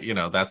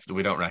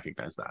 we don't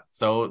recognize that.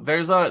 So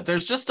there's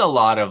just a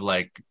lot of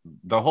like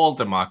the whole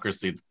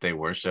democracy that they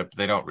worship,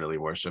 they don't really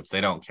worship,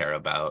 they don't care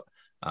about.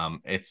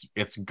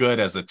 It's good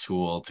as a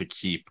tool to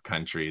keep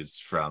countries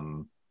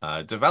from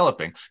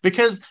developing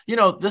because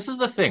this is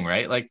the thing,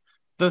 right? Like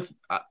the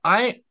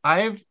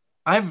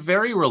I've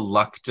very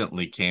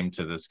reluctantly came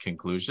to this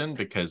conclusion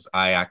because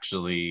I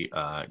actually,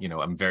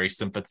 I'm very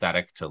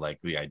sympathetic to like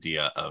the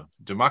idea of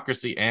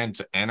democracy and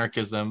to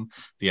anarchism,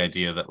 the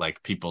idea that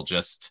like people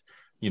just,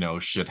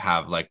 should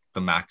have like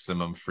the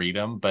maximum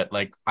freedom. But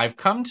like I've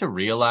come to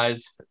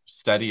realize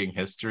studying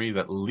history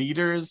that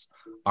leaders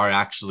are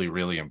actually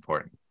really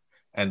important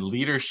and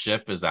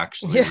leadership is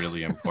actually Yeah.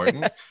 really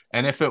important.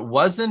 And if it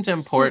wasn't Super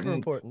important,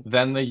 important.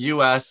 then the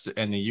US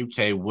and the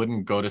UK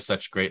wouldn't go to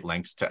such great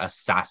lengths to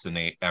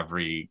assassinate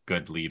every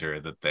good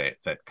leader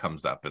that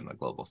comes up in the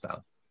global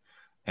south.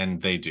 And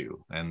they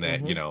do. And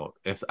that,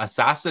 Mm-hmm. if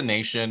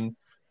assassination,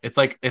 it's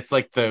like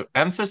the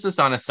emphasis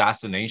on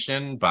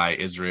assassination by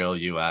Israel,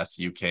 US,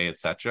 UK,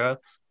 etc.,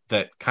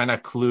 that kind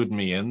of clued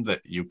me in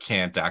that you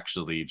can't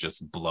actually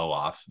just blow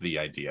off the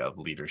idea of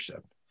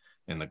leadership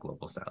in the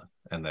global south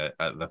and the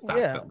fact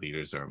Yeah. that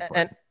leaders are And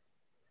important.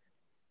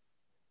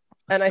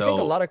 and I think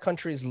a So lot of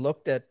countries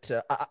looked at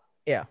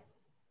yeah.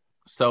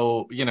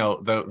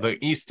 the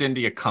East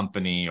India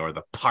Company or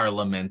the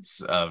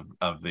parliaments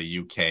of the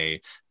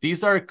UK,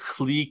 these are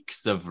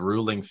cliques of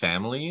ruling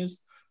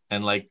families,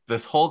 and like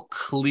this whole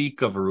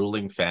clique of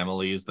ruling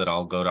families that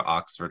all go to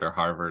Oxford or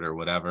Harvard or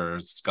whatever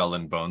skull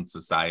and bone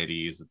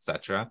societies,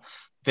 etc.,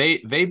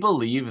 they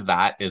believe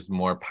that is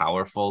more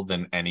powerful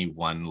than any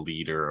one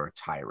leader or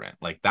tyrant.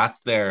 Like that's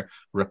their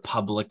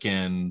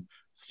republican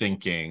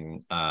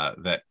thinking,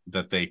 that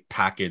they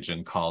package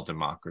and call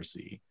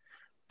democracy.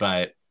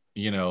 But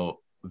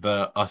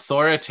the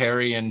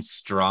authoritarian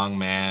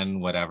strongman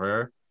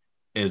whatever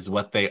is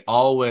what they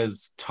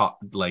always talk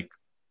like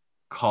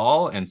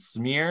call and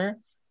smear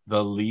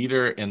the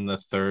leader in the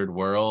third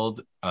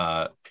world,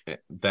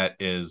 that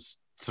is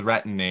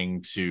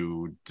threatening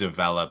to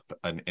develop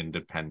an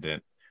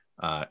independent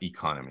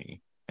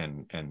economy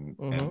Mm-hmm.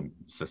 and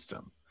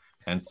system.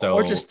 And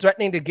Or just so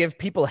threatening to give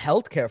people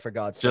health care for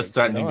God's just sakes.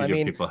 threatening to I give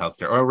mean, people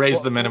healthcare or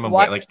raise the minimum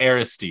wage, what like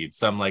Aristide,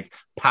 some like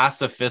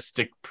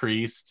pacifistic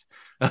priest,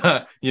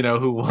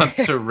 who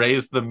wants to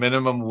raise the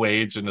minimum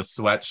wage in a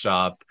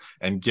sweatshop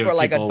and for give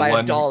like people by a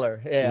one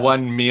dollar? Yeah.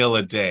 one meal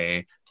a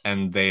day,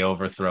 and they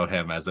overthrow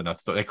him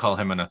they call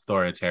him an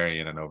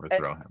authoritarian and And,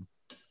 overthrow him.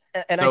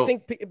 and I So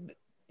think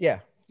Yeah,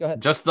 go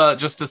ahead. just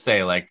to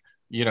say, like,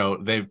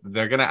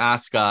 they're gonna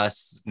ask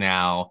us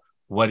now,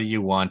 what do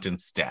you want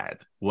instead?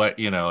 What,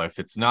 if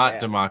it's not Yeah.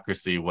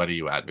 democracy, what are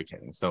you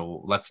advocating?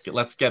 So let's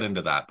get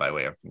into that by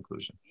way of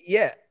conclusion.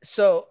 Yeah.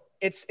 So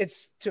it's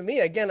to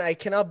me again, I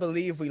cannot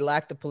believe we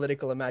lack the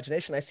political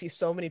imagination. I see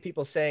so many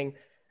people saying,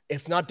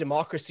 if not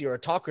democracy or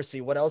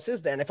autocracy, what else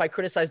is there? And if I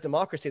criticize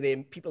democracy,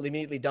 people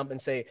immediately dump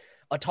and say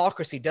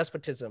autocracy,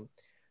 despotism.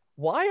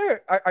 Why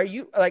are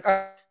you like?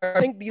 I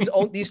think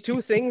these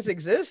two things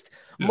exist.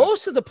 Yeah.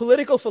 Most of the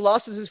political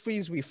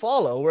philosophies we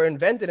follow were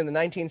invented in the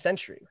 19th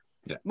century.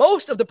 Yeah.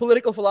 Most of the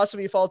political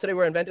philosophy we follow today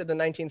were invented in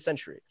the 19th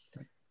century.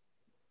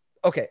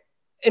 Okay,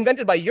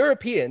 invented by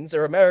Europeans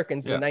or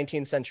Americans in Yeah. the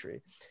 19th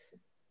century.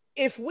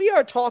 If we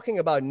are talking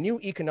about new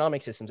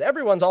economic systems,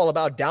 everyone's all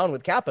about down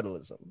with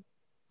capitalism.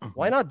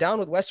 Why not down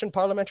with Western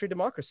parliamentary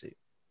democracy?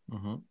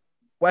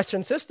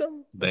 Western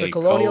system. It's a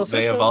colonial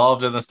They system.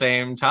 evolved in the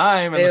same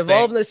time, in They the same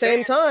evolved in the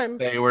same time.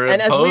 they were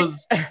And as we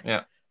imposed.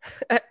 Yeah.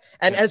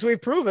 and as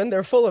we've proven,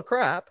 they're full of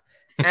crap.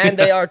 And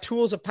they are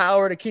tools of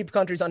power to keep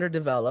countries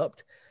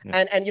underdeveloped.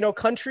 Yeah. And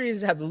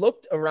countries have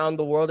looked around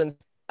the world and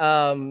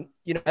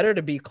better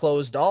to be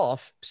closed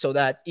off so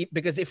that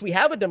because if we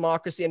have a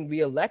democracy and we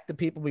elect the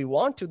people we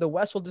want to, the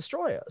West will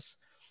destroy us.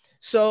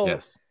 So,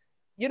 Yes.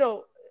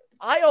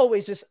 I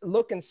always just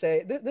look and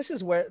say, this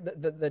is where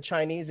the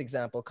Chinese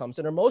example comes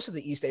in, or most of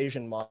the East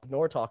Asian model.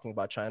 Ignore talking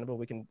about China, but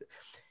we can.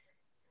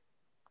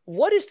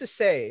 What is to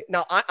say?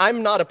 Now,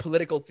 I'm not a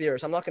political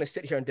theorist. I'm not going to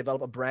sit here and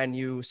develop a brand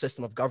new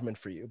system of government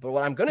for you. But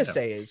what I'm going to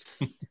say is,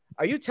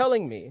 are you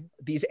telling me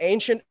these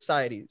ancient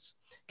societies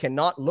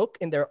cannot look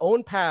in their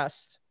own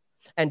past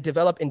and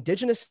develop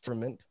indigenous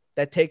government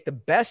that take the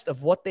best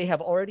of what they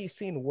have already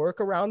seen work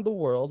around the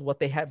world, what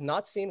they have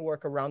not seen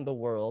work around the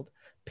world,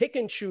 pick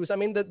and choose? I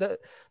mean, the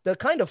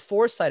kind of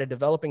foresight a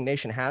developing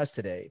nation has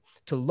today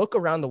to look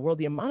around the world,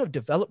 the amount of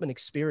development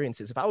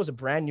experiences. If I was a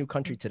brand new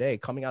country today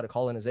coming out of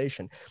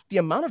colonization, the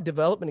amount of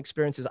development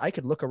experiences I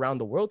could look around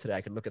the world today.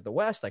 I could look at the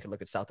West, I could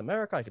look at South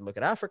America, I could look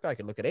at Africa, I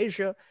could look at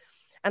Asia,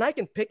 and I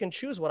can pick and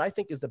choose what I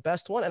think is the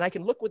best one. And I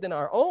can look within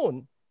our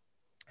own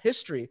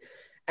history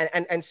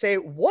and say,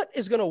 what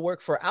is going to work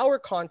for our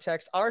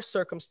context, our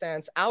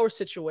circumstance, our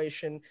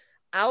situation,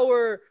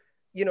 our,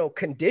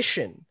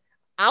 condition,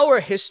 our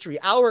history,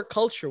 our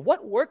culture,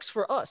 what works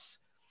for us?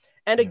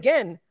 And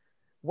again,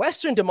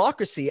 Western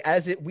democracy,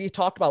 we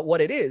talked about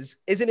what it is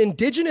an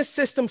indigenous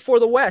system for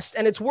the West,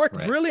 and it's worked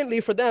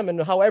brilliantly for them,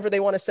 and however they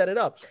want to set it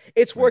up.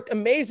 It's worked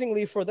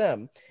amazingly for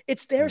them.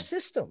 It's their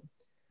system.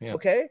 Yeah.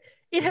 Okay?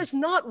 It has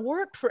not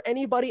worked for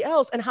anybody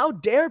else. And how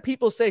dare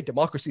people say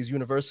democracy is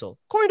universal?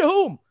 According to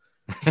whom?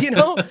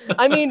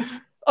 I mean,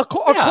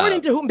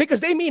 according to whom? Because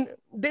they mean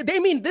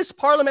this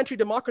parliamentary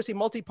democracy,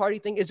 multi-party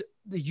thing is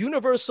the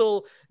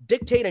universal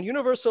dictate and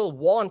universal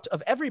want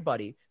of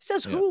everybody.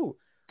 Says who?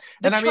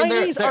 The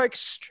Chinese are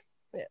extreme.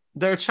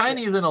 They're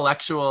Chinese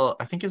intellectual.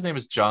 I think his name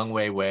is Zhang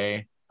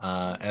Weiwei.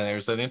 And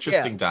there's an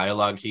interesting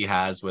dialogue he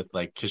has with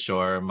like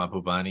Kishore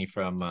Mahbubani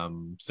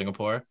from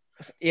Singapore.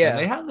 Yeah. And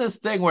they have this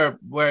thing where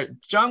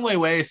Zhang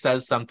Weiwei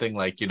says something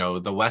like,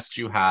 the West,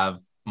 you have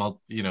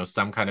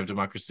some kind of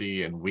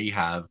democracy, and we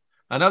have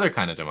another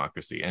kind of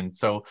democracy. And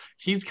so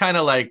he's kind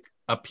of like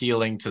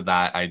appealing to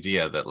that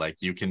idea that like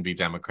you can be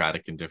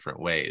democratic in different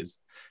ways.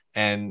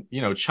 And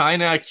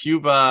China,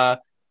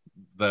 Cuba,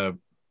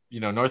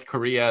 North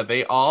Korea,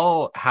 they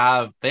all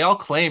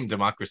claim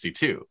democracy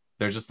too.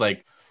 They're just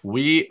like,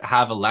 we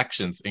have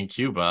elections in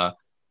Cuba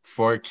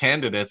for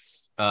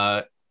candidates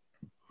that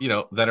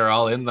are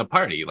all in the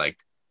party, like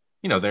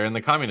they're in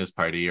the Communist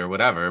Party or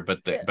whatever,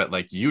 but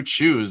like you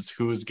choose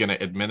who's going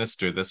to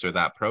administer this or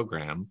that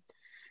program,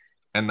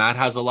 and that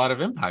has a lot of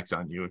impact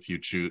on you if you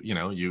choose,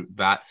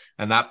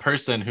 that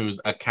person who's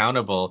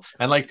accountable,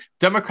 and like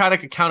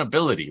democratic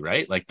accountability,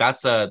 right? Like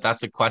that's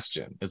a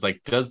question. Is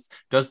like, does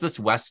this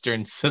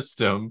Western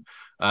system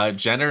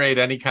generate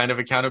any kind of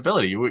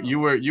accountability? You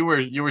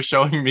were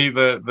showing me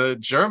the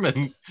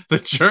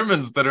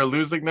Germans that are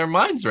losing their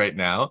minds right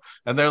now,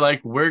 and they're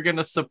like, we're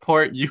gonna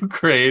support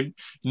Ukraine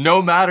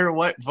no matter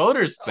what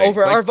voters think.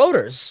 Over our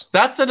voters.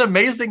 That's an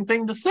amazing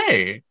thing to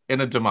say in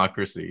a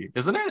democracy,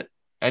 isn't it?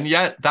 And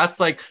yet that's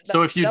like,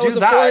 so if you do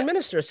that, the foreign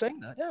minister saying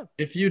that,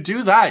 if you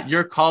do that,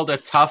 you're called a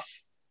tough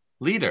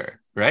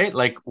leader, right?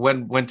 Like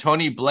when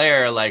Tony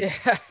Blair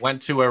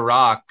went to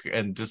Iraq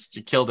and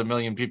just killed 1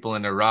 million people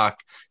in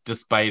Iraq,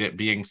 despite it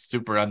being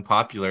super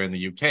unpopular in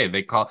the UK,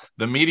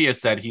 the media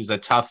said he's a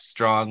tough,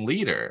 strong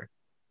leader,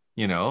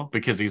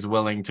 because he's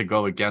willing to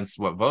go against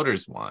what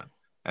voters want.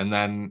 And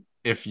then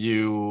if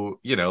you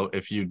don't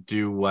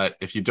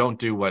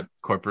do what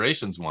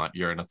corporations want,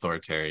 you're an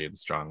authoritarian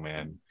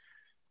strongman,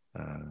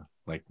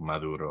 like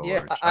Maduro.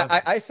 Yeah, or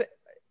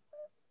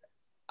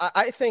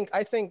I think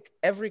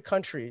every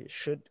country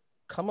should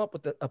come up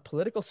with a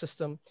political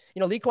system.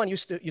 Lee Kuan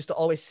used to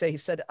always say, he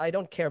said, I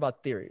don't care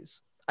about theories.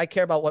 I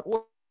care about what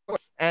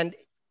works. And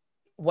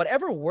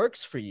whatever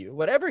works for you,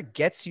 whatever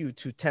gets you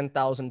to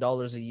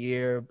 $10,000 a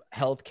year,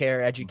 healthcare,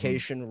 Mhm.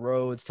 education,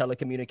 roads,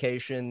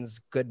 telecommunications,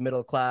 good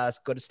middle class,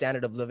 good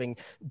standard of living,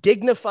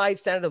 dignified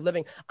standard of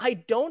living. I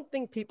don't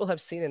think people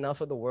have seen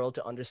enough of the world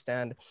to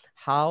understand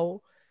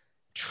how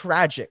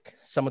tragic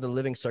some of the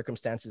living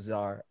circumstances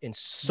are in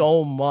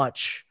so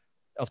much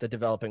of the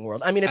developing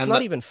world. I mean, it's And not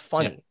the even yeah.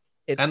 funny.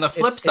 And It's the it's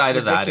flip it's side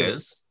of that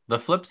ridiculous is the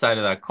flip side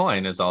of that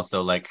coin is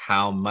also like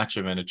how much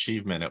of an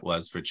achievement it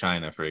was for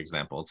China, for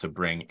example, to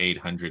bring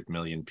 800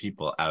 million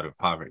people out of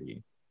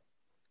poverty.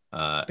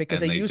 because they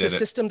And they used a did it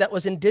system that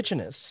was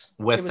indigenous.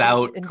 It was an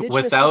indigenous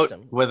without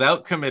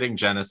system. committing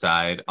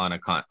genocide on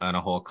on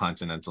a whole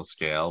continental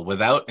scale,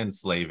 without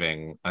enslaving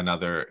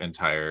another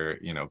entire,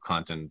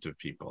 continent of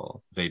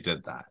people. They did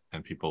that,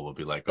 and people will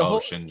be like, The "Oh, whole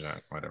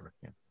Xinjiang, whatever."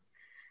 Yeah,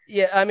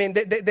 Yeah, I mean,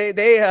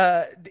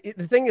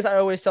 the thing is, I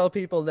always tell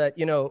people that,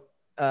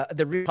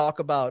 the real talk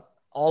about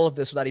all of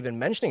this without even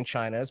mentioning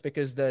China is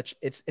because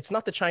it's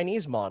not the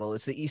Chinese model,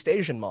 it's the East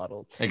Asian model.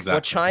 What exactly.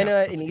 Yeah, China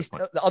that's in a good East,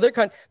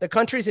 point. the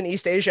countries in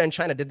East Asia and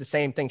China did the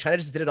same thing. China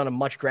just did it on a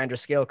much grander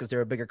scale because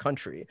they're a bigger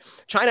country.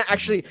 Mhm.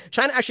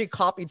 China actually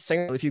copied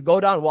Singapore. If you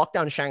walk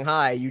down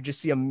Shanghai, you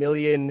just see a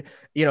million,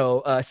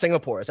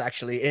 Singapores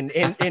actually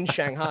in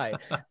Shanghai.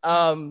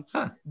 Um,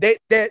 Huh.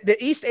 the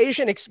East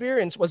Asian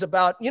experience was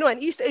about,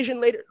 and East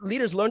Asian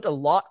leaders learned a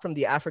lot from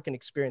the African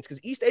experience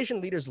because East Asian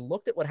leaders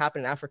looked at what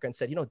happened in Africa and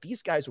said,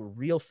 these guys were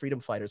real freedom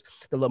fighters.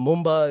 The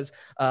Lumumbas,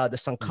 the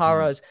Mhm.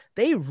 Sankaras,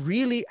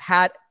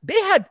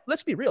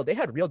 let's be real, they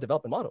had real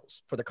development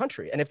models for the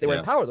country. And if they were in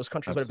Yeah, power, those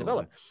countries would have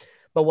absolutely, developed.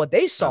 But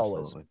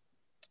absolutely.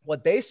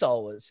 what they saw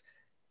was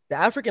the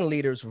African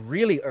leaders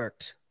really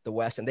irked the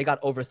West and they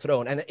got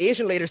overthrown. And the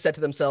Asian leaders said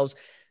to themselves,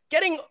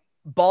 getting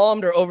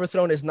bombed or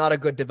overthrown is not a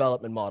good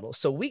development model.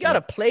 So we got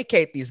Yeah, to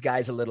placate these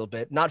guys a little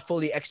bit, not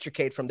fully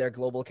extricate from their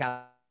global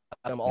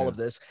capitalism, all yeah. of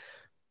this.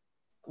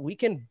 We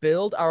can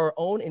build our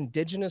own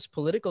indigenous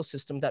political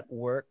system that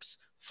works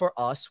for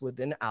us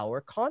within our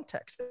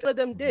context. None of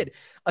them Mhm. did.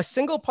 A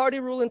single party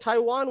rule in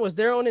Taiwan was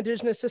their own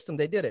indigenous system.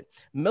 They did it.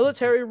 Mhm.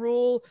 Military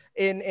rule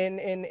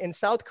in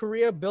South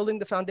Korea, building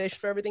the foundation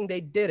for everything,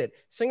 they did it.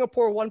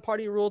 Singapore, one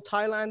party rule.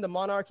 Thailand, the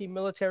monarchy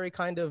military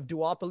kind of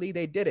duopoly,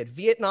 they did it.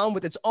 Vietnam,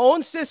 with its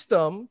own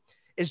system,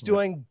 is Yeah.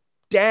 doing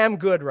damn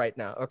good right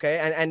now. Okay.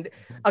 And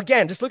Mhm.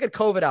 again, just look at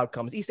COVID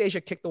outcomes. East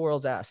Asia kicked the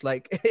world's ass.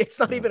 Like, it's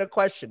not Yeah. even a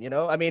question,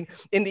 I mean,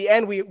 in the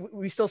end,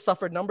 we still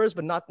suffered numbers,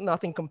 but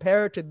nothing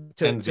compared And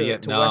to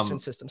Western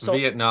systems. So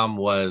Vietnam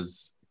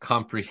was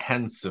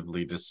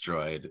comprehensively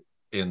destroyed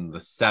in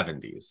the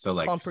 70s. So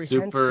like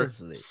super,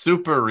 comprehensively,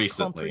 super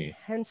recently.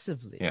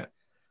 comprehensively. Yeah.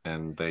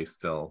 And they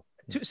still,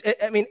 yeah.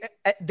 I mean,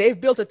 they've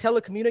built a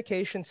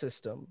telecommunication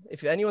system.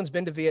 If anyone's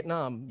been to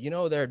Vietnam,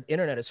 their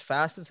internet is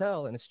fast as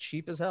hell and it's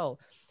cheap as hell.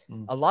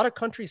 Mm. A lot of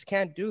countries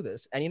can't do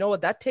this. And you know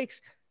what? That takes,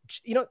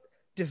 you know,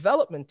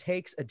 development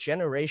takes a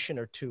generation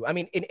or two. I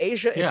mean, in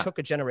Asia, it Yeah. took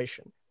a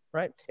generation,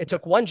 right? It Yeah.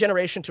 took one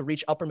generation to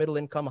reach upper middle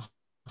income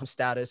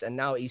status, and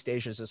now East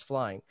Asia is just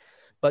flying.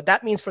 But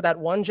that means for that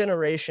one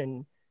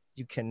generation,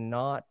 you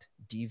cannot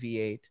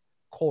deviate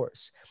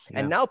course.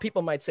 And Yeah. now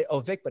people might say, oh,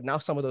 Vic, but now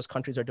some of those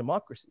countries are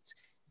democracies.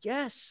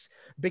 Yes,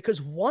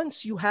 because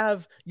once you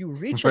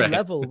reach a Right.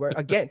 level where,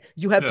 again,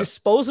 you have Yeah.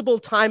 disposable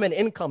time and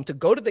income to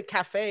go to the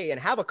cafe and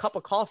have a cup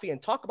of coffee and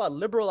talk about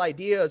liberal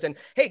ideas and,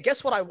 hey,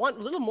 guess what? I want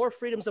a little more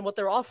freedoms than what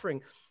they're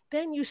offering.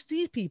 Then you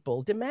see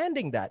people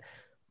demanding that.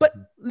 But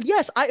Mhm.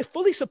 yes, I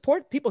fully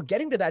support people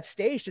getting to that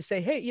stage to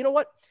say, hey, you know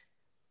what?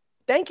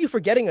 Thank you for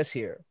getting us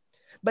here.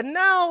 But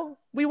now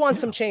we want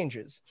some Yeah.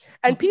 changes.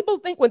 And Mhm. people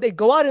think when they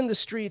go out in the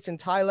streets in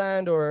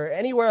Thailand or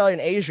anywhere in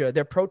Asia,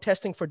 they're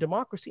protesting for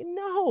democracy.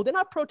 No, they're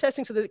not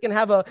protesting so that they can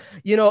have a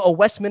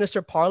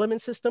Westminster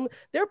parliament system.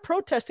 They're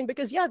protesting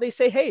because, yeah, they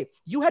say, hey,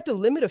 you had to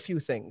limit a few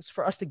things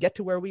for us to get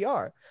to where we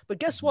are. But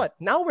guess Mhm. what?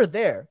 Now we're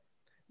there.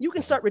 You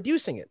can Mhm. start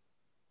reducing it.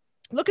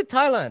 Look at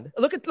Thailand.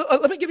 Let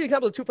me give you an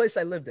example of two places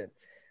I lived in.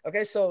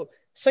 Okay, so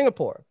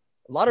Singapore,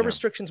 a lot of Yeah.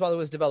 restrictions while it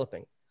was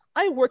developing.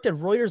 I worked at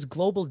Reuters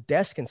global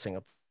desk in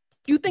Singapore.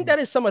 Do you think Mm. that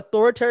is some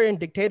authoritarian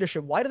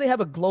dictatorship? Why do they have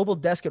a global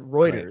desk at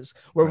Right. Reuters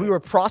where we Right. were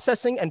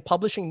processing and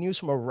publishing news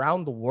from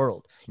around the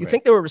world? You Right.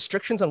 think there were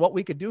restrictions on what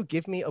we could do?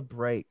 Give me a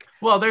break.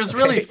 Well, there's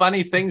really Okay.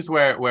 funny things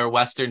where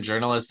Western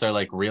journalists are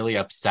like really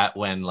upset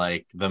when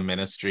like the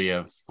Ministry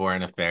of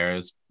Foreign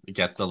Affairs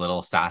gets a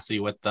little sassy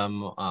with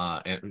them.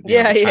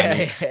 Yeah,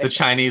 The yeah.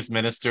 Chinese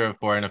Minister of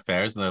Foreign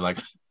Affairs, and they're like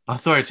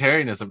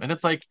authoritarianism, and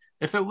it's like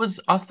if it was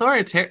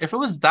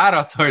that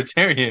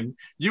authoritarian,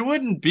 you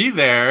wouldn't be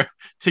there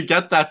to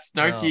get that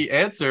No. snarky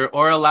answer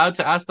or allowed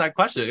to ask that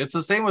question. It's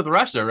the same with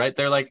Russia, right?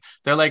 They're like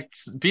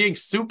being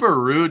super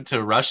rude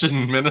to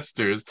Russian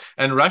ministers,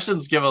 and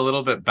Russians give a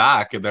little bit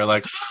back, and they're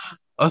like,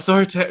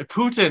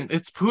 Putin,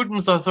 it's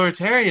Putin's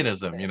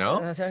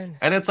authoritarianism.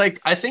 And it's like,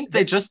 I think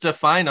they just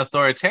define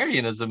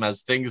authoritarianism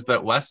as things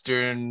that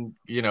Western,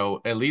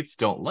 elites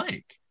don't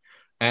like.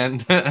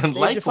 And and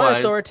They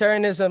define likewise,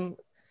 authoritarianism.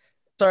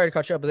 Sorry to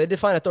cut you up, but they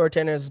define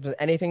authoritarianism as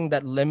anything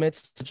that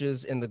limits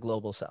in the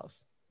global south.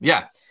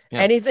 Yes.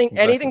 Yeah. Anything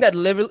Exactly.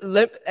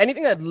 that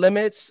anything that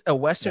limits a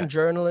Western Yeah.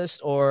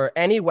 journalist or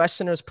any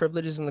Westerner's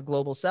privileges in the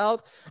global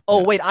South. Oh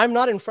Yeah. wait, I'm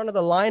not in front of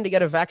the line to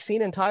get a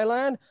vaccine in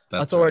Thailand.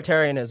 That's right.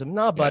 Authoritarianism.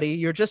 Nah, Yeah. buddy,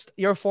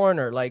 you're a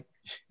foreigner. Like,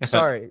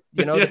 sorry,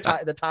 Yeah.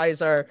 the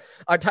Thais are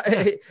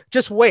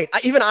just wait.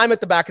 Even I'm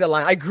at the back of the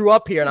line. I grew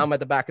up here and I'm at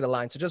the back of the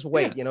line. So just Yeah.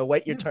 wait.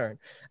 Wait your Yeah.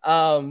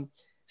 turn.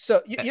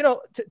 So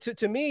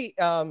to me,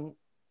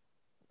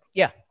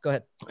 yeah, go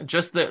ahead.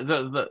 Just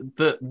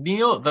the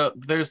neo the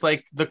there's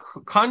like the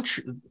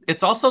contra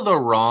it's also the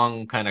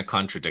wrong kind of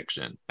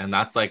contradiction, and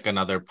that's like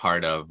another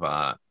part of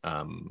a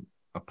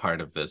part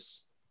of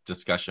this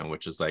discussion,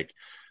 which is like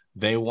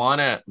they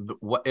want to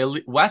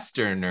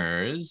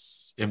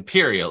Westerners,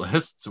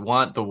 imperialists,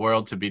 want the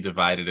world to be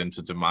divided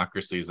into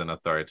democracies and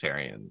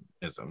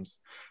authoritarianisms,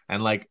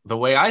 and like the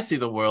way I see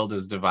the world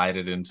is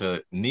divided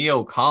into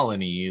neo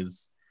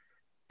colonies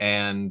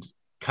and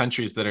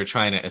countries that are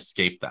trying to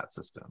escape that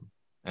system.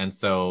 And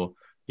so,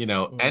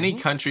 any Mm-hmm.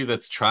 country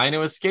that's trying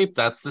to escape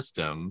that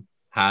system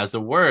has a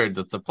word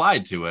that's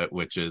applied to it,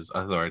 which is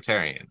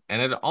authoritarian.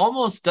 And it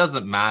almost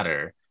doesn't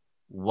matter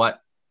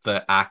what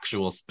the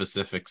actual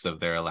specifics of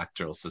their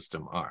electoral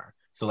system are.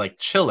 So, like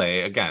Chile,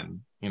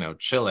 again,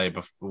 Chile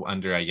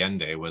under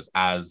Allende was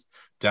as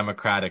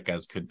democratic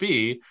as could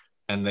be,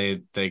 and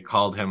they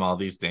called him all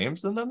these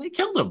names, and then they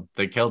killed him.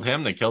 They killed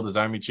him. They killed his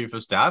army chief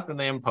of staff, and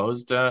they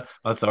imposed a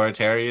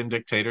authoritarian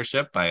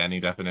dictatorship by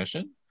any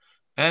definition,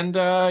 and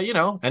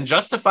and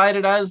justified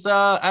it as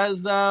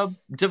a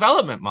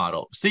development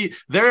model. See,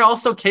 they're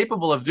also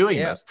capable of doing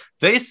Yeah. this.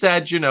 They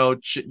said, you know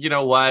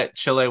what,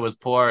 Chile was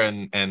poor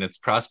and it's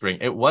prospering.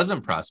 It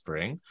wasn't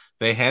prospering.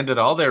 They handed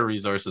all their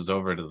resources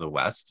over to the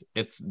West.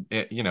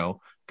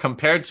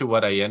 Compared to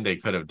what Allende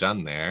could have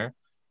done there,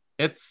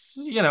 it's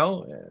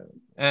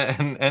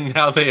and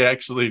now they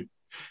actually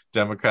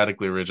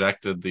democratically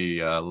rejected the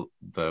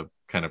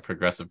kind of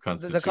progressive The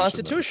constitution that was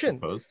Constitution.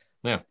 proposed.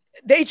 Yeah.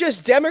 They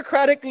just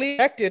democratically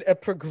elected a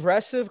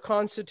progressive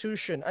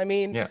constitution. I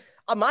mean, Yeah.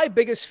 my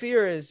biggest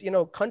fear is,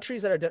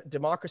 countries that are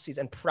democracies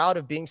and proud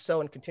of being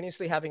so and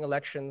continuously having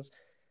elections.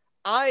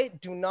 I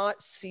do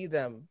not see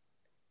them.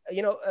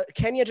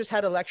 Kenya just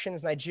had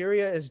elections.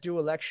 Nigeria is due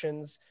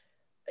elections.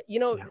 You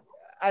know, Yeah.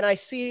 and I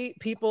see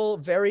people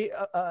very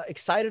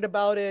excited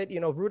about it.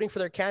 Rooting for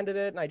their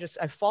candidate, and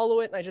I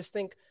follow it, and I just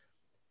think,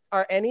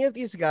 are any of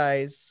these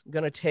guys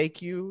going to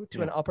take you to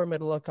Yeah. an upper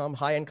middle income,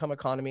 high income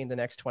economy in the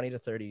next 20 to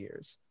 30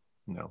 years?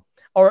 No.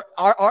 Or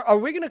are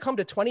we going to come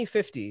to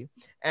 2050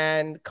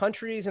 and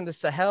countries in the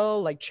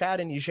Sahel like Chad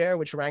and Niger,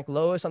 which rank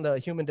lowest on the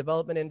Human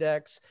Development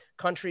Index,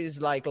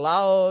 countries like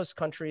Laos,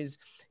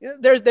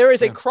 there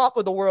is a Yeah. crop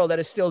of the world that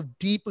is still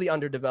deeply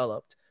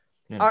underdeveloped.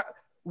 Yeah.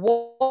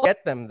 We'll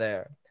get them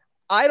there.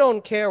 I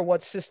don't care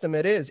what system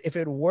it is. If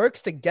it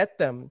works to get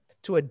them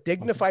to a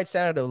dignified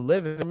standard of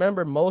living,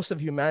 remember, most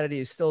of humanity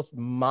is still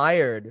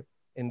mired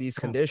in these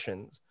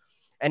conditions.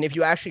 And if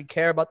you actually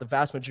care about the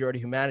vast majority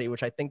of humanity,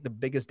 which I think the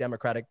biggest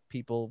democratic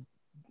people,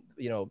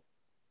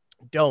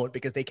 don't,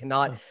 because they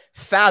cannot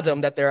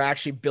fathom that there are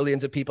actually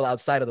billions of people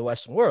outside of the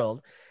Western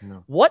world.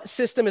 No. What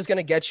system is going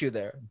to get you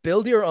there?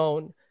 Build your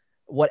own.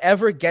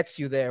 Whatever gets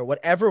you there,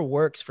 whatever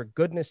works, for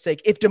goodness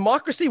sake. If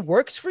democracy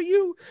works for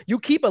you, you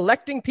keep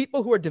electing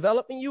people who are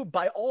developing you,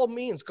 by all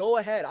means, go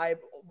ahead. I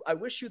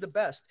wish you the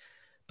best.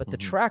 But the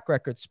track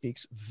record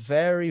speaks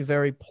very,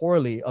 very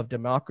poorly of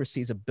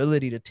democracy's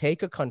ability to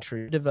take a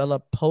country,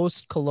 develop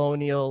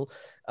post-colonial,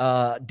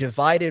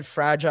 divided,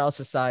 fragile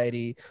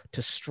society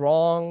to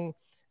strong,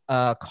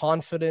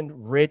 confident,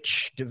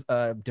 rich,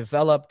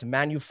 developed,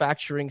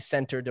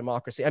 manufacturing-centered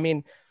democracy. I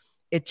mean,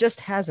 it just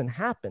hasn't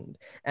happened.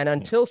 And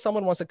until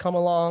someone wants to come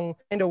along,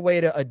 find a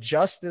way to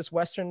adjust this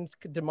Western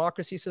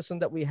democracy system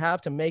that we have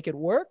to make it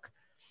work,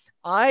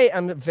 I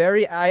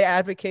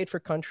advocate for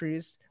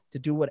countries to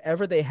do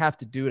whatever they have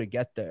to do to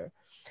get there.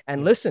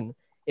 And listen,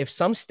 if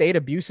some state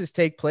abuses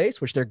take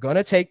place, which they're going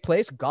to take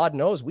place, God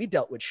knows we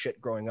dealt with shit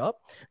growing up.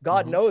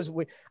 God knows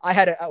we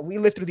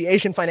lived through the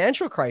Asian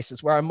financial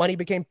crisis where our money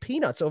became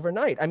peanuts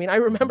overnight. I mean, I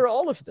remember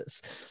all of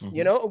this,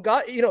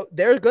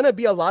 there's going to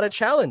be a lot of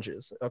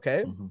challenges.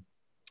 Okay.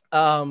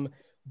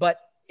 But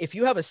if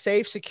you have a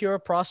safe, secure,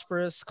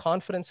 prosperous,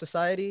 confident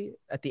society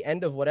at the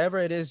end of whatever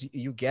it is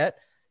you get,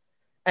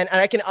 and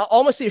I can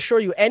almost assure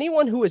you,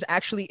 anyone who is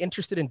actually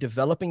interested in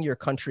developing your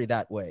country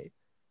that way,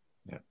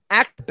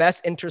 act the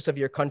best interest of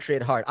your country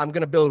at heart. I'm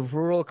going to build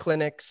rural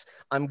clinics.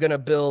 I'm going to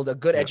build a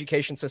good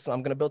education system.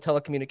 I'm going to build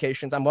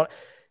telecommunications.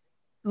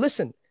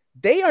 Listen,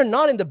 they are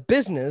not in the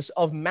business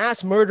of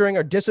mass murdering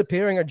or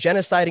disappearing or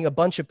genociding a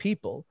bunch of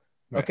people.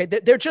 Right. Okay.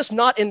 They're just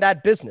not in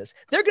that business.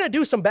 They're going to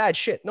do some bad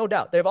shit. No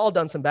doubt. They've all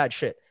done some bad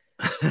shit.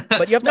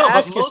 But you have to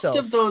ask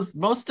yourself.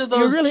 Most of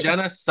those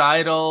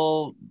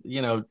genocidal,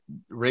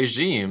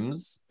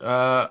 regimes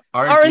are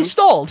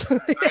installed.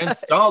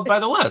 Installed by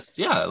the West.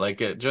 Yeah.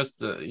 Like it just,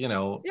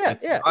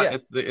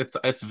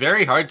 it's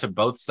very hard to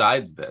both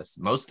sides this.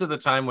 Most of the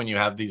time when you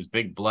have these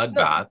big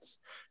bloodbaths,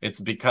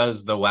 it's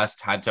because the West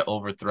had to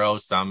overthrow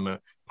some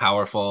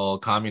powerful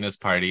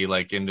communist party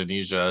like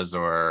Indonesia's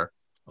or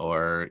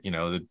or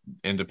the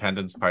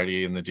Independence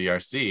Party in the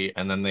DRC,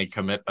 and then they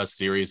commit a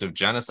series of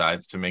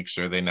genocides to make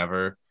sure they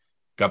never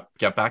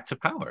get back to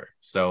power.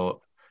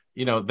 So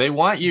they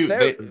want you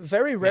Very, they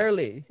very yeah,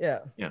 rarely. Yeah.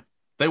 yeah,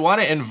 they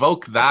want to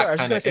invoke Sorry, that I was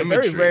just kind gonna of say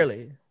very imagery.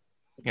 rarely.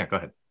 Yeah, go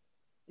ahead.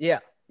 Yeah.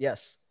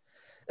 Yes.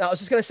 Now, I was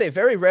just gonna say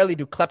very rarely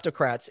do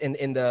kleptocrats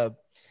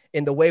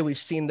in the way we've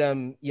seen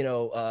them,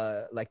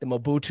 like the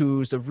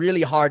Mobutus, the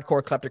really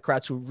hardcore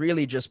kleptocrats who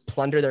really just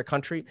plunder their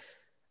country.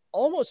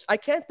 Almost, I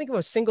can't think of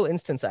a single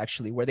instance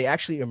actually where they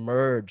actually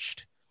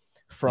emerged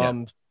Yeah,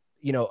 from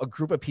a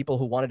group of people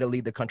who wanted to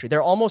lead the country.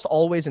 They're almost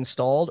always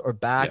installed or yeah,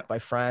 backed by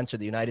France or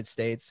the United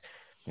States.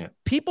 yeah,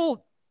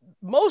 People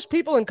Most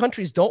people in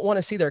countries don't want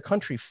to see their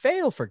country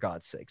fail, for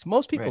God's sakes.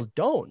 Most right. people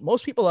don't.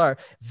 Most people are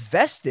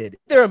vested.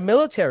 They're a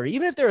military,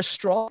 even if they're a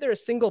strong, they're a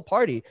single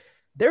party,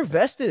 they're Yeah,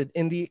 vested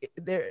in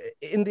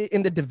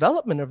the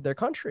development of their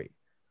country.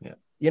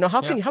 yeah,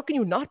 How yeah. can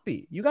you not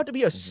be? You got to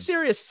be a Mhm.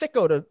 serious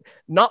sicko to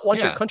not want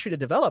your Yeah. country to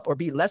develop or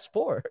be less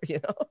poor,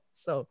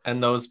 So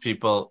And those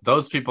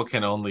people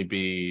can only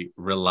be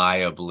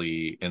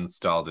reliably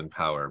installed in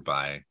power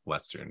by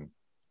Western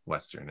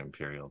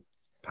imperial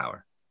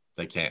power.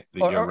 They can't.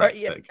 or You're or, or, right.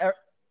 yeah,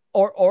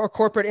 or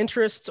corporate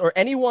interests or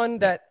anyone Yeah,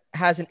 that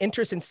has an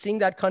interest in seeing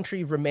that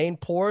country remain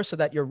poor so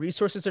that your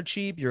resources are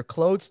cheap, your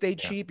clothes stay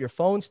yeah, cheap, your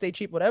phones stay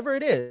cheap, whatever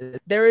it is,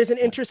 there is an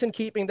yeah, interest in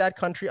keeping that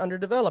country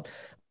underdeveloped.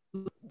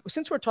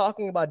 Since we're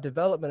talking about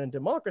development and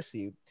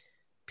democracy,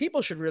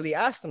 people should really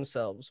ask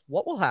themselves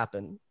what will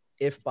happen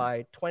if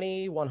by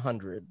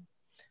 2100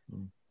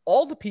 mm,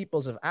 all the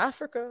peoples of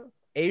Africa,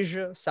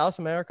 Asia, South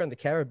America, and the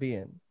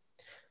Caribbean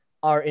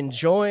are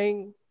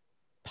enjoying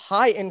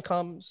high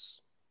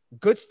incomes,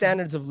 good mm,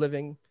 standards of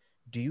living.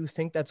 Do you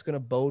think that's going to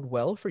bode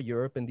well for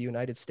Europe and the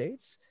United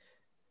States?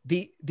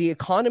 The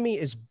economy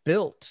is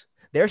built.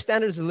 Their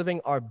standards of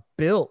living are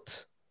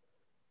built.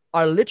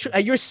 Are mm,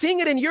 literally, you're seeing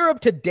it in Europe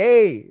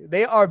today.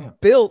 They are yeah,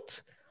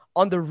 built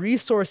on the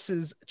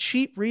resources,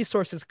 cheap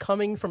resources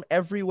coming from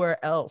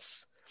everywhere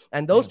else.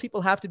 And those yeah,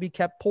 people have to be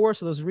kept poor,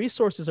 so those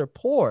resources are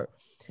poor.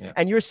 yeah,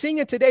 And you're seeing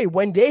it today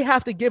when they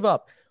have to give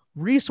up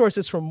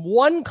resources from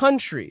one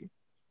country,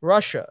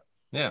 Russia,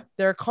 yeah,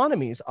 their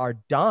economies are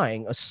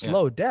dying a yeah,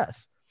 slow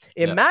death.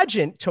 yeah,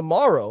 Imagine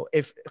tomorrow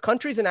if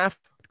countries in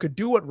Africa could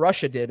do what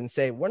Russia did and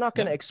say, we're not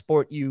going yeah. to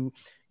export you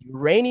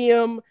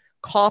uranium,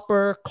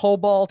 copper,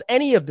 cobalt,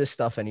 any of this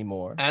stuff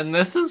anymore. And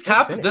this is We're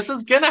happen. This finished.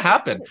 is gonna We're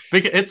happen finished.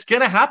 because it's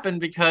gonna happen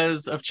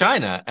because of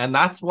China, and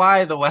that's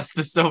why the West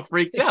is so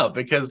freaked out.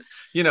 Because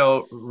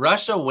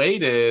Russia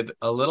waited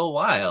a little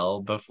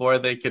while before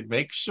they could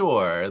make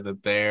sure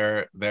that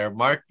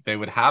they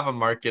would have a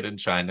market in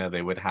China,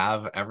 they would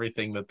have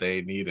everything that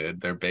they needed,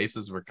 their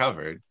bases were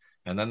covered,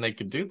 and then they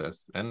could do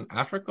this. And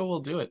Africa will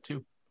do it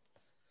too.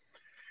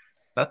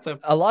 That's a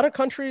A lot of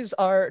countries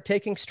are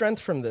taking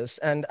strength from this.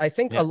 And I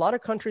think a yeah, lot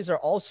of countries are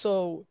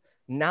also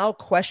now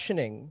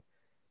questioning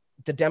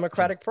the yeah,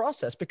 democratic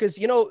process because,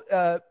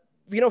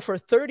 for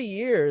 30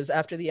 years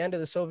after the end of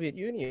the Soviet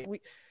Union, we,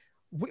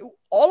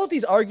 all of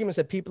these arguments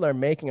that people are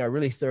making are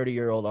really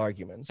 30-year-old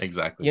arguments.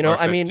 exactly. Or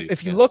I mean, 50,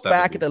 if you yeah, look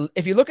back at 70s. the,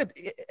 if you look at,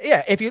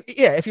 yeah, if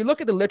you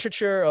look at the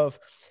literature of,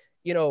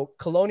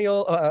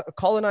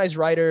 colonized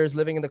writers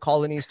living in the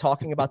colonies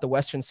talking about the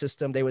Western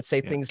system, they would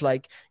say Yeah, things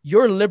like,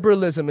 your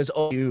liberalism is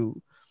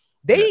you.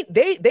 yeah,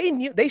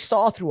 They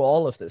saw through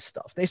all of this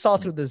stuff. They saw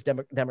mm, through this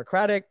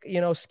democratic,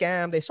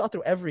 scam. They saw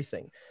through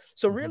everything.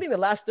 So mhm, really, in the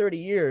last 30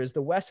 years,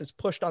 the West has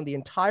pushed on the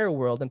entire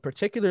world, and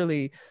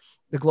particularly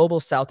the global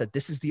South, that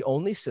this is the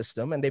only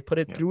system, and they put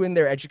it yeah, through in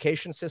their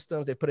education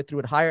systems. They put it through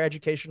in higher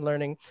education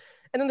learning.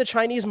 And then the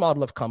Chinese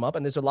model have come up,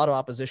 and there's a lot of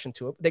opposition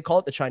to it. They call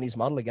it the Chinese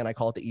model. Again, I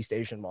call it the East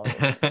Asian model.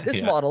 This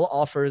yeah, model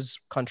offers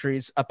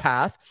countries a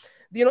path.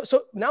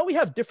 So now we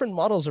have different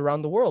models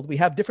around the world. We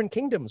have different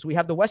kingdoms. We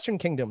have the Western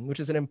kingdom, which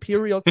is an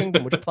imperial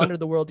kingdom, which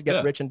plundered the world to get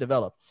yeah, rich and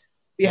develop.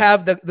 We yeah,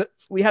 have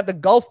the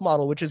Gulf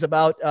model, which is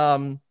about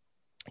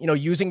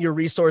using your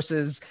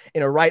resources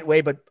in a right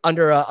way, but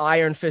under an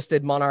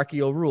iron-fisted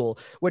monarchical rule.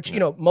 Which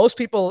yeah, most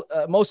people,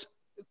 most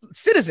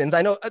citizens,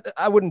 I know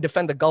I wouldn't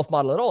defend the Gulf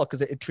model at all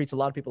because it treats a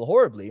lot of people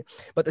horribly.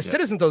 But the yeah,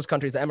 citizens of those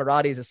countries, the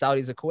Emiratis, the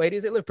Saudis, the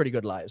Kuwaitis, they live pretty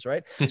good lives,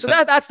 right? So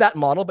yeah, that's that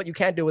model, but you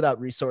can't do it without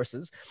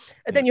resources.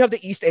 And yeah, then you have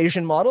the East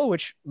Asian model,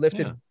 which yeah,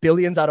 lifted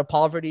billions out of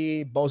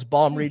poverty, most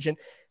bomb yeah. region.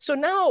 So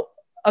now,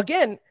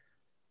 again,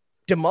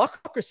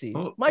 democracy.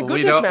 Well, My we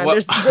goodness, don't man, what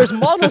there's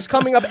models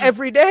coming up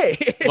every day.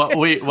 what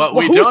Well,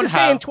 we who's don't to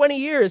say in have. 20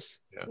 years?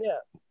 Yeah, Yeah.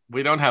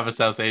 we don't have a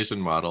South Asian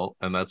model,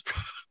 and that's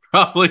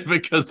probably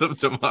because of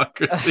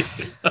democracy.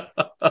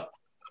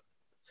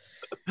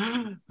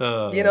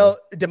 uh,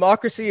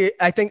 Democracy,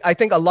 I think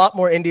a lot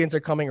more Indians are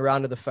coming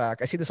around to the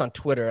fact. I see this on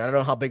Twitter. I don't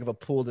know how big of a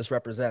pool this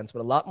represents, but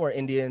a lot more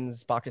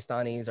Indians,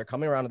 Pakistanis are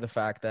coming around to the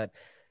fact that,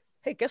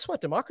 hey, guess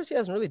what? Democracy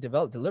hasn't really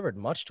delivered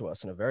much to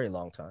us in a very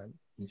long time.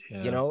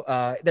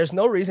 yeah, There's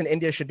no reason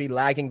India should be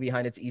lagging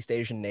behind its East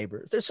Asian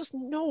neighbors. There's just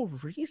no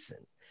reason.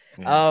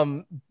 yeah.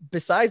 Um,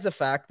 Besides the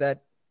fact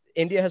that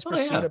India has Oh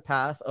pursued yeah, a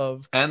path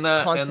of and the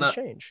and constant the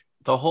change.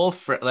 the whole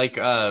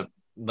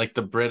like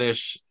the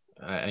British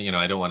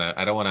I don't want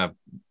to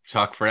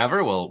talk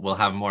forever. We'll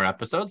have more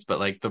episodes, but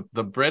like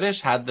the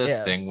British had this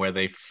Yeah. thing where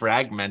they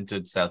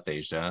fragmented South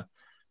Asia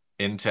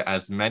into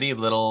as many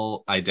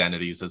little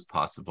identities as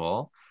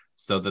possible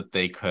so that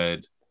they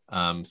could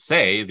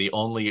say the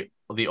only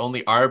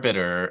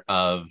arbiter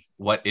of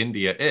what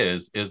India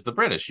is the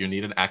British. You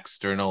need an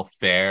external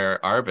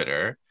fair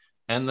arbiter.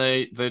 And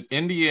the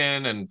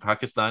Indian and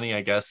Pakistani,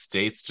 I guess,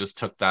 states just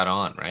took that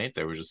on, right?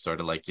 They were just sort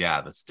of like,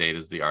 yeah, the state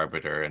is the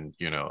arbiter, and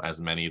as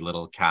many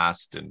little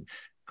caste and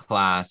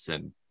class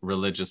and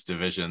religious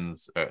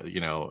divisions,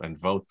 and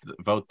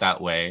vote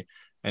that way.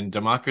 And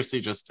democracy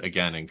just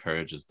again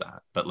encourages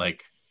that. But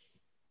like,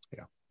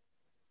 yeah,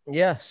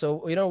 Yeah.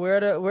 So, we're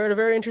at a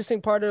very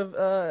interesting part of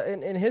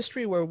in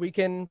history where we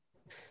can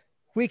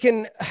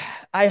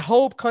I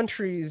hope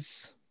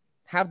countries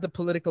have the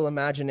political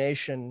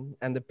imagination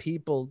and the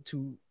people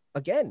to,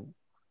 again,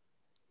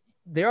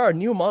 there are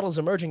new models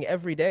emerging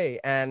every day,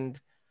 and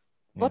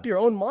pull yeah. up your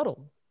own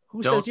model.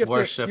 Who says Don't you have to,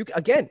 worship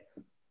again,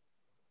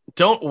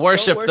 don't don't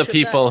worship the worship that.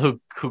 people who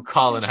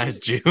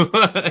colonized you.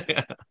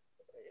 Yeah.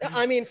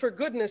 I mean, for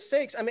goodness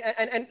sakes. I mean,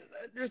 and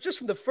just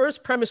from the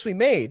first premise we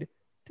made,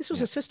 this was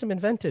Yeah. a system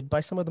invented by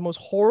some of the most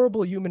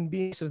horrible human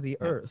beings of the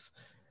Yeah. earth.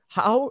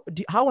 How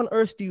on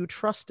earth do you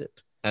trust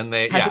it? And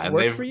they Has yeah it and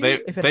worked they've for they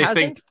you? If it they think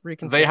hasn't,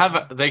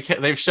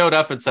 reconsider. they've showed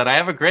up and said, I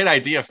have a great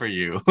idea for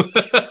you.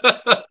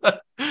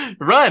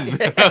 Run.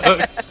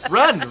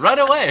 Run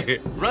away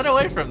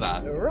from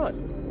that.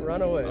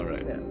 Run away. All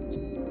right. Yeah.